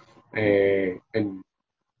 and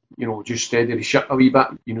you know, just steady the ship a wee bit.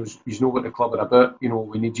 You know what the club are about. You know,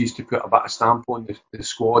 we need you to put a bit of stamp on the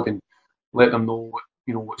squad and let them know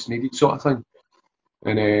what's needed, sort of thing.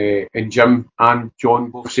 And Jim and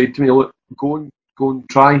John both said to me, look, go and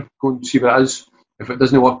try, go and see what it is. If it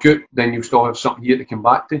doesn't work out, then you'll still have something here to come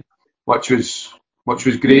back to, which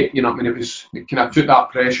was great. You know, I mean, it kind of took that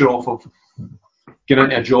pressure off of getting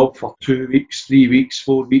into a job for 2 weeks, 3 weeks,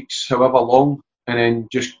 4 weeks, however long, and then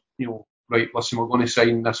just, you know, right, listen, we're going to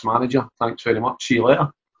sign this manager. Thanks very much. See you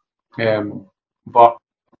later. But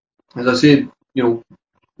as I said, you know,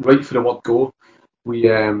 right for the word go, we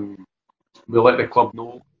let the club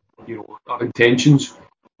know, you know, our intentions,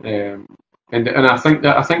 and I think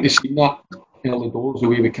they've seen that early doors, the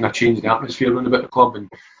way we kind of changed the atmosphere around about the club, and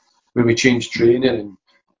when we changed training, and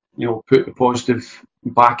you know, put the positive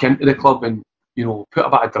back into the club, and you know, put a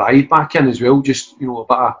bit of drive back in as well, just, you know, a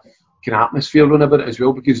bit of kind of atmosphere around about it as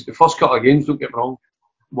well, because the first couple of games, don't get me wrong,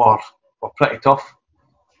 were pretty tough.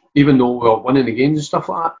 Even though we were winning the games and stuff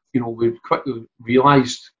like that, you know, we quickly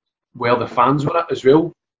realised where the fans were at as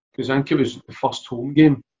well, because I think it was the first home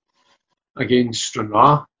game against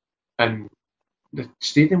Stranraer, and the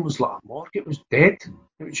stadium was like a morgue. It was dead.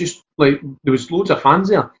 It was just like, there was loads of fans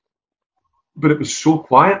there, but it was so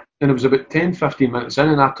quiet. And it was about 10-15 minutes in,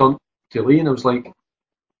 and I turned to Lee and I was like,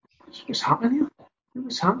 what's happening here?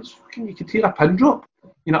 What's happening? You could hear a pin drop.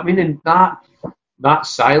 You know what I mean? And that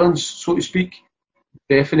silence, so to speak,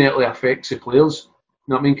 definitely affects the players.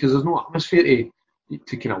 You know what I mean? Because there's no atmosphere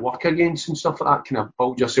to kind of work against and stuff like that, kind of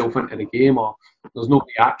build yourself into the game, or there's no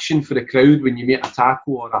reaction for the crowd when you make a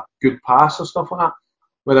tackle or a good pass or stuff like that.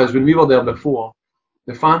 Whereas when we were there before,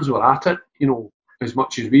 the fans were at it, you know, as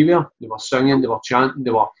much as we were. They were singing, they were chanting,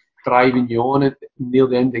 they were driving you on it near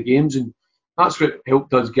the end of the games, and that's what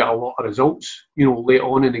helped us get a lot of results, you know, late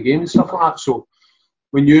on in the game and stuff like that. So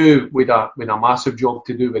when you with a massive job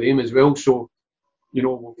to do with him as well, so you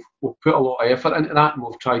know we've put a lot of effort into that, and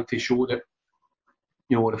we've tried to show that,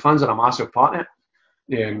 you know, the fans are a massive part of it.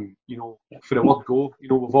 You know, for the word go, you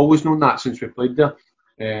know, we've always known that since we played there,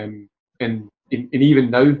 and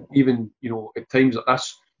even now, even, you know, at times like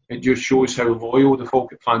this, it just shows how loyal the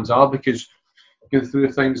Falkirk fans are, because going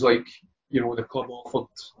through things like, you know, the club offered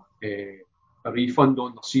a refund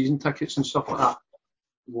on their season tickets and stuff like that.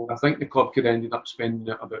 Well, I think the club could have ended up spending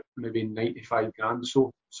about maybe 95 grand,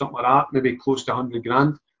 so something like that, maybe close to 100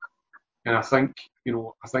 grand. And I think, you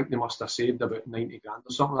know, they must have saved about 90 grand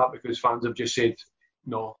or something like that, because fans have just said,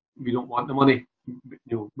 no, we don't want the money.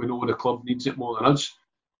 You know, we know the club needs it more than us.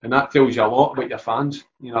 And that tells you a lot about your fans,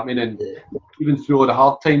 you know what I mean? And even through all the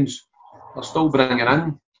hard times, they're still bringing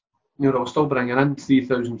in, you know, they're still bringing in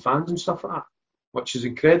 3,000 fans and stuff like that, which is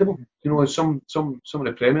incredible. You know, some of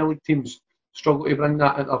the Premier League teams struggle to bring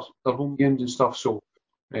that at their home games and stuff. So,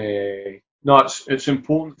 no, it's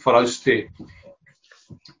important for us to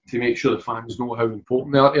make sure the fans know how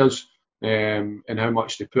important they are to us, and how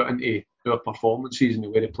much they put into our performances and the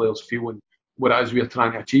way the players feel and what it is we're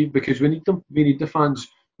trying to achieve, because we need them. We need the fans.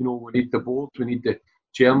 You know, we need the board, we need the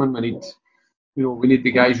chairman, we need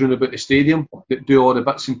the guys running about the stadium that do all the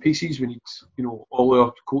bits and pieces. We need, you know, all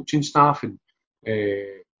our coaching staff and,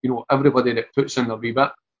 you know, everybody that puts in their wee bit.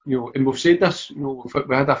 You know, and we've said this, you know,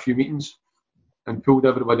 we had a few meetings and pulled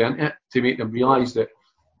everybody into it to make them realise that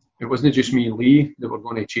it wasn't just me and Lee that were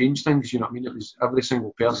going to change things. You know what I mean? It was every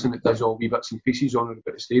single person that does all wee bits and pieces on about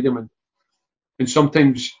the stadium, and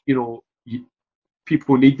sometimes, you know,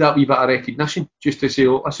 people need that wee bit of recognition just to say,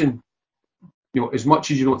 oh, listen, you know, as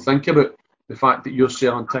much as you don't think about the fact that you're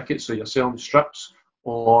selling tickets or you're selling strips,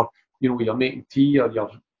 or, you know, you're making tea, or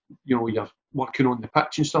you're working on the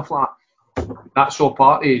pitch and stuff like that, that's all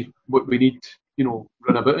part of what we need, you know,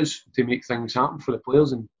 run about us to make things happen for the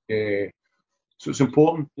players. And so it's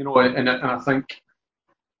important, you know, and I think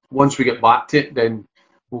once we get back to it, then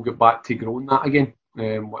we'll get back to growing that again,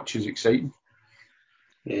 which is exciting.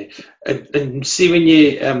 Yeah, and see, when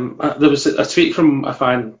you there was a tweet from a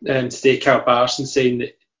fan today, Carol Barson, saying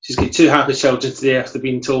that she's got two happy children today after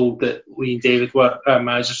being told that Lee and David were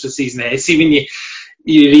managers for the season ahead. See, when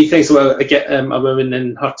you read things about a woman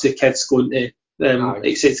and her two kids going to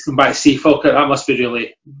excited to come back to see Falkirk, that must be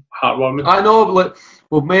really heartwarming. I know, like,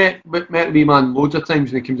 we've met Lee Man loads of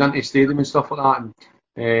times when he comes into the stadium and stuff like that,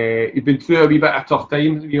 and he'd been through a wee bit of a tough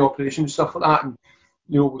time, the operation and stuff like that, and,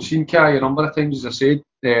 you know, we've seen Kai a number of times, as I said,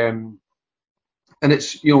 and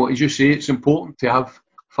it's, you know, as you say, it's important to have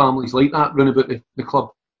families like that run about the club,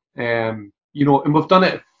 you know, and we've done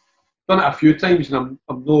it a few times, and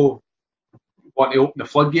I'm no wanting to open the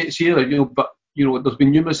floodgates here, you know, but, you know, there's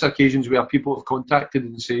been numerous occasions where people have contacted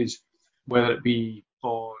and says, whether it be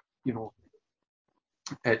for, you know,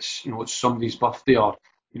 it's somebody's birthday, or,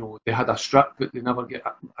 you know, they had a strip but they never get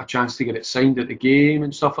a chance to get it signed at the game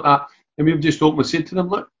and stuff like that, and we've just openly said to them,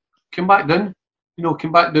 look, come back down, you know,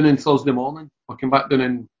 come back down on Thursday morning, or come back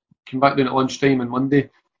down at lunchtime on Monday,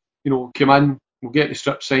 you know, come in, we'll get the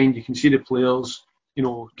strip signed, you can see the players, you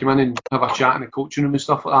know, come in and have a chat in the coaching room and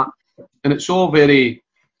stuff like that, and it's all very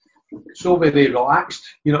relaxed,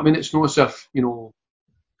 you know what I mean? It's not as if, you know,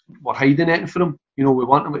 we're hiding anything from them, you know, we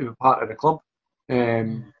want them to be part of the club.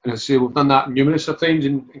 And I say we've done that numerous of times,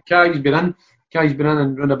 and Kai's been in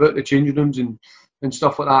and run about the changing rooms and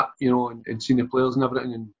stuff like that, you know, and seen the players and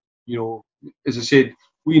everything. And, you know, as I said,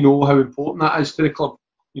 we know how important that is to the club,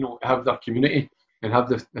 you know, to have their community and have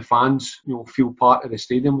the fans, you know, feel part of the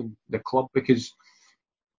stadium and the club, because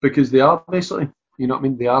they are basically, you know what I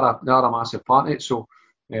mean, they are a massive part of it. So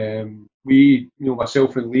we, you know,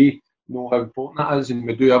 myself and Lee know how important that is, and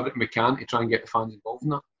we do everything we can to try and get the fans involved in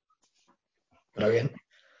that. Brilliant.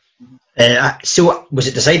 So was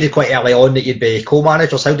it decided quite early on that you'd be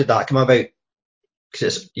co-managers? How did that come about?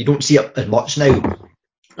 Because you don't see it as much now.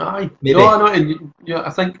 Aye. Maybe. No, yeah, I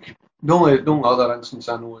think the only other instance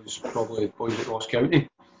I know is probably boys at Ross County.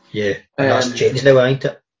 Yeah, and that's changed now, ain't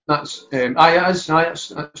it? That's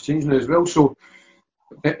it's changed now as well. So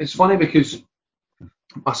it's funny because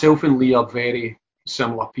myself and Lee are very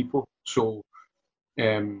similar people. So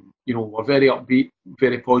we're very upbeat,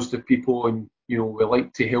 very positive people, and we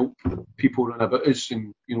like to help people around about us,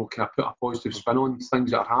 and kind of put a positive spin on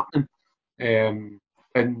things that are happening.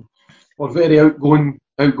 And we're very outgoing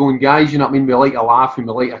guys. You know what I mean? We like to laugh and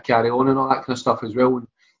we like to carry on and all that kind of stuff as well. And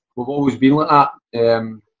we've always been like that.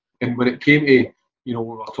 And when it came to when we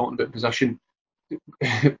were talking about position,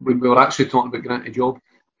 when we were actually talking about getting into a job,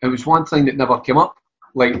 it was one thing that never came up.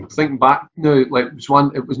 Like, thinking back now, like,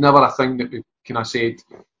 it was never a thing that we kind of said,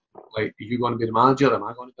 like, are you going to be the manager? Am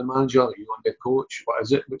I going to be the manager? Are you going to be the coach? What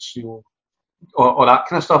is it? Which, or that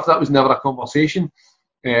kind of stuff. That was never a conversation.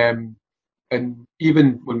 And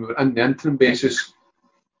even when we were in the interim basis,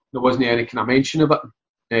 there wasn't any kind of mention of it.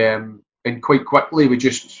 And quite quickly, we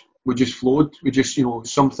just flowed. We just,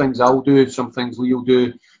 some things I'll do, some things Lee'll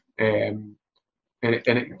do, and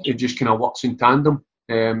it just kind of works in tandem.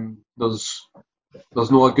 There's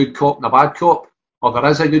no a good cop and a bad cop, or there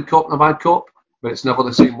is a good cop and a bad cop, but it's never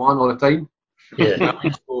the same one all the time. Yeah.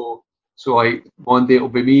 So like, one day it'll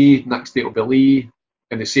be me, next day it'll be Lee,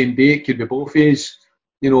 and the same day it could be both of us.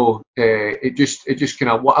 It just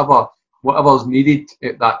kind of whatever's needed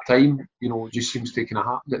at that time, just seems to kind of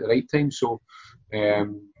happen at the right time. So I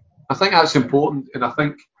think that's important, and I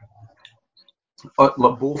think like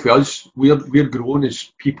both of us, we're growing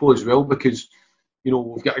as people as well, because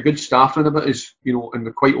we've got a good staff around about us, and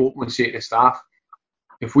we quite openly say to the staff,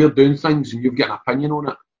 if we're doing things and you've got an opinion on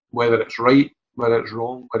it, whether it's right, whether it's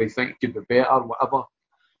wrong, whether you think it could be better, whatever,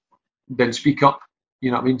 then speak up.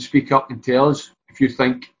 You know what I mean? Speak up and tell us if you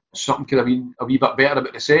think something could have been a wee bit better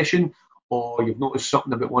about the session, or you've noticed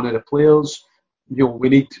something about one of the players. We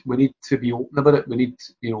need to be open about it. We need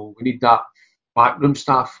that backroom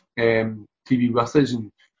staff to be with us,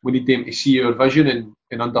 and we need them to see our vision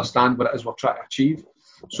and understand what it is we're trying to achieve,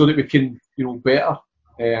 so that we can better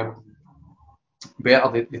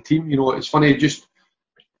the team. It's funny, just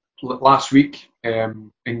last week,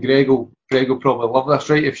 and Greg will probably love this,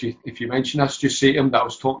 right? If you mention this, just say to him that I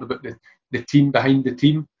was talking about the team behind the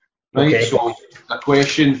team, right? Okay. So a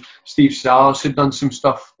question, Steve Salas had done some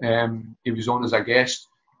stuff. He was on as a guest,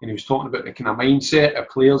 and he was talking about the kind of mindset of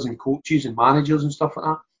players and coaches and managers and stuff like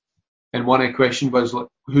that. And one of the questions was, like,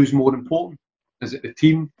 who's more important? Is it the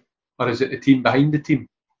team, or is it the team behind the team?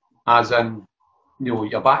 As in,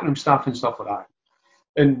 your backroom staff and stuff like that.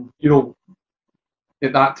 And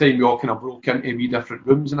at that time, we all kind of broke into wee different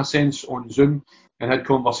rooms, in a sense, on Zoom, and had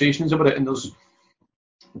conversations about it. And there's,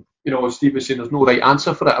 as Steve was saying, there's no right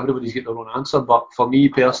answer for it. Everybody's got their own answer. But for me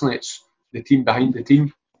personally, it's the team behind the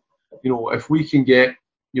team. If we can get,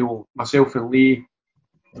 myself and Lee,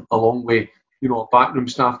 along with, our backroom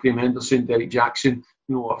staff, Graham Henderson, Derek Jackson,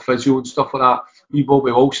 our physio and stuff like that, wee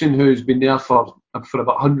Bobby Wilson, who's been there for about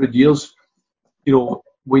 100 years,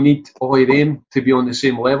 we need all of them to be on the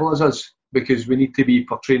same level as us, because we need to be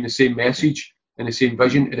portraying the same message and the same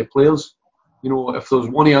vision to the players. If there's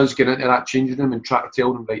one of us getting into that changing room and try to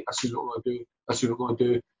tell them, right, this is what we're going to do, this is what we're going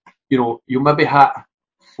to do, you'll maybe hit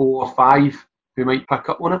 4 or 5 who might pick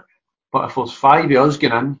up on it. But if there's 5 of us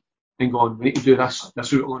getting in and going, we need to do this,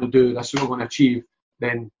 this is what we're going to do, this is what we're going to achieve,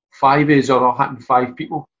 then 5 of us are all hitting 5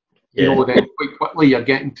 people. Yeah. Then quite quickly you're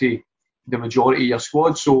getting to the majority of your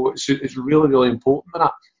squad. So it's really, really important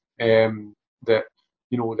that that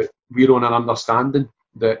we're on an understanding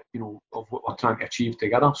that of what we're trying to achieve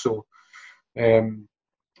together. So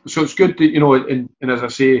it's good that and as I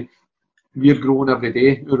say, we're growing every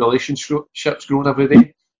day. Our relationship's growing every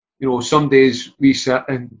day. Some days we sit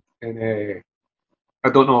and I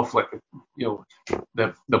don't know if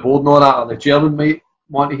the board and all that, or the chairman might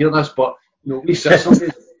want to hear this, but we sit some days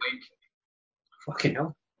like, fucking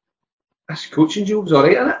hell, this coaching job's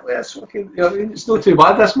alright, isn't it? It's fucking, it's not too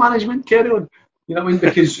bad, this management, carry on. You know what I mean?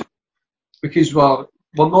 Because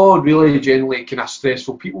we're not really generally kind of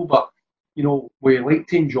stressful people, but we like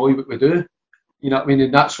to enjoy what we do. You know what I mean?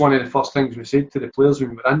 And that's one of the first things we said to the players when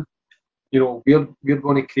we were in. We're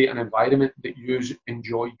going to create an environment that you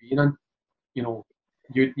enjoy being in.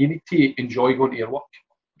 You need to enjoy going to your work.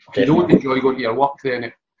 If you don't enjoy going to your work,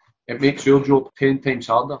 then it makes your job 10 times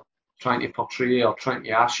harder, trying to portray or trying to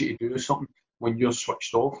ask you to do something when you're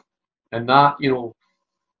switched off. And that,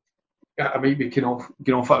 I might be getting off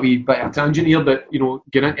at a wee bit of a tangent here, but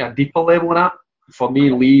getting into a deeper level of that, for me,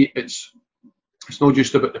 Lee, it's not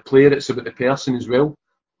just about the player, it's about the person as well.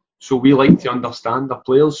 So we like to understand the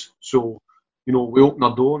players. So, we open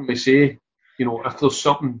our door and we say, if there's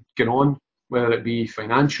something going on, whether it be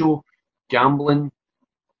financial, gambling,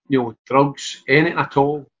 drugs, anything at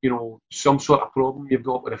all, some sort of problem you've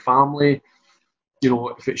got with the family,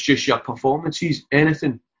 if it's just your performances,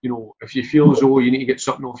 anything, if you feel as though you need to get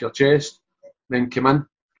something off your chest, then come in.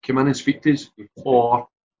 come in and speak to us, or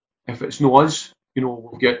if it's not us, you know,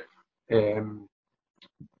 we've got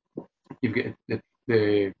you've got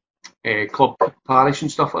the club parish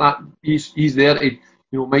and stuff like that. He's there to, you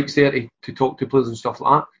know, Mike's there to talk to players and stuff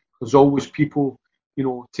like that. There's always people, you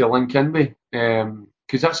know, to link in with,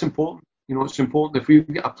 because that's important. You know, it's important if we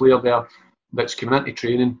get a player there that's coming into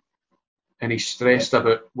training and he's stressed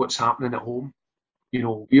about what's happening at home. You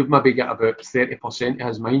know, we've maybe got about 30% of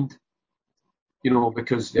his mind, you know,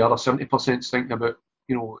 because the other 70% thinking about,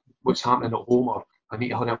 you know, what's happening at home, or I need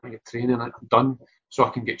to hurry up and get training done so I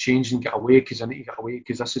can get changed and get away because I need to get away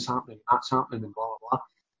because this is happening, that's happening, and blah, blah, blah.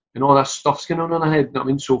 And all this stuff's going on in our head, you know what I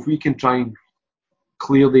mean? So if we can try and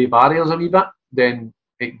clear the barriers a wee bit, then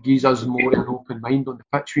it gives us more an open mind on the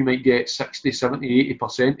pitch. We might get 60, 70,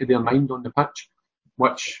 80% of their mind on the pitch,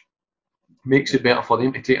 which makes it better for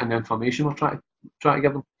them to take in the information we're trying to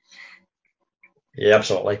give them. Yeah,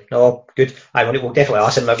 absolutely. No, good. We'll definitely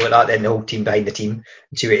ask him about that then, the whole team behind the team,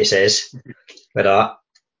 and see what he says with that.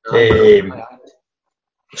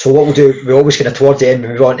 So what we'll do, we're always kind of towards the end, we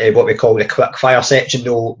move on to what we call the quick fire section,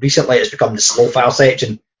 though recently it's become the slow fire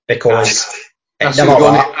section because it never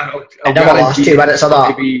lasts 2 minutes of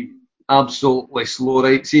that. To be absolutely slow,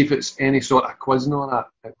 right? See if it's any sort of quiz and all that.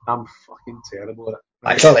 I'm fucking terrible at it.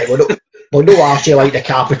 It's alright, we'll not ask you like the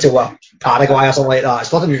capital of Paraguay or something like that.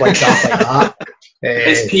 It's nothing like stuff like that.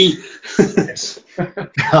 It's P.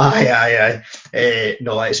 Aye.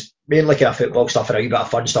 No, it's mainly kind of football stuff and a wee bit of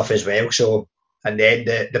fun stuff as well. So, and then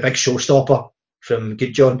the big showstopper from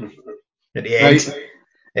Good John at the end.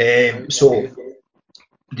 Right. So,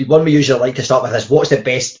 the one we usually like to start with is, what's the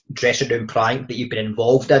best dressing room prank that you've been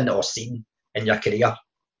involved in or seen in your career?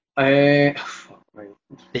 That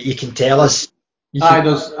you can tell us. I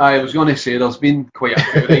was going to say there's been quite a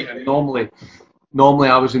few, right? And normally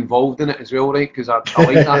I was involved in it as well, right? Because I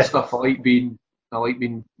like that stuff. I like being,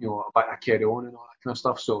 you know, a bit of carry on and all that kind of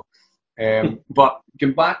stuff. So, but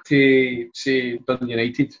going back to say Dundee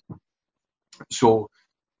United, so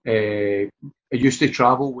I used to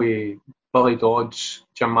travel with Billy Dodds,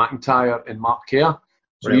 Jim McIntyre, and Mark Kerr.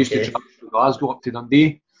 So we used to travel from Glasgow up to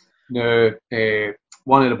Dundee. Now,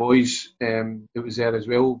 one of the boys that was there as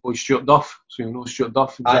well was Stuart Duff. So you know Stuart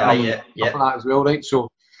Duff and that as well, right? So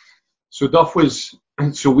Duff was.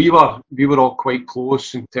 So we were all quite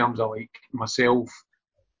close in terms of like myself,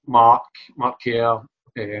 Mark Kerr,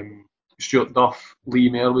 Stuart Duff, Lee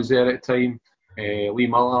Mayer was there at the time, Lee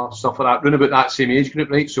Miller, stuff like that. Round about that same age group,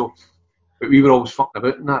 right? So, but we were always fucking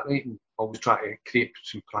about in that, right? And always trying to create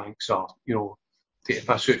some pranks or, you know, take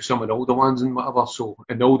the piss out some of the older ones and whatever. So,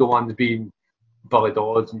 and the older ones being Billy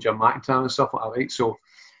Dodds and Jim McIntyre and stuff like that, right? So,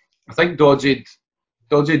 I think Dodds had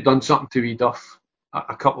done something to wee Duff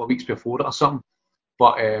a couple of weeks before it or something,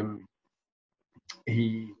 but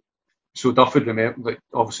so Duff had remembered, like,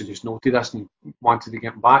 obviously just noted this and wanted to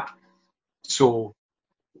get him back. So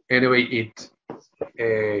anyway,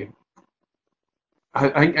 I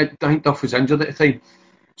think Duff was injured at the time,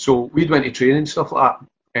 so we'd went to training and stuff like that,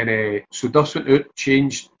 and so Duff went out,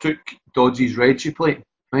 took Dodds' Reggie plate,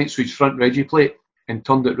 right, so his front Reggie plate, and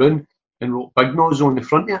turned it round and wrote Big Nose on the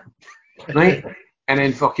front of it, right, and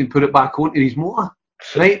then fucking put it back onto his motor,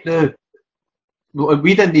 right. Now,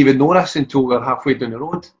 we didn't even know this until we were halfway down the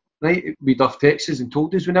road, right. We Duff texted us and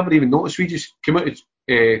told us. We never even noticed. We just came out of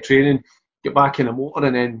training, get back in the motor,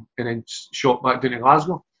 and then shot back down to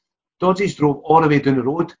Glasgow. Dodges drove all the way down the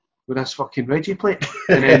road with this fucking Reggie plate,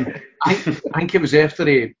 and then I think it was after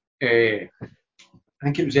he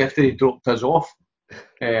dropped us off.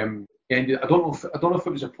 And I don't know if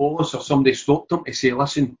it was a police or somebody stopped him to say,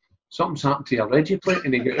 "Listen, something's happened to your Reggie plate,"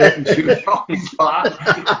 and he got out and she was fucking back.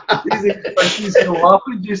 He's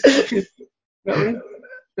laughing just thinking, you know what I mean?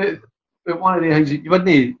 But one of the things you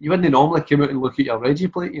wouldn't normally come out and look at your Reggie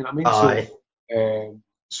plate, you know what I mean? Aye.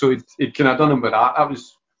 So it kind of done him with that.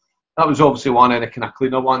 That was obviously one of the kind of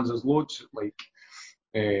cleaner ones. There's loads like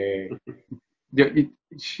you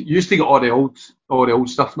used to get all the old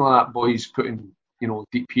stuff and all that. Boys putting, you know,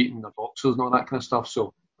 deep heat in their boxers and all that kind of stuff.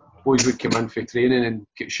 So boys would come in for training and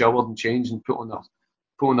get showered and changed and put on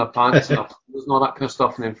their pants and their clothes and all that kind of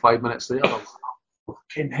stuff. And then 5 minutes later, they're like,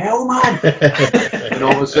 fucking hell, man! And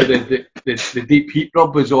obviously the deep heat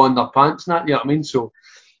rub was on their pants and that. You know what I mean? So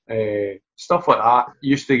stuff like that.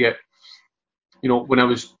 Used to get, you know, when I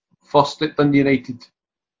was first at Dundee United,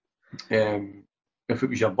 if it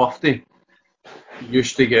was your birthday, you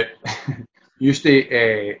used to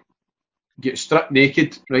get stripped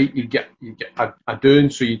naked, right? You get a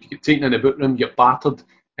down, so you get taken in the boot room, get battered,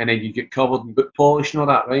 and then you get covered in boot polish and all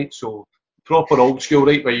that, right? So proper old school,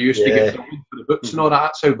 right? Where you used to get for the boots and all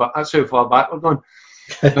that. That's how far back we're going,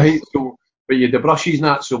 right? So but you had the brushes and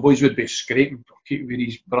that, so boys would be scraping with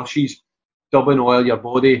these brushes, dubbing oil your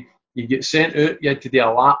body. You get sent out, you had to do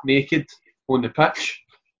a lap naked on the pitch,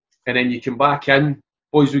 and then you come back in,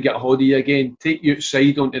 boys would get a hold of you again, take you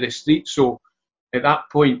outside onto the street. So at that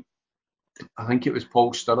point, I think it was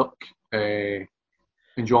Paul Sturrock and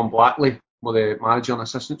John Blackley were the manager and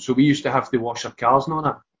assistant, so we used to have to wash our cars and all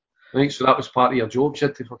that. Right? So that was part of your job, you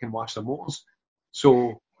had to fucking wash their motors.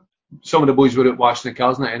 So some of the boys were out washing the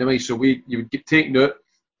cars and that anyway, so you would get taken out,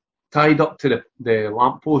 tied up to the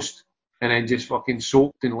lamppost, and then just fucking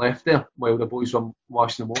soaked and left there while the boys were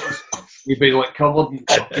washing the motors. You'd be like covered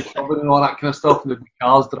and all that kind of stuff, and there'd be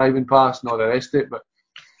cars driving past and all the rest of it. But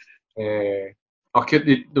there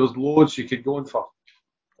was loads you could go on for.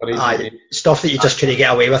 Stuff that you just couldn't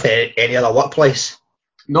get away with at any other workplace.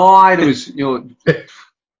 No, there was, there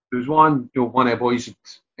was one of the boys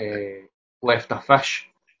had left a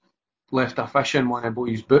fish in one of the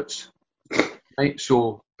boys' boots, right?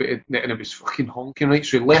 So, and it was fucking honking, right?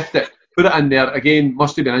 So he left it, put it in there again.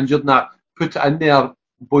 Must have been injured in that. Put it in there.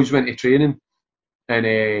 Boys went to training,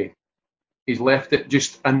 and he's left it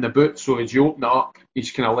just in the boot. So as you open it up,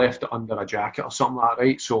 he's kind of left it under a jacket or something like that,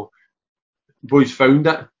 right? So boys found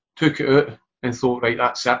it, took it out, and thought, right,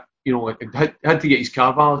 that's it. It had to get his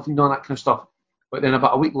car validated and all that kind of stuff. But then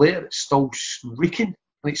about a week later, it's still reeking,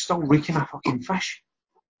 still reeking of fucking fish.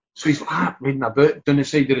 So he's reading about down the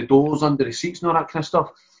side of the doors, under the seats and all that kind of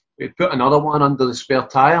stuff. He'd put another one under the spare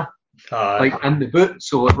tyre, in the boot,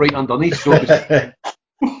 so right underneath. So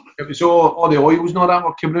it was all the oils and all that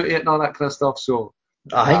were coming out of it and all that kind of stuff. So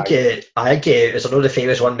I think it's another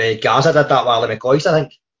famous one with Gaza did that while in McCoy's, I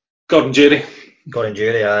think. Gordon Jury,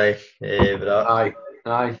 aye.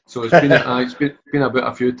 Aye. So it's been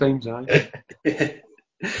about a few times, aye.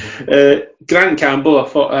 Grant Campbell, I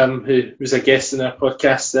thought, who was a guest in our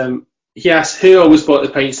podcast, he asked who always bought the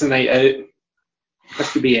pints the night out.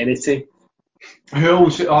 This could be any time. Who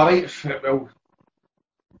always? All right. Well,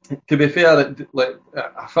 to be fair, like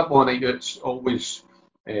a football night out, it's always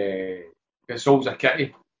a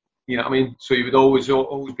kitty. You know what I mean? So you would always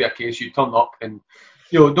be a case you turn up, and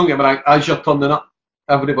don't get me wrong, as you're turning up,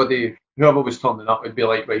 everybody, whoever was turning up, would be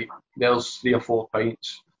like, right, there's 3 or 4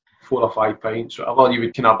 pints, 4 or 5 pints, whatever you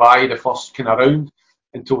would kind of buy the first kind of round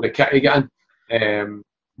until the kitty get in.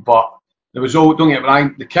 But there was don't get me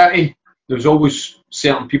wrong, the kitty, there was always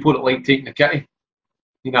certain people that like taking the kitty.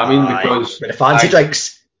 You know what I mean? Because with the fancy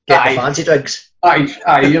drinks. Get the fancy drinks.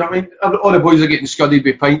 Aye, you know what I mean? All the boys are getting scudded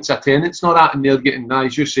with pints of tenants and all that, and they're getting,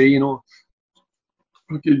 as you say,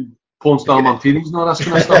 fucking porn star martinis and all that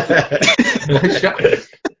kind of stuff.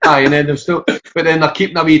 Aye, and then they're still, but then they're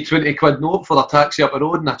keeping a wee 20 quid note for their taxi up the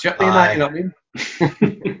road and a chutney and that, you know what I mean?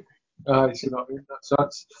 Aye, so you know what I mean? That's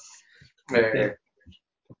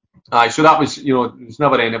aye, so that was, there's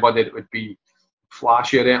never anybody that would be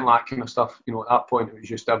flashy or anything like that kind of stuff. At that point it was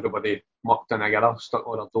just everybody mucked in together, stuck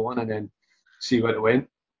what they're doing, and then see where it went.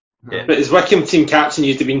 Yeah. But as Wycombe team captain,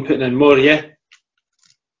 you'd have been putting in more, yeah?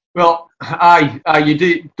 Well, aye, you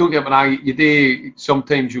do. Don't get me wrong. You do.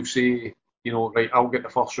 Sometimes you'll say, right, I'll get the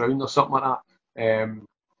first round or something like that.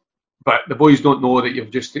 But the boys don't know that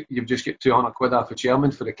you've just got 200 quid off a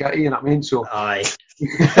chairman for the kitty. You know what I mean? So aye.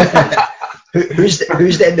 Who's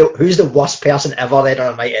the worst person ever then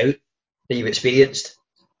on a night out that you've experienced?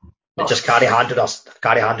 That just carry handed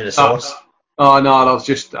the sauce. Oh no,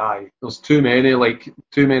 there's too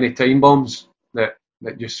many time bombs that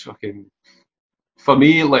just fucking. For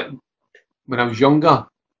me, like when I was younger,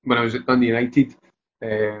 when I was at Dundee United,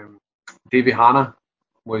 Davy Hanna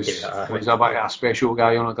was a bit of a special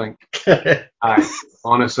guy on a drink. Aye,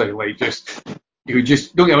 honestly, he would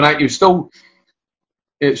just don't get me wrong, he was still.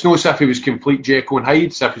 It's not as if he was complete Jekyll and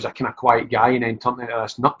Hyde, as if he was a kind of quiet guy and then turned into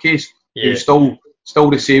this nutcase. Yeah. He was still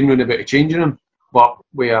the same round about changing him, but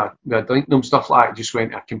we are drinking him stuff like that, just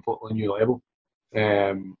went to a completely new level.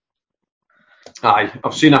 Aye,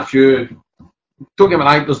 I've seen a few. Don't get me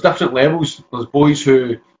wrong, there's different levels. There's boys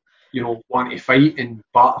who, want to fight and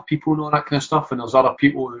batter people and all that kind of stuff, and there's other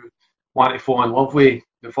people who want to fall in love with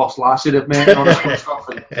the first lassie they've met and all that kind of stuff.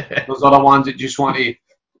 And there's other ones that just want to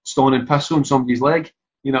stone and piss on somebody's leg.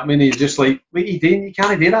 You know what I mean? He's just like, what are you doing? You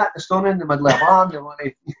can't do that. They're stoning in the middle of a bar. You want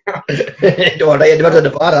to... No, right in the middle of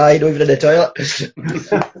the bar, aye, not even in the toilet.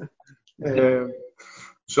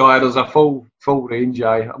 So there's a full range,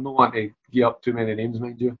 aye. I'm not wanting to give up too many names,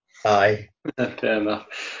 mind you. Aye. Fair enough.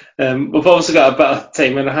 We've also got a bit of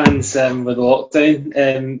time in our hands with the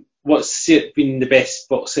lockdown. What's been the best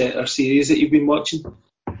box set or series that you've been watching?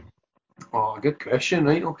 Oh, good question,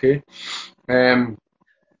 right, okay.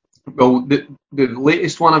 Well, the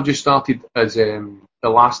latest one I've just started is The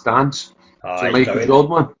Last Dance. It's a Michael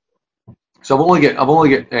Jordan one. So I've only got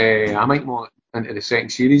I might go into the second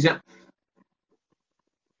series yet.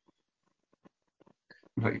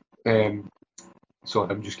 Right. Sorry,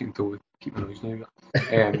 I'm just getting told to keep my noise now.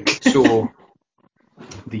 So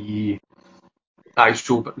the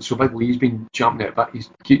so Big Lee's been jumping it, but he's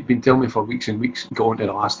been telling me for weeks and weeks, go on to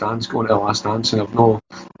the Last Dance, and I've not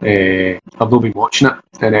been watching it,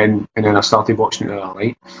 and then I started watching it the other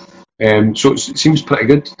night. So it seems pretty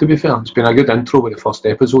good, to be fair. It's been a good intro with the first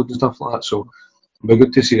episode and stuff like that, so it'll be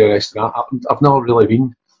good to see the rest of that. I've never really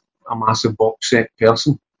been a massive box set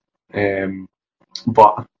person,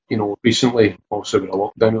 but recently, obviously with the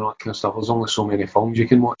lockdown and that kind of stuff, there's only so many films you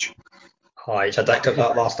can watch. Aye, it's addictive,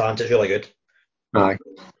 that Last Dance. It's really good. Aye,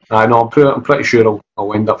 no, I'm pretty sure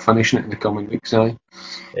I'll end up finishing it in the coming weeks. Aye.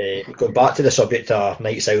 Going back to the subject of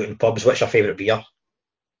nights out in pubs, what's your favourite beer?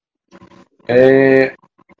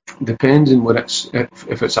 Depends on what it's.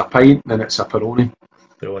 If it's a pint, then it's a Peroni.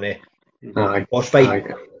 Peroni. Aye. Posh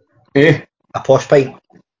pint? Aye. A posh pint?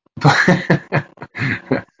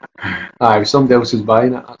 Aye, if somebody else is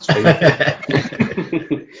buying it, that's fine.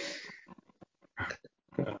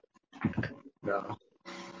 No.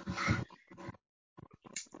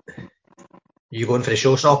 You going for the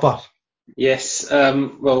showstopper? Yes.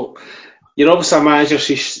 Well, you're obviously a manager,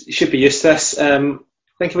 so you should be used to this.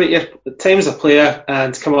 Think about your time as a player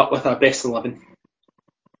and come up with a best 11.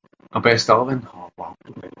 A best 11? Oh, wow.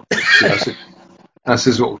 This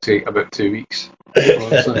is what will take about 2 weeks.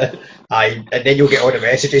 Aye, and then you'll get all the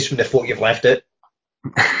messages from the folk you've left out.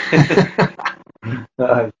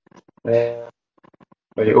 Aye. Right,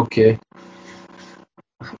 okay.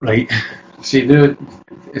 Right. See, now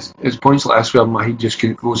it's points like this where my head just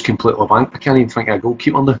goes completely blank. I can't even think of a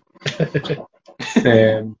goalkeeper now.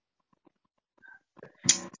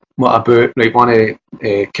 What about one of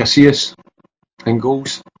Casillas in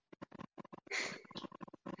goals?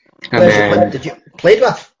 And Did you played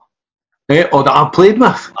with? That I played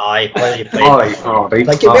with? Aye, player you played Alright, with. alright.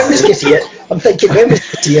 Thinking, when was Casillas? I'm thinking, when was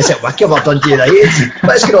Casillas at Wycombe or Dundee United?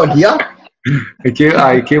 What's going on here? He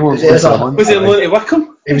came on Was it on loan to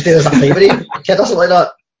Wycombe? He was there as a primary kid or something like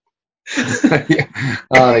that.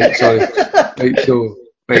 Alright, sorry. Right, so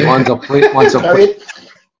once I played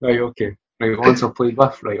right, okay. Right, once I played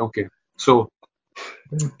with, right, okay. So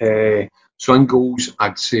in goals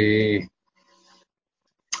I'd say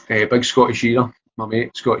big Scottish Shearer, my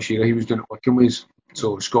mate, Scottish Shearer, he was doing it at Wycombe ways.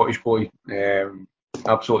 So Scottish boy,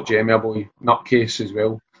 absolute gem boy, nutcase as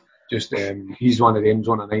well. Just he's one of them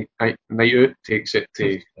on a night out, takes it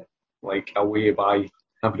to like away by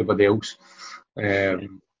everybody else.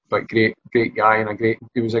 But great guy and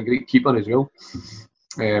he was a great keeper as well.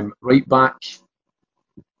 Right back,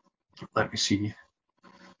 let me see.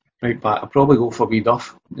 Right back, I'd probably go for wee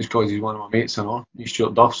Duff, just because he's one of my mates and all. He's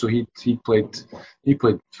Stuart Duff, so he played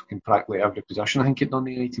fucking practically every position I think at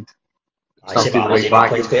Dundee United. Started right back,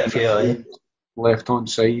 played quite a few. Left hand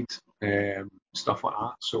side, stuff like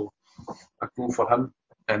that. So I'd go for him,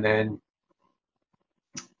 and then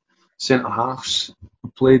centre halves. I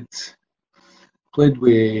played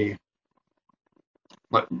with.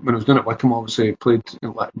 Like when I was doing it at Wycombe, obviously I played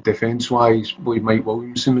like defence wise. Boy Mike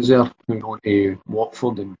Williamson was there, moving on to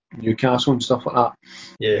Watford and Newcastle and stuff like that.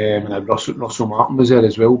 Yeah. And then Russell Martin was there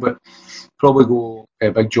as well, but probably go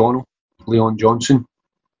Big Jono, Leon Johnson.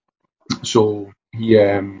 So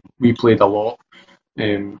we played a lot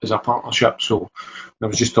as a partnership. So I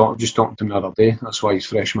was just talking to him the other day. That's why he's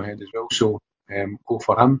fresh in my head as well. So go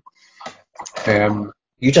for him.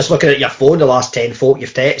 You just looking at your phone, the last 10 folk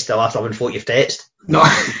you've texted, the last 11 folk you've texted? No.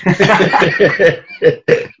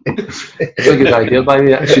 It's a good idea, by the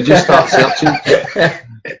way. I should just start searching.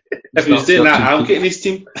 If he was doing that, I'll get in his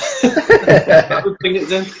team. That would bring it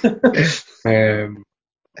down.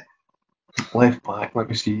 Left back, let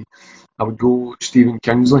me see. I would go Stephen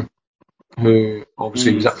Kingsley, who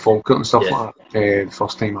obviously was at Falkirk and stuff like that the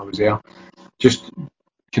first time I was there. Just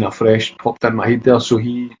kind of fresh, popped in my head there. So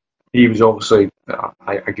he was obviously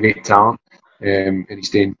a great talent, and he's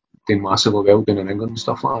doing massively well down in England and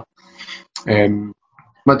stuff like that.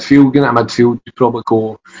 Midfield, you'd probably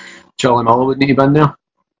go Charlie Miller, wouldn't he have been there?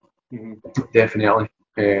 Mm-hmm. Definitely.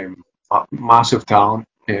 Massive talent.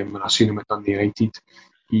 When I seen him at Dundee United,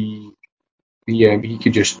 he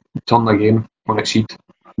could just turn the game on its head,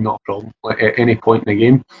 not a problem. Like at any point in the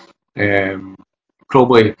game,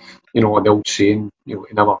 probably the old saying, he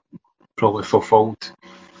never probably fulfilled,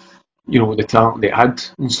 the talent they had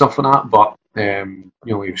and stuff like that. But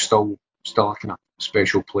he was still a kind of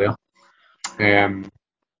special player.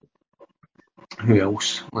 Who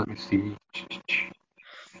else? Let me see.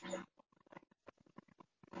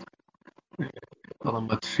 Other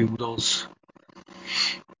midfielders.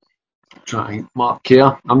 trying Mark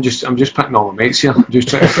Kerr. I'm just picking all my mates here. I'm just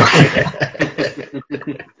trying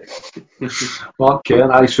to Mark Kerr.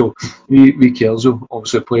 Aye, so we Kerzo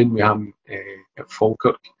obviously playing with him at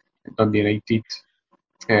Falkirk at Dundee United.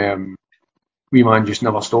 Wee man just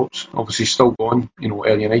never stops. Obviously still going,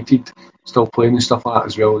 Ayr United, still playing and stuff like that,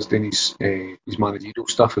 as well as doing his managerial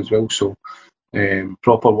stuff as well. So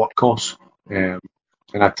proper workhorse.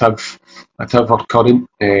 And I'd have our current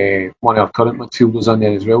one of our current midfielders in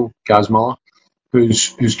there as well, Gaz Miller,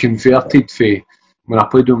 who's converted for when I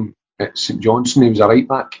played him at St Johnstone. He was a right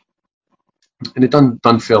back, and he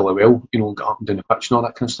done fairly well, got up and down the pitch and all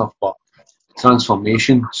that kind of stuff. But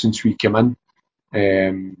transformation since we came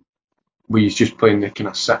in, he's just playing the kind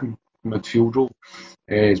of sitting midfield role.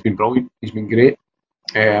 He's been brilliant. He's been great.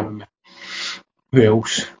 Who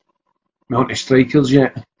else? Not the strikers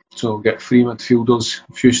yet. So we'll get 3 midfielders,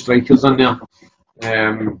 a few strikers in there.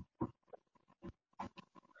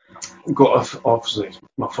 Obviously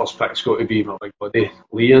my first pick's got to be my big buddy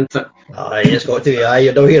Lee, isn't it? Aye, it's got to be. Aye,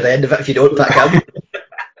 you're not here at the end of it if you don't pick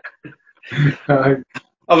him.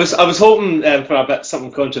 I was hoping for a bit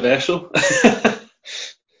something controversial.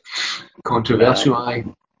 Controversial, aye.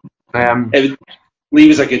 Lee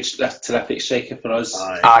was a terrific striker for us.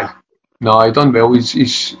 Aye. No, he done well.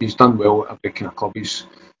 He's done well at every kind of club he's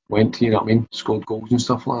went to. You know what I mean? Scored goals and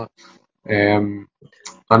stuff like that.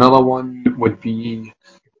 Another one would be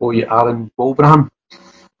Aaron Wolbraham.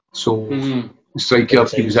 So striker,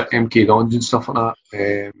 he was at MK Dons and stuff like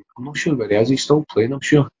that. I'm not sure where he is. He's still playing, I'm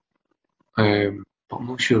sure. But I'm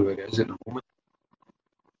not sure where he is at the moment.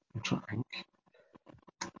 I'm trying to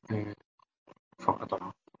think. I don't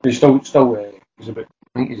know. He's still he's about.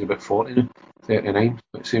 I think he's about 40 now, 39,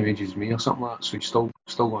 about the same age as me or something like that. So he's still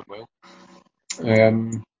going well.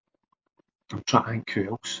 I'm trying to think who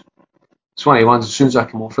else. It's one of the ones. As soon as I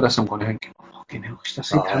come off of this, I'm going to think, fucking hell, what's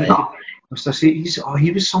this? What's this?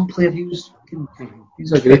 He was some player. He's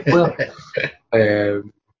a great player.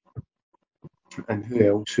 And who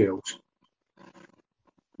else?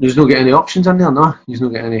 You've not got any options in there, no? You've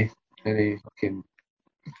not got any fucking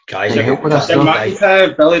guys. Help with this, Tim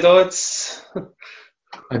McIntyre, Billy Dodds.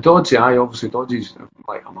 Dodds, aye, obviously Dodds is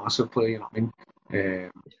like a massive player, you know what I mean?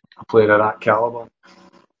 A player of that calibre.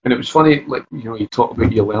 And it was funny, like, you talk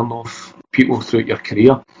about you learn off people throughout your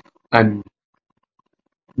career, and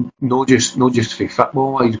not just for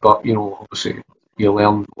football wise, but obviously you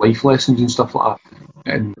learn life lessons and stuff like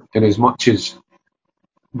that. And as much as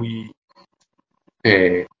we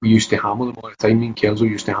used to hammer them all the time, me and Kerzo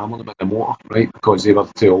used to hammer them in the motor, right? Because they were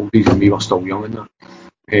the 2 oldies and we were still young in that.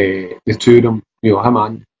 The 2 of them, him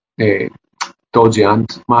and Dodgy and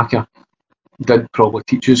Macca did probably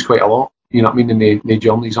teach us quite a lot, you know what I mean, in the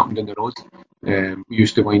journeys up and down the road. We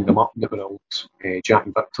used to wind them up, they were old Jack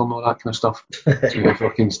and Victor and all that kind of stuff. So they're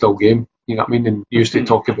fucking still game, you know what I mean? And used to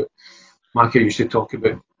talk about, Macca used to talk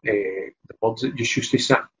about the birds that just used to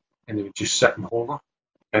sit, and they would just sit and hover,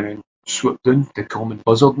 and then swoop down, the common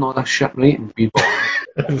buzzard and all that shit, right? And be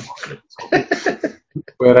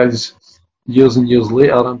whereas years and years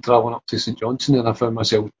later, I'm travelling up to St Johnstone and I found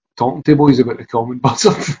myself talking to boys about the common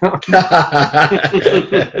buzzard.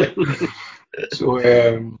 So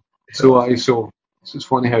it's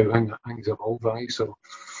funny how things evolve, aye. So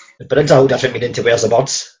it brings a whole different meaning to Where's the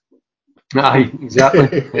Birds. Aye,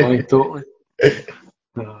 exactly. Aye, totally.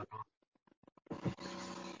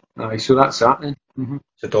 Aye, so that's that then. Mm-hmm.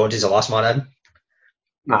 So Dodds is the last man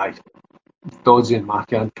in. Aye, Doddsy and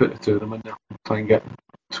Mackie, I'd put the 2 of them in there. Try and get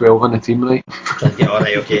 12 in the team, right?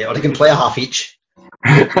 Alright, okay. Or they can play a half each.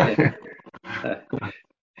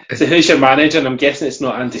 So who's your manager? And I'm guessing it's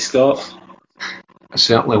not Andy Scott. It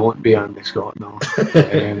certainly won't be Andy Scott, no.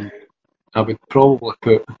 I would probably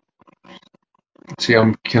put. See,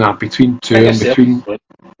 I'm kind of between 2.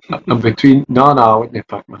 I'm between. No, I wouldn't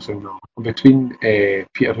pick myself. No, I'm between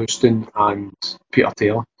Peter Houston and Peter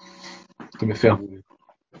Taylor. To be fair,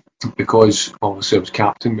 because obviously I was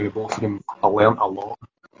captain with both of them, I learnt a lot.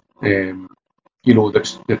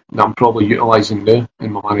 That I'm probably utilising now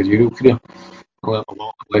in my managerial career. I learnt a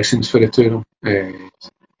lot of lessons for the 2 of them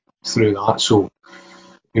through that. So,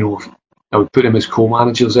 I would put them as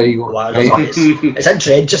co-managers. There you go. Well, it's in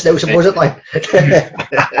trend just now, supposedly.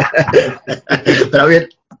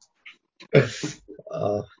 Brilliant.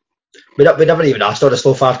 We never even asked all the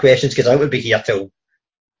slow fire questions because I would be here till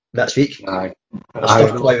next week. Aye. There's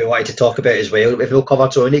stuff probably we wanted to talk about as well. If we'll cover,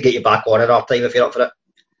 so we need to get you back on in our time if you're up for it.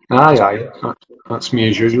 Aye. That's me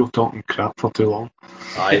as usual, talking crap for too long.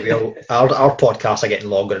 Aye, well, our podcasts are getting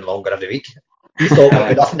longer and longer every week. We thought we'd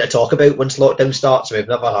have nothing to talk about once lockdown starts. We've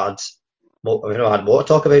never had more to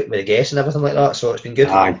talk about with the guests and everything like that, so it's been good.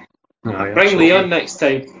 Bring Lee on next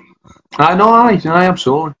time. Aye,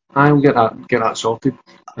 absolutely. Aye, we'll get that sorted.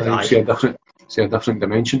 Aye. See a different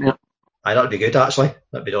dimension to it. Aye, that'd be good actually.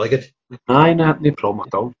 That'd be really good. Aye, no problem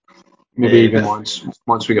at all. Maybe even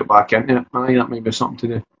once we get back into it. Aye, that might be something to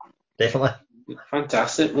do. Definitely.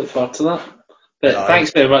 Fantastic. Look forward to that. But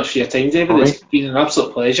thanks very much for your time, David. Right. It's been an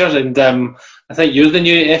absolute pleasure, and I think you're the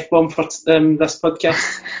new F-bomb for this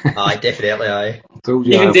podcast. Aye, definitely. Aye.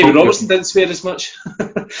 Even David Robertson didn't swear as much.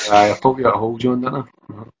 Aye, I thought you got a hold, John, didn't I?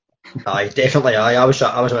 Aye, definitely. Aye, I was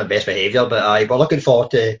on my best behaviour, but aye, we're looking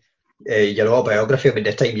forward to your autobiography about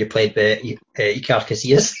the time you played with Iker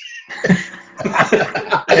Casillas.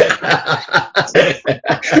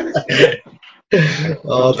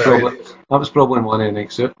 That was probably one of the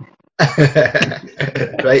next suit.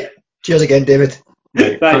 Right. Cheers again, David.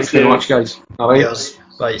 Right. Thanks very much, guys. All right. Cheers.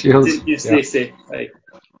 Bye. Cheers. You stay safe.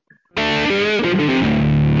 Bye.